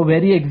our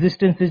very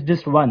existence is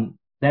just one.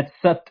 That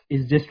Sat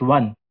is just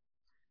one,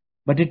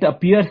 but it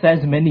appears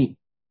as many.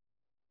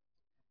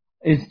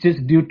 It's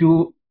just due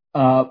to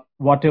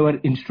whatever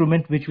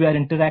instrument which we are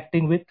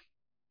interacting with.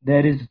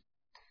 There is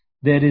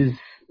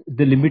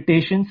the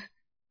limitations,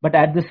 but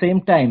at the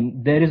same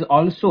time, there is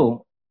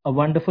also a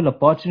wonderful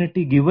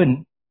opportunity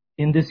given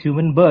in this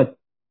human birth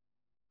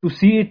to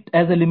see it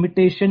as a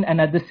limitation and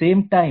at the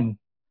same time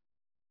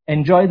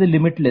enjoy the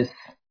limitless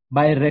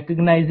by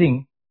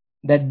recognizing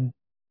that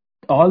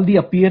all the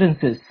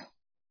appearances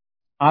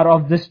are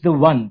of just the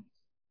one.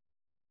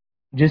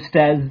 Just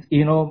as,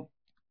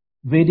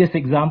 various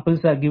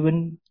examples are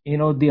given,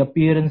 the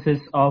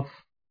appearances of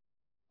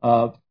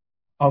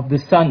the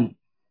sun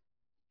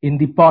in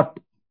the pot,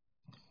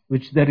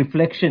 which the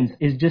reflections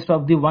is just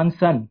of the one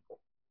sun,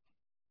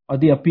 or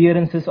the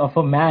appearances of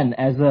a man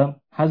as a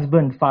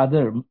husband,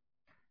 father,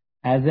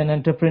 as an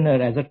entrepreneur,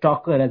 as a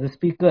talker, as a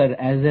speaker,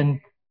 as an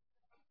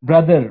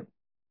brother.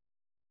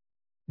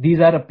 These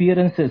are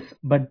appearances,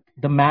 but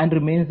the man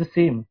remains the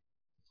same.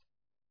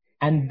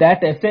 And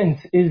that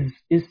essence is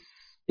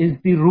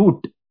the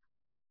root.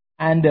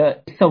 And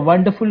it's a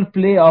wonderful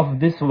play of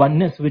this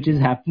oneness which is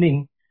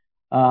happening,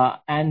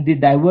 and the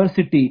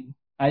diversity.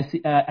 I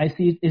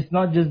see it's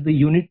not just the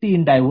unity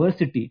in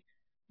diversity.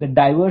 The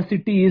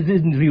diversity is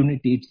in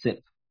unity itself.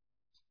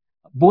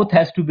 Both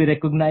has to be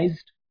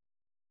recognized,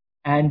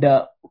 and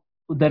the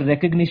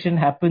recognition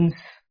happens,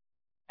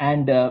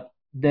 and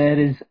there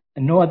is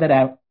no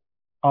other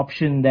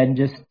option than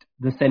just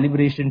the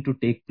celebration to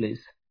take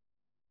place.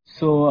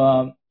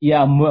 So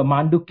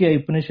Mandukya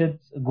Upanishad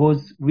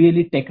goes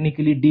really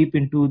technically deep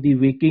into the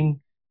waking,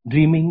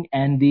 dreaming,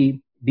 and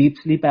the deep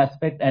sleep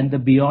aspect and the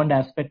beyond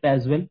aspect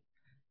as well,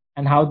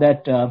 and how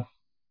that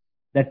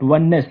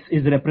oneness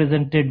is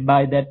represented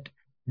by that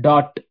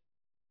dot,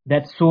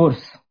 that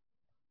source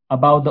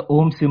above the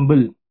Om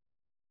symbol,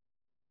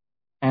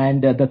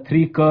 and the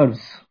three curves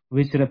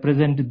which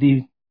represent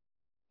the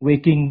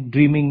waking,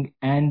 dreaming,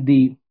 and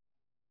the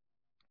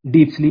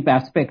deep sleep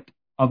aspect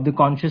of the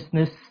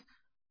consciousness,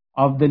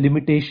 of the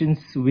limitations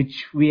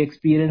which we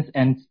experience,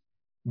 and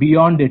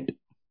beyond it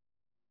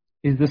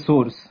is the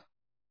source.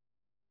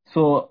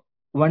 So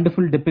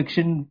wonderful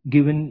depiction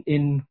given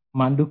in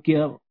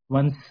Mandukya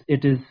once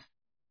it is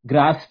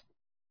grasped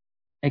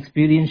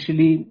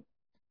experientially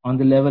on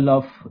the level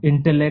of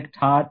intellect,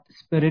 heart,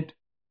 spirit.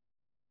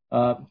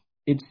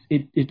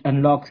 It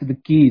unlocks the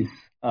keys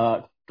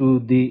to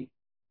the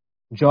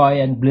joy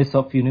and bliss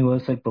of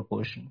universal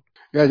proportion.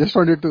 Yeah, I just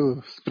wanted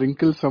to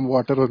sprinkle some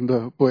water on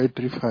the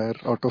poetry fire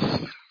out of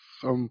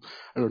some,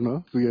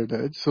 weird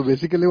edge. So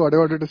basically what I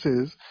wanted to say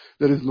is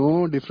there is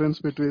no difference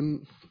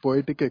between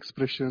poetic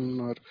expression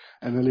or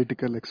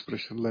analytical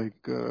expression.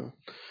 Like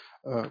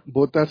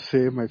both are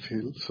same, I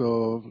feel.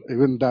 So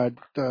even that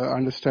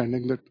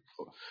understanding that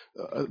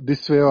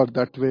this way or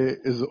that way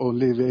is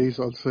only way is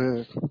also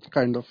a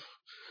kind of,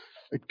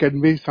 it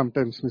can be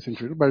sometimes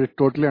misinterpreted, but I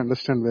totally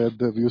understand where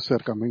the views are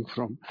coming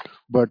from.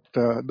 But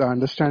the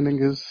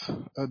understanding is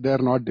they are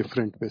not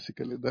different.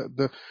 Basically,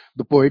 the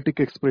poetic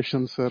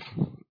expressions are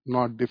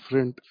not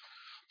different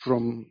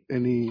from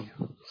any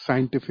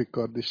scientific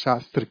or the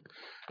shastric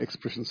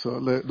expressions. So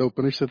the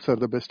Upanishads are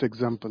the best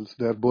examples.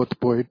 They are both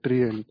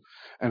poetry and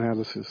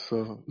analysis.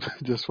 So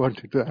just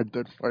wanted to add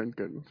that point.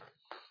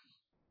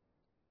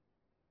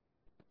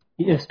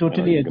 Yes,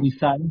 totally agree.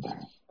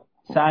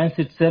 Science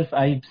itself,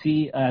 I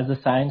see as a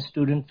science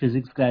student,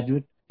 physics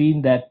graduate,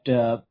 seen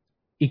that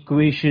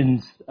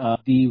equations,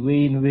 the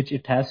way in which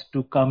it has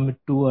to come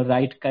to a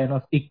right kind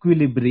of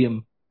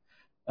equilibrium.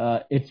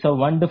 It's a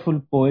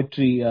wonderful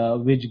poetry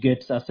which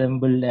gets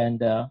assembled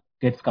and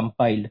gets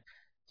compiled.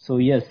 So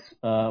yes,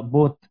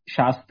 both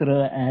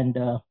Shastra and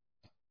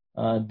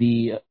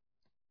the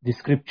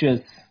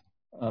scriptures,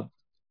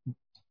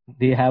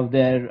 they have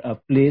their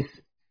place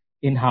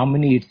in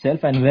harmony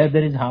itself, and where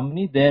there is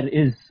harmony, there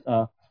is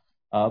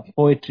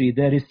poetry,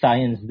 there is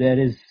science, there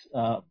is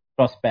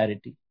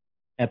prosperity.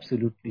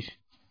 Absolutely.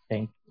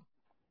 Thank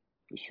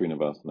you.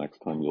 Srinivas, next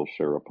time you'll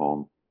share a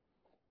poem.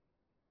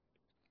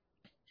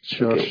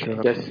 Sure.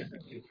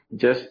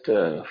 Just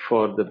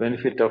for the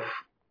benefit of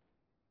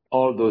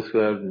all those who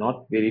are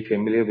not very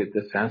familiar with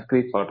the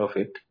Sanskrit part of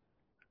it,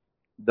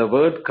 the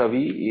word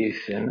kavi is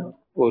an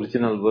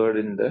original word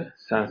in the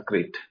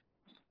Sanskrit.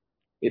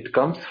 It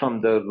comes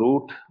from the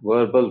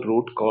verbal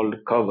root called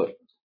kava.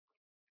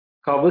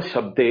 Kava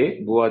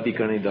shabde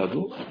bhuadikani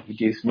dadu,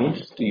 which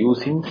means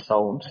using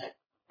sounds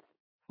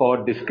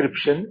for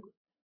description,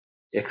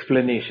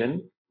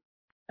 explanation,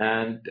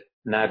 and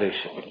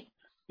narration.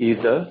 Is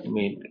a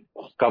mean.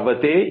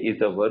 Kavate is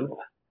a verb.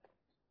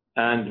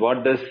 And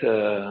what does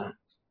the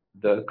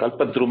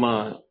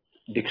Kalpadruma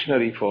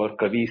dictionary for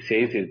Kavi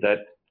says is that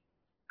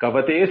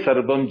Kavate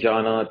sarvam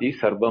janati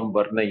sarvam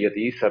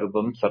varnayati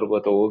sarvam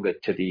sarvato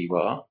gacchati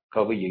va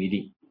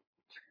kavayidi.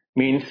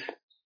 Means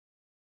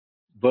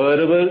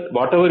wherever,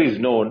 whatever is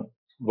known,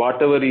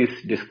 whatever is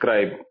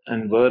described,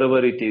 and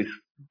wherever it is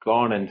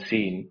gone and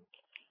seen,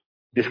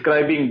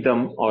 describing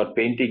them or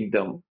painting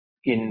them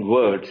in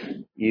words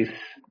is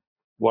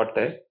what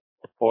a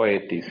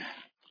poet is.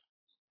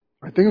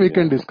 I think we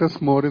can Yeah. discuss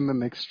more in the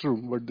next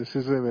room, but this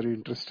is a very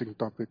interesting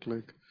topic.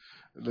 Like,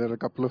 there are a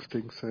couple of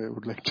things I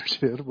would like to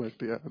share, but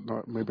yeah,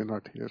 maybe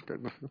not here.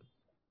 Kind of.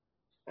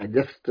 I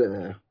just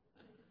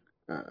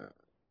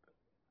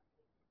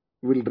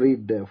will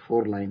read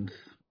 4 lines.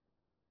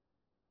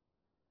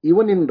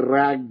 Even in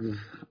rags,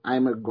 I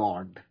am a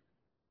god.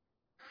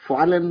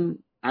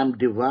 Fallen, I am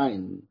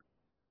divine.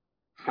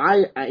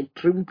 High, I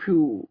trim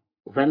you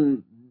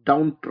when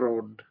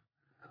downtrod.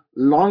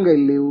 Long I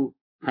live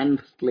when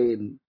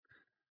slain.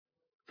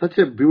 Such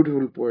a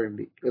beautiful poem.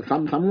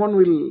 Someone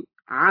will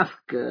ask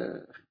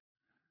the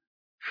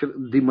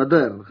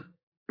mother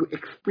to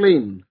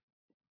explain.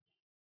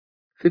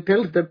 She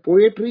tells that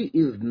poetry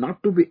is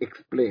not to be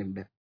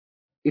explained.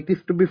 It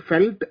is to be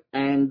felt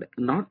and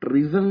not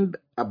reasoned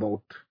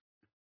about.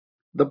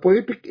 The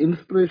poetic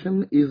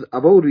inspiration is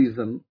above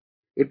reason.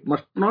 It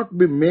must not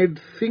be made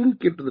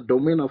sink into the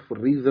domain of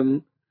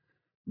reason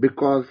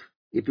because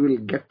it will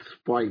get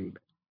spoiled.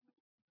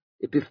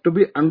 It is to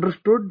be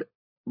understood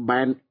by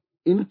an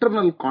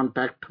internal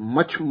contact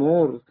much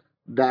more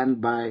than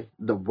by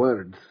the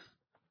words.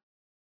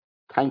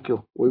 Thank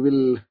you. We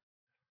will.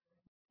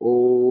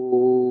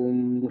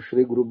 Om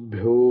Shri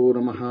Gurubhyo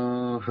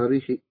Namaha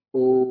Harihi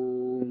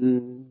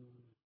Om.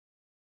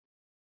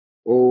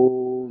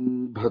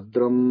 Om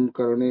Bhadram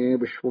Karane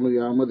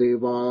Vishwamayama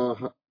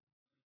Devaha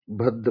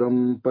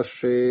Bhadram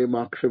Pashe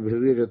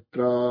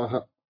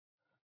Makshbhiryajatraha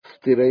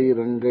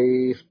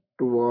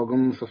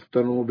Sthirairangaistuvagam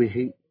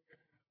Sastanobhihi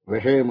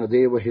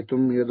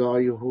Vahemadevahitum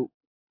Yadayuhu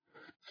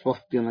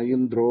Swasti na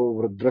Indro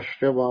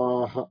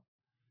Vrudrashavaha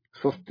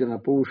Swasti na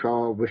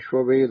Pusha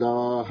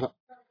Vishwavedaha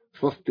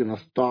Swasti na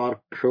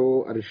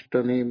Starksho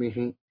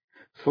Arishtanemihi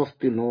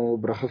Swasti no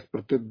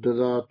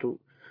Brahaspratidadatu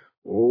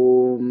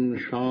Om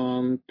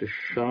Shanti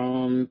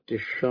Shanti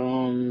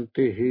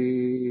Shanti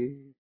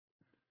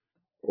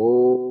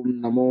Om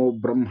Namo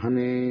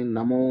Brahmane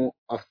Namo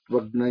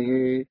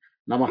Astvagnaye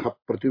Namaha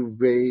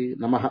Prativyai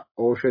Namaha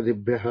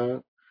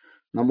Aushadibhyaha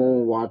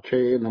Namo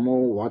Vache Namo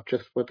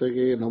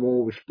Vachaspataye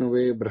Namo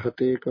Vishnave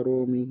Brahate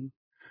Karomi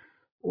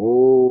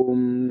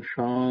Om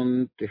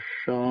Shanti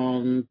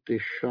Shanti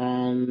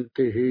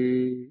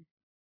Shanti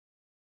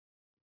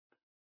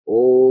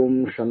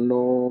Om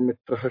Shanno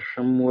Mitraha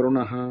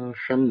Shamvarunaha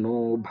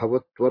Shanno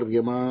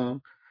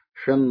Bhavatvaryama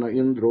Shanna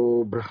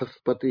Indro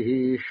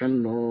Brahaspatihi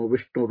Shanno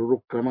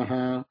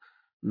Vishnurukramaha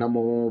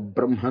Namo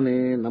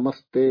Brahmane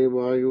Namaste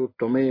Vayu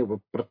Tvameva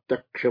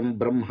Pratyaksham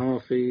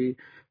Brahmasi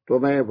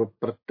Tvameva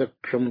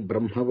Pratyaksham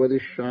Brahma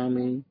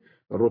Vadishyami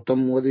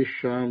Rutam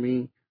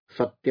Vadishyami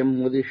Satyam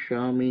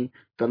Vadishyami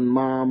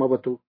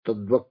Tanmamavatu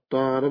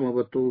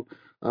Tadvaktaramavatu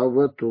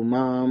Avatu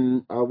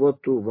Mam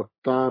Avatu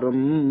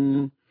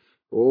Vaktaram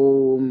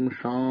Om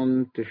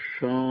Shanti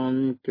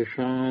Shanti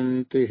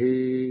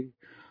Shanti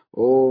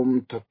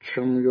Om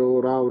Tatsham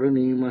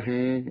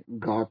Yoravrinemahe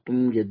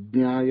Gatum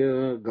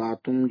Yajnaya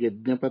Gatum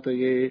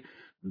Yajnapataye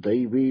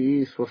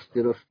Daivi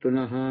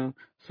Swastirastunaha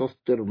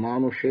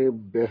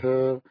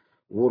Swastirmanushebyah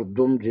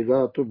Urdum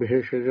Jigatu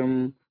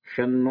Bheshajam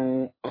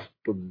Shanno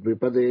Astu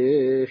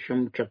Dvipade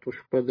Sham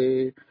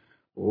Chatushpade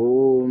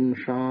Om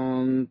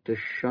Shanti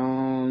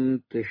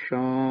Shanti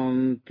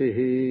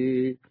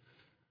Shanti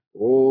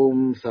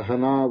Om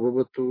Sahana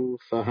Bhavatu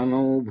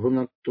Sahano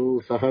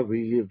Bhunaktu Saha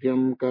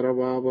Viryam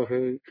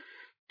Karavabahe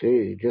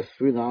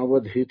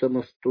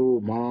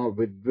Tejasvinavadhitamastu Ma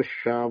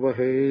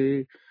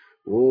Vidvishavahe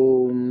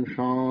Om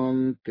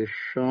Shanti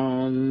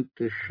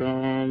Shanti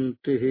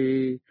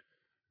Shanti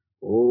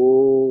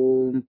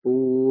Om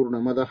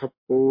Purnamadaha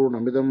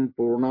Purnamidam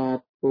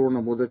Purnat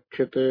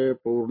Purnamudachyate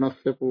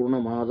Purnasya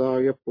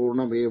Purnamadaya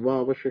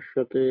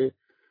Purnamevavashishyate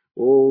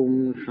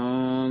Om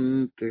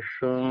Shanti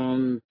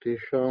Shanti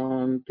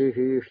Shanti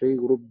Shri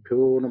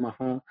Gurubhyo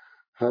Namaha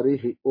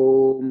Harihi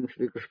Om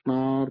Shri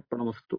Krishnarpanamastu